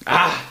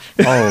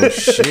 Oh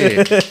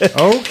shit.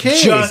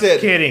 Okay. Just He said,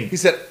 kidding. He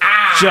said,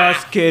 ah.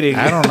 Just kidding.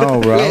 I don't know,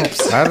 bro.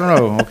 Lips. I don't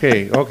know.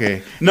 Okay.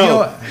 No. You know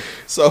what?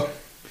 So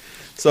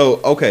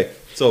So okay,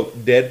 so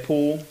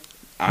Deadpool.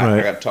 I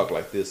Right. got to talk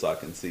like this so I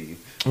can see you.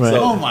 Right.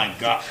 So, Oh my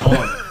god!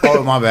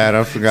 Oh my bad,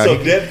 I forgot. so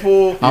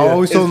Deadpool. I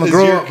always told him to is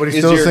grow your- up, but he's is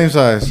still the your- same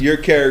size. Your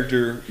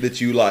character that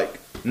you like,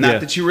 not Yeah.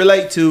 that you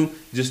relate to,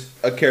 just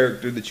a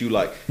character that you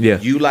like. Yeah.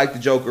 You like the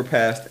Joker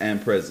past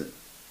and present.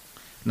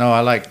 No,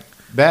 I like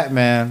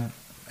Batman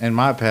in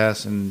my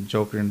past and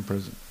Joker in the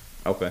present.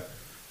 Okay.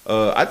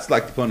 I just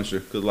like the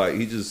Punisher because like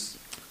he just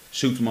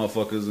shoots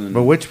motherfuckers and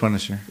But which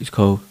Punisher? He's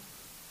cold.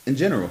 in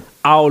general.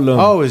 All of them.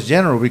 Oh, it's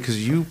general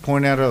because you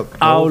point out a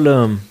All of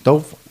them.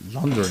 Dolph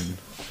Lundgren.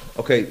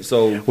 Okay,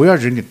 so We are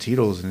drinking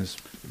Tito's in this.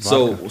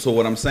 so vodka. so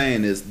what I'm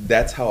saying is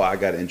that's how I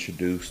got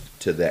introduced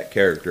to that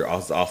character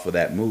off of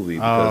that movie.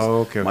 Because Oh,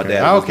 okay, my okay.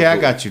 dad was Okay, the I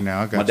boot- got you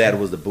now. I got My dad you.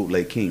 was the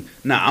bootleg king.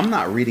 Now I'm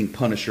not reading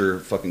Punisher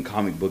fucking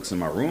comic books in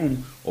my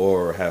room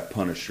or have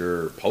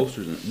Punisher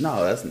posters.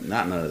 No, that's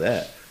not none of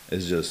that.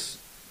 It's just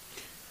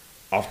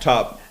off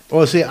top.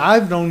 Well, see,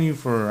 I've known you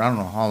for I don't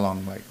know how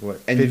long, like what?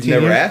 And you 15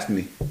 never years? asked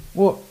me.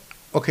 Well,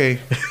 okay,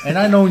 and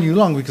I known you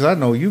long because I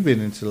know you've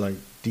been into like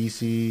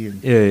DC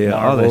and Yeah,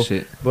 all Marvel, that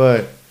shit.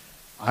 but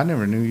I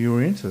never knew you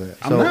were into that.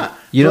 I'm not.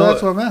 You know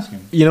that's what- what I'm asking.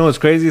 You know what's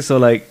crazy? So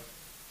like,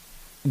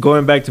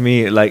 going back to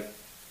me, like,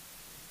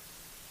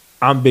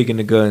 I'm big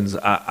into guns.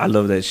 I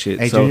love that shit.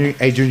 Hey, so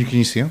Junior, can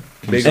you see him?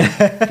 Big,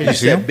 Can you you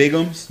see said him?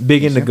 Bigums?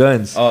 big into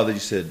guns. Oh, that you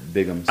said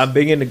Bigums. I'm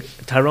big into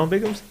Tyrone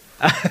Biggums.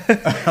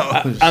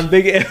 I'm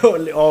big.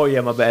 Oh yeah,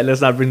 my bad.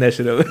 Let's not bring that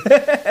shit up.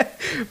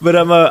 But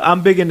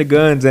I'm big into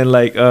guns and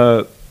like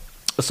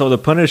so the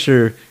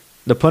Punisher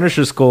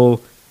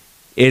skull,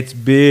 it's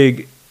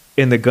big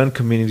in the gun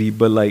community,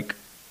 but like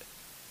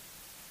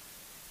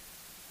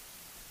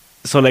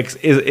so like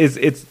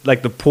it's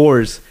like the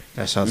pores.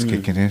 That shot's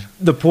kicking in.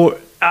 The pore.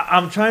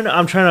 I'm trying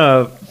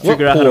to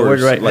figure out how to word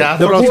pores? it right. Like, Yeah,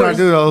 that's what I was trying to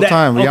do the whole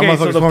time. Y'all motherfuckers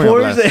so the told me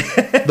I'm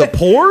pores. the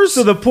pores?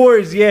 So the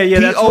pores, yeah,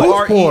 that's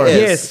what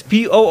P-O-R-E-S. Yes,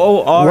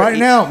 P-O-O-R. Right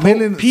now,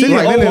 Midland, city of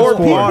Midland is poor.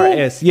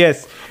 P-O-O-R-S.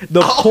 Yes,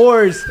 the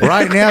pores.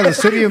 Right now, the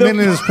city of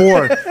Midland is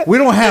poor. We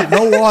don't have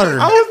no water.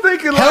 I was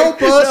thinking like,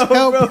 Help us,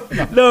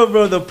 help. No,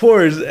 bro, the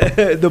pores.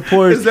 The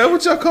pores. is that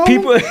what y'all call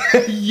People, them?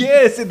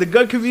 yes, in the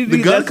gun community.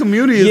 The gun that's-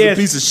 community is yes.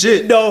 a piece of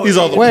shit. No, These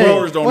are the wait,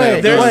 pores don't wait,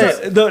 have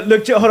There's guns.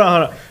 look, hold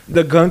on.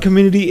 The gun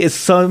community is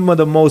some of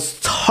the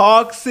most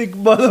toxic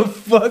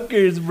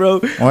motherfuckers, bro.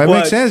 Well, it What?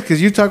 makes sense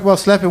because you talked about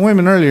slapping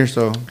women earlier.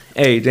 So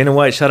Hey, Dana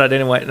White, shout out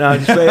Dana White. No,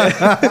 I'm just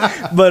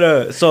playing.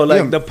 But so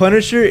like Yeah. the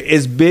Punisher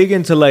is big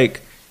into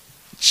like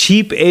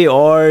cheap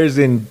ARs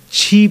and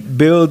cheap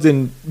builds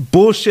and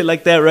bullshit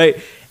like that,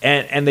 right?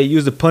 And they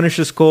use the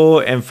Punisher skull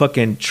and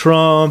fucking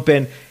Trump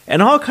and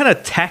all kind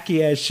of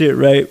tacky ass shit,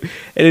 right?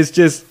 And it's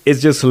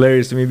just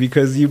hilarious to me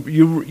because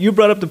you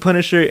brought up the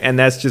Punisher and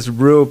that's just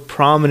real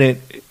prominent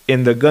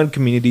in the gun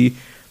community,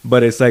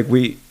 but it's like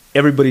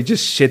everybody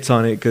just shits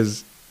on it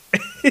because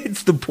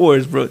it's the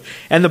pores, bro.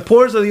 And the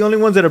pores are the only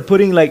ones that are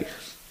putting like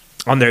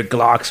on their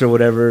Glocks or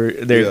whatever.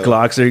 Their Yeah.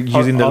 Glocks are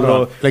using the hold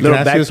little on. Like, little can I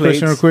ask back you this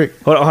question plates. real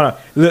quick? Hold on.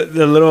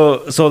 The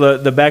little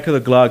the back of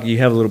the Glock, you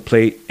have a little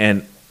plate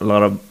and a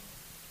lot of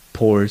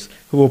pores.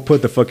 Who will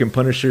put the fucking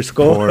Punisher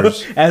skull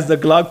Pores. as the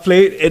Glock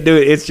plate?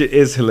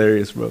 It's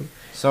hilarious, bro.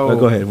 But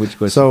go ahead. Which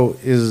question? So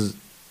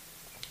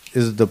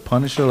is the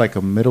Punisher like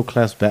a middle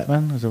class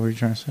Batman? Is that what you're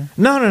trying to say?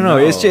 No. No.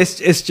 It's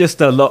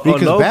just a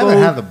Because logo. Batman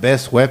have the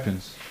best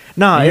weapons.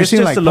 Nah, And you're it's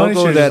seeing, just like, a logo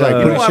Punisher's that like You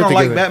know putting why I shit don't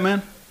like together.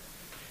 Batman?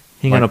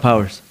 he ain't got no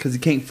powers. Because he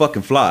can't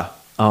fucking fly.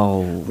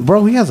 Oh.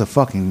 Bro, he has a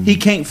fucking. He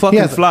can't fucking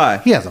he has a- fly.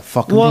 He has a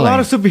fucking. Well, a plane. lot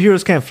of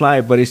superheroes can't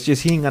fly, but it's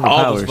just he ain't got no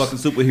All powers. those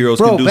fucking superheroes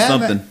Bro, can do Batman,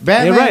 something.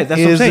 Batman You're right. That's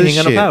what I'm is saying. the He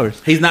ain't got no shit.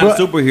 powers. He's not Bro- a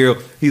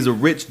superhero. He's a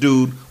rich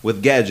dude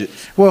with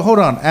gadgets. Well, hold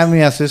on. Let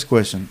me ask this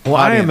question. Well,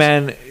 Audience. Iron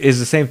Man is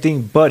the same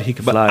thing, but he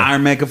can But fly,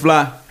 Iron Man can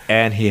fly.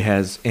 and he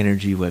has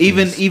energy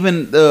weapons.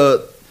 Even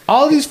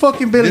All these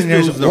fucking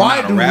billionaires. dude's Why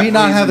not a do we rapper,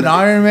 not he's have in an the-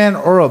 Iron Man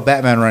or a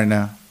Batman right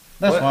now?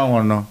 That's What? what I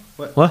want to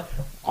know. what?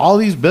 All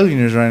these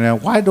billionaires right now.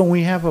 Why don't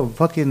we have a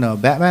fucking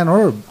Batman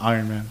or a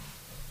Iron Man?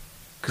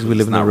 Because we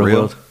live in It's the not real real.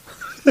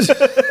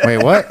 world. Wait,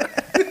 what?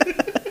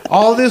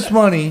 All this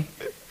money.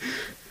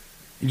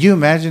 You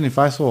imagine if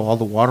I sold all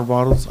the water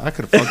bottles, I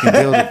could fucking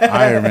build an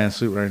Iron Man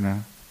suit right now.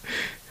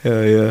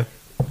 Hell yeah.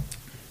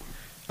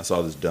 I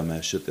saw this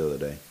dumbass shit the other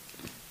day.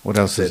 What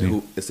else It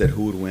is said he?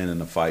 who would win in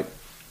a fight,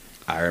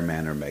 Iron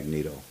Man or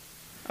Magneto.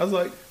 I was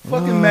like,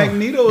 fucking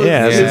Magneto.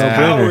 Yeah, his that's a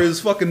power no-brainer. is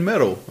fucking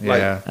metal. Like,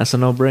 Yeah. That's a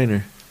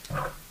no-brainer.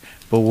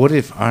 But what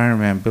if Iron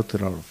Man built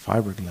it out of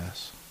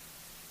fiberglass?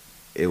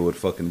 it would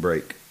fucking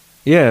break.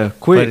 Yeah, But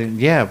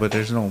quick. but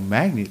there's no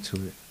magnet to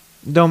it.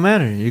 Don't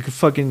matter. You can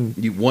fucking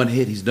You one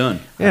hit, he's done.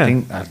 yeah. I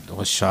think I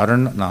was shot or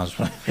not. No, I was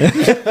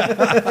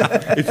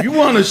If you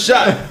want a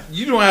shot,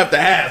 you don't have to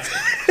ask.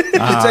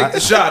 Just take the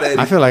shot, Eddie.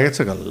 I feel like I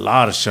took a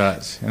lot of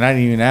shots, and I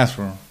didn't even ask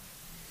for them.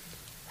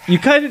 You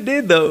kind of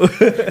did though.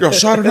 Yo,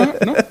 shot or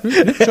not? No,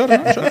 shot or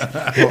not?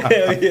 Shot.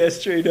 Hell yeah,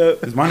 straight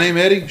up. Is my name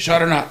Eddie?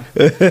 Shot or not?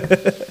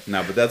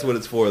 Nah, but that's what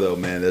it's for, though,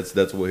 man. That's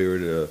what we're here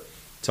to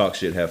talk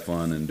shit, have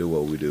fun, and do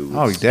what we do.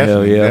 Oh, It's-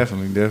 definitely, yeah.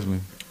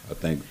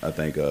 I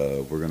think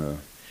we're gonna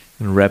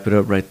And wrap it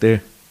up right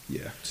there.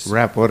 just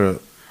Wrap what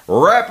up?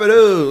 Wrap it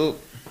up.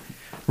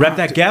 Wrap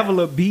that gavel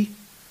up, B.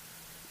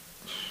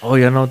 Oh,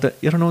 you don't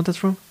know what that's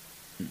from?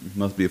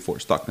 Must be a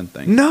Fort Stockton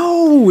thing.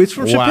 No, it's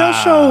from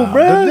Chappelle Show, The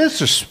bro.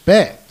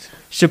 disrespect.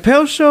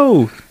 Chappelle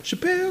Show.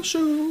 Chappelle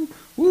Show.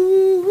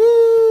 Woo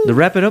woo. The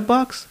Wrap It Up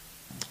box.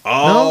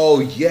 Oh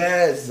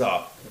yes.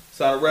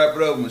 So I wrap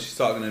it up when she's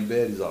talking in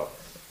bed. He's off.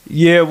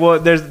 Yeah, well,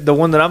 there's the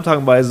one that I'm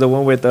talking about is the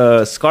one with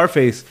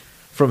Scarface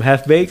from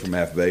Half Baked. From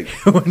Half Baked.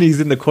 When he's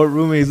in the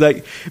courtroom and he's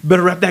like,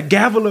 "Better wrap that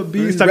gavel up, B."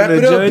 He's talking Wrap to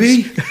it the up,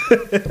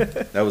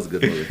 judge. B. That was a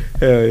good movie.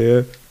 Hell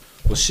yeah.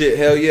 Well, shit,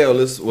 hell yeah.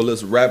 Let's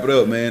wrap it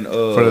up, man.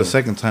 For the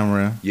second time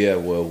around. Yeah,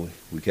 well,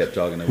 we kept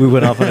talking. We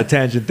went off on a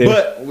tangent there.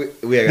 But we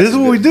got This is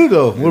some what we good- do,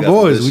 though. we We're got some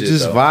boys. good We shit,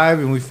 just though. vibe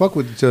and we fuck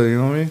with each other, you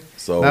know what I mean?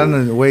 So Not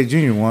in the way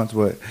Junior wants,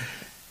 but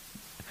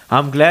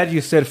I'm glad you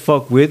said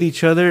fuck with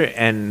each other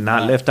and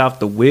not left off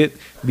the with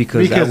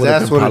because that would have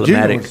that's been what a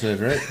Junior problematic. said,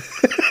 right?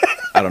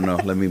 I don't know.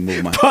 Let me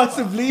move my.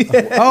 Possibly.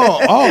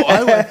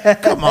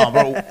 Come on,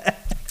 bro.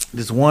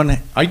 This one,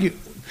 are you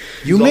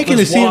making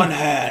it seem,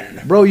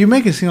 hand. bro? You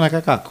make it seem like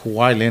I got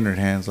Kawhi Leonard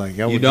hands, like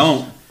I You would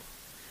don't. just-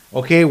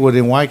 okay, well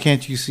then why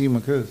can't you see my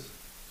cuz?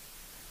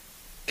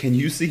 Can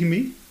you see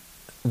me,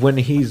 When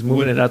he's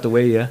moving it out the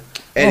way, yeah.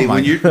 Eddie? Oh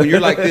my when you're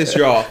like this,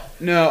 y'all.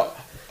 Now,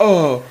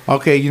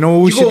 Okay, you know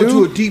what we you should go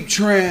do? into a deep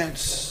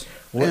trance.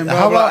 What- And,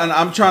 how blah, blah, about- and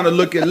I'm trying to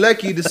look at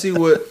Lecky to see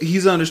what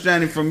he's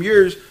understanding from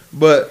yours,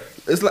 but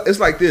it's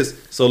like this.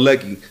 So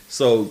Lecky,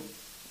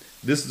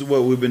 this is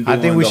what we've been doing I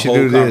think we the should whole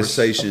do this.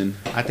 conversation.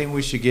 I think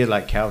we should get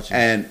like couches.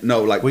 And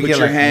no, like We put get,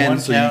 your like, hand one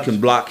so you couch.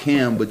 can block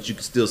him, but you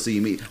can still see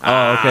me.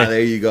 Oh, okay.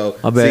 There you go.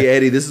 I bet. See,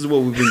 Eddie, this is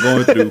what we've been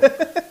going through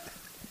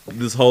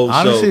this whole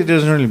Honestly, show. it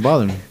doesn't really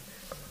bother me.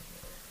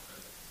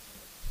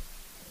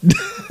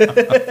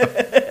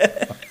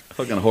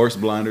 Fucking horse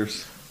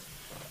blinders.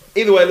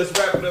 Either way, let's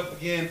wrap it up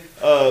again.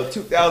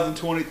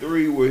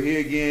 2023, we're here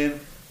again.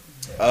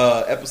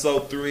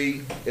 Episode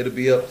 3, it'll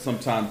be up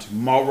sometime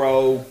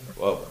tomorrow.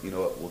 Oh, you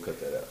know what? We'll cut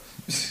that out.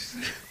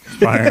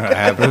 Probably not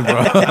happen,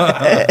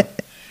 bro.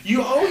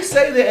 You always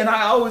say that, and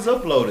I always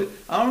upload it.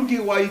 I don't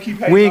get why you keep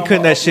hating We ain't on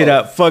cutting my that shit upload.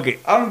 out. Fuck it.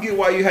 I don't get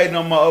why you hating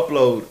on my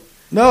upload.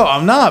 No,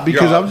 I'm not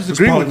because Yo, I'm just it's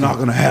agreeing probably with not you.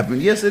 gonna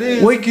happen. Yes, it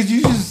is. Wait, because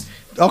you just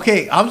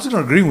okay. I'm just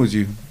gonna agree with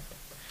you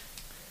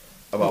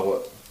About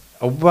what?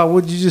 about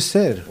what you just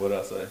said. What did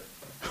I say?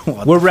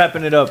 We're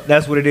wrapping it up.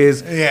 That's what it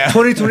is. Yeah.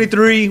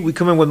 2023, we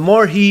coming with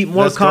more heat,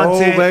 more Let's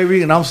content. go,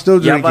 baby, and I'm still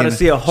Y'all drinking. about to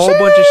see a whole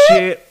bunch of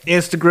shit.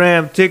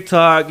 Instagram,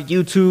 TikTok,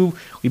 YouTube.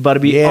 We about to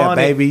be yeah, on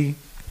it. baby.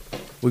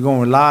 We're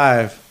going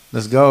live.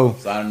 Let's go.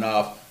 Signing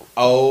off.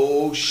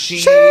 Oh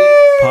shit.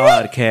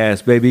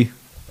 Podcast, baby.